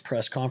on the next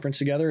press conference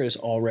together is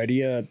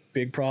already a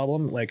big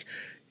problem. Like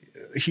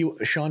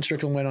Sean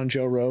Strickland went on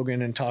Joe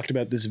Rogan and talked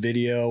about this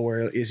video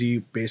where Izzy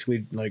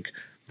basically like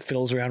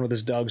fiddles around with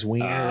his dog's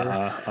wiener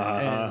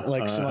and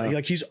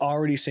like he's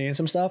already saying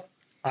some stuff.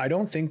 I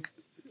don't think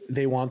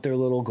they want their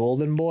little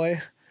golden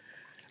boy.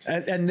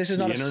 And this is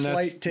not a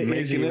slight to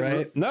Izzy,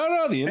 right?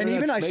 No, the internet's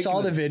and even I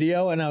saw the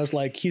video and I was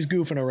like, he's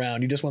goofing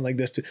around. He just went like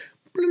this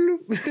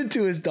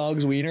to his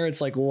dog's wiener.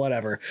 It's like,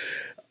 whatever.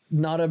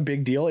 Not a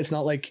big deal. It's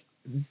not like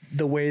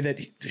the way that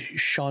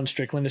Sean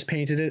Strickland has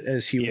painted it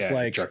as he was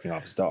like jerking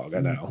off his dog.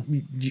 I know.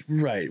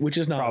 Right. Which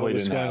is not probably what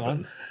was going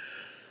on.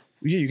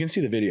 Yeah, you can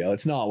see the video.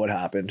 It's not what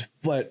happened,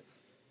 but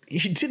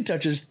he did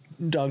touch his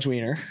dog's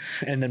wiener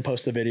and then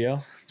post the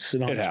video. It's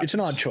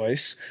an odd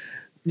choice.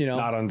 You know,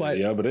 not on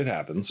video, but it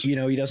happens. You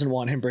know, he doesn't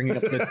want him bringing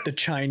up the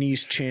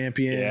Chinese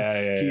champion.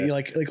 Yeah.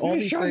 Like all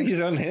these things. He's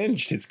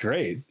unhinged. It's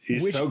great.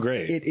 He's so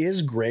great. It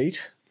is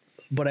great,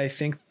 but I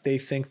think they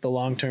think the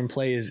long-term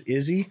play is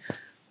Izzy.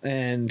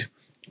 And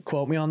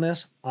quote me on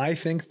this. I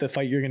think the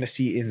fight you're going to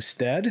see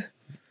instead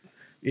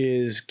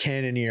is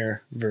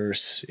Cannonier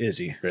versus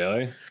Izzy.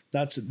 Really?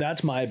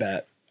 That's my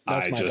bet.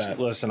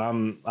 Listen,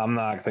 I'm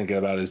not thinking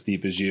about it as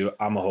deep as you.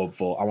 I'm a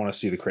hopeful. I want to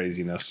see the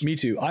craziness. Me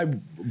too. I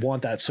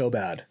want that so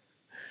bad.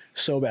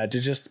 So bad to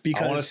just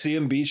because I want to see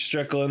him beat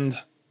Strickland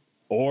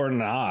or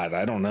not.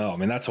 I don't know. I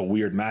mean, that's a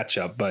weird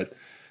matchup, but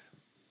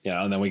you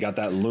know, and then we got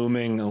that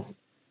looming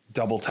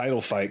double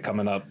title fight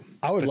coming up.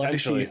 I would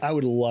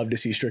love to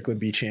see Strickland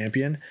be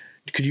champion.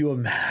 Could you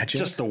imagine?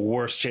 Just the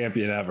worst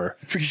champion ever.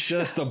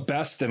 Just the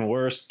best and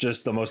worst,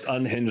 just the most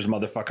unhinged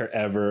motherfucker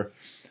ever.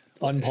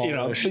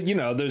 Unpolished.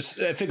 There's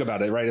think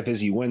about it, right? If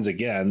Izzy wins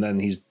again, then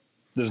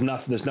there's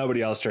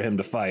nobody else for him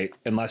to fight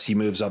unless he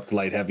moves up to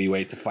light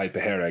heavyweight to fight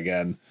Pereira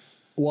again.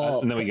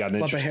 Well, and then we got an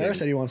interesting. But Pereira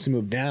said he wants to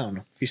move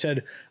down. He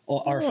said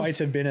our fights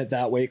have been at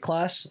that weight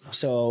class,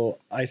 so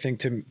I think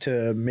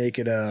to make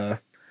it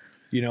a,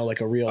 like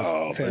a real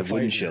fair fight.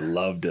 Wouldn't you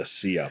love to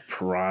see a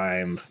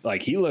prime?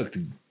 Like he looked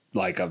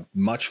like a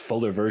much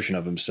fuller version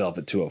of himself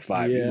at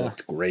 205. Yeah. He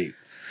looked great.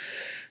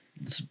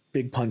 It's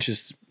big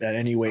punches at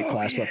any weight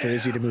class, but for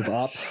Izzy to move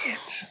up.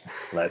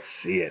 Let's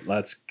see it.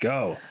 Let's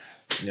go.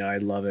 Yeah, I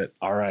love it.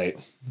 All right.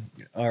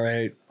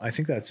 I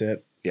think that's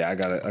it. Yeah, I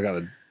got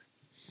a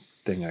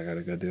thing I got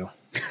to go do.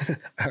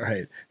 All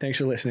right. Thanks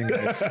for listening,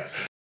 guys.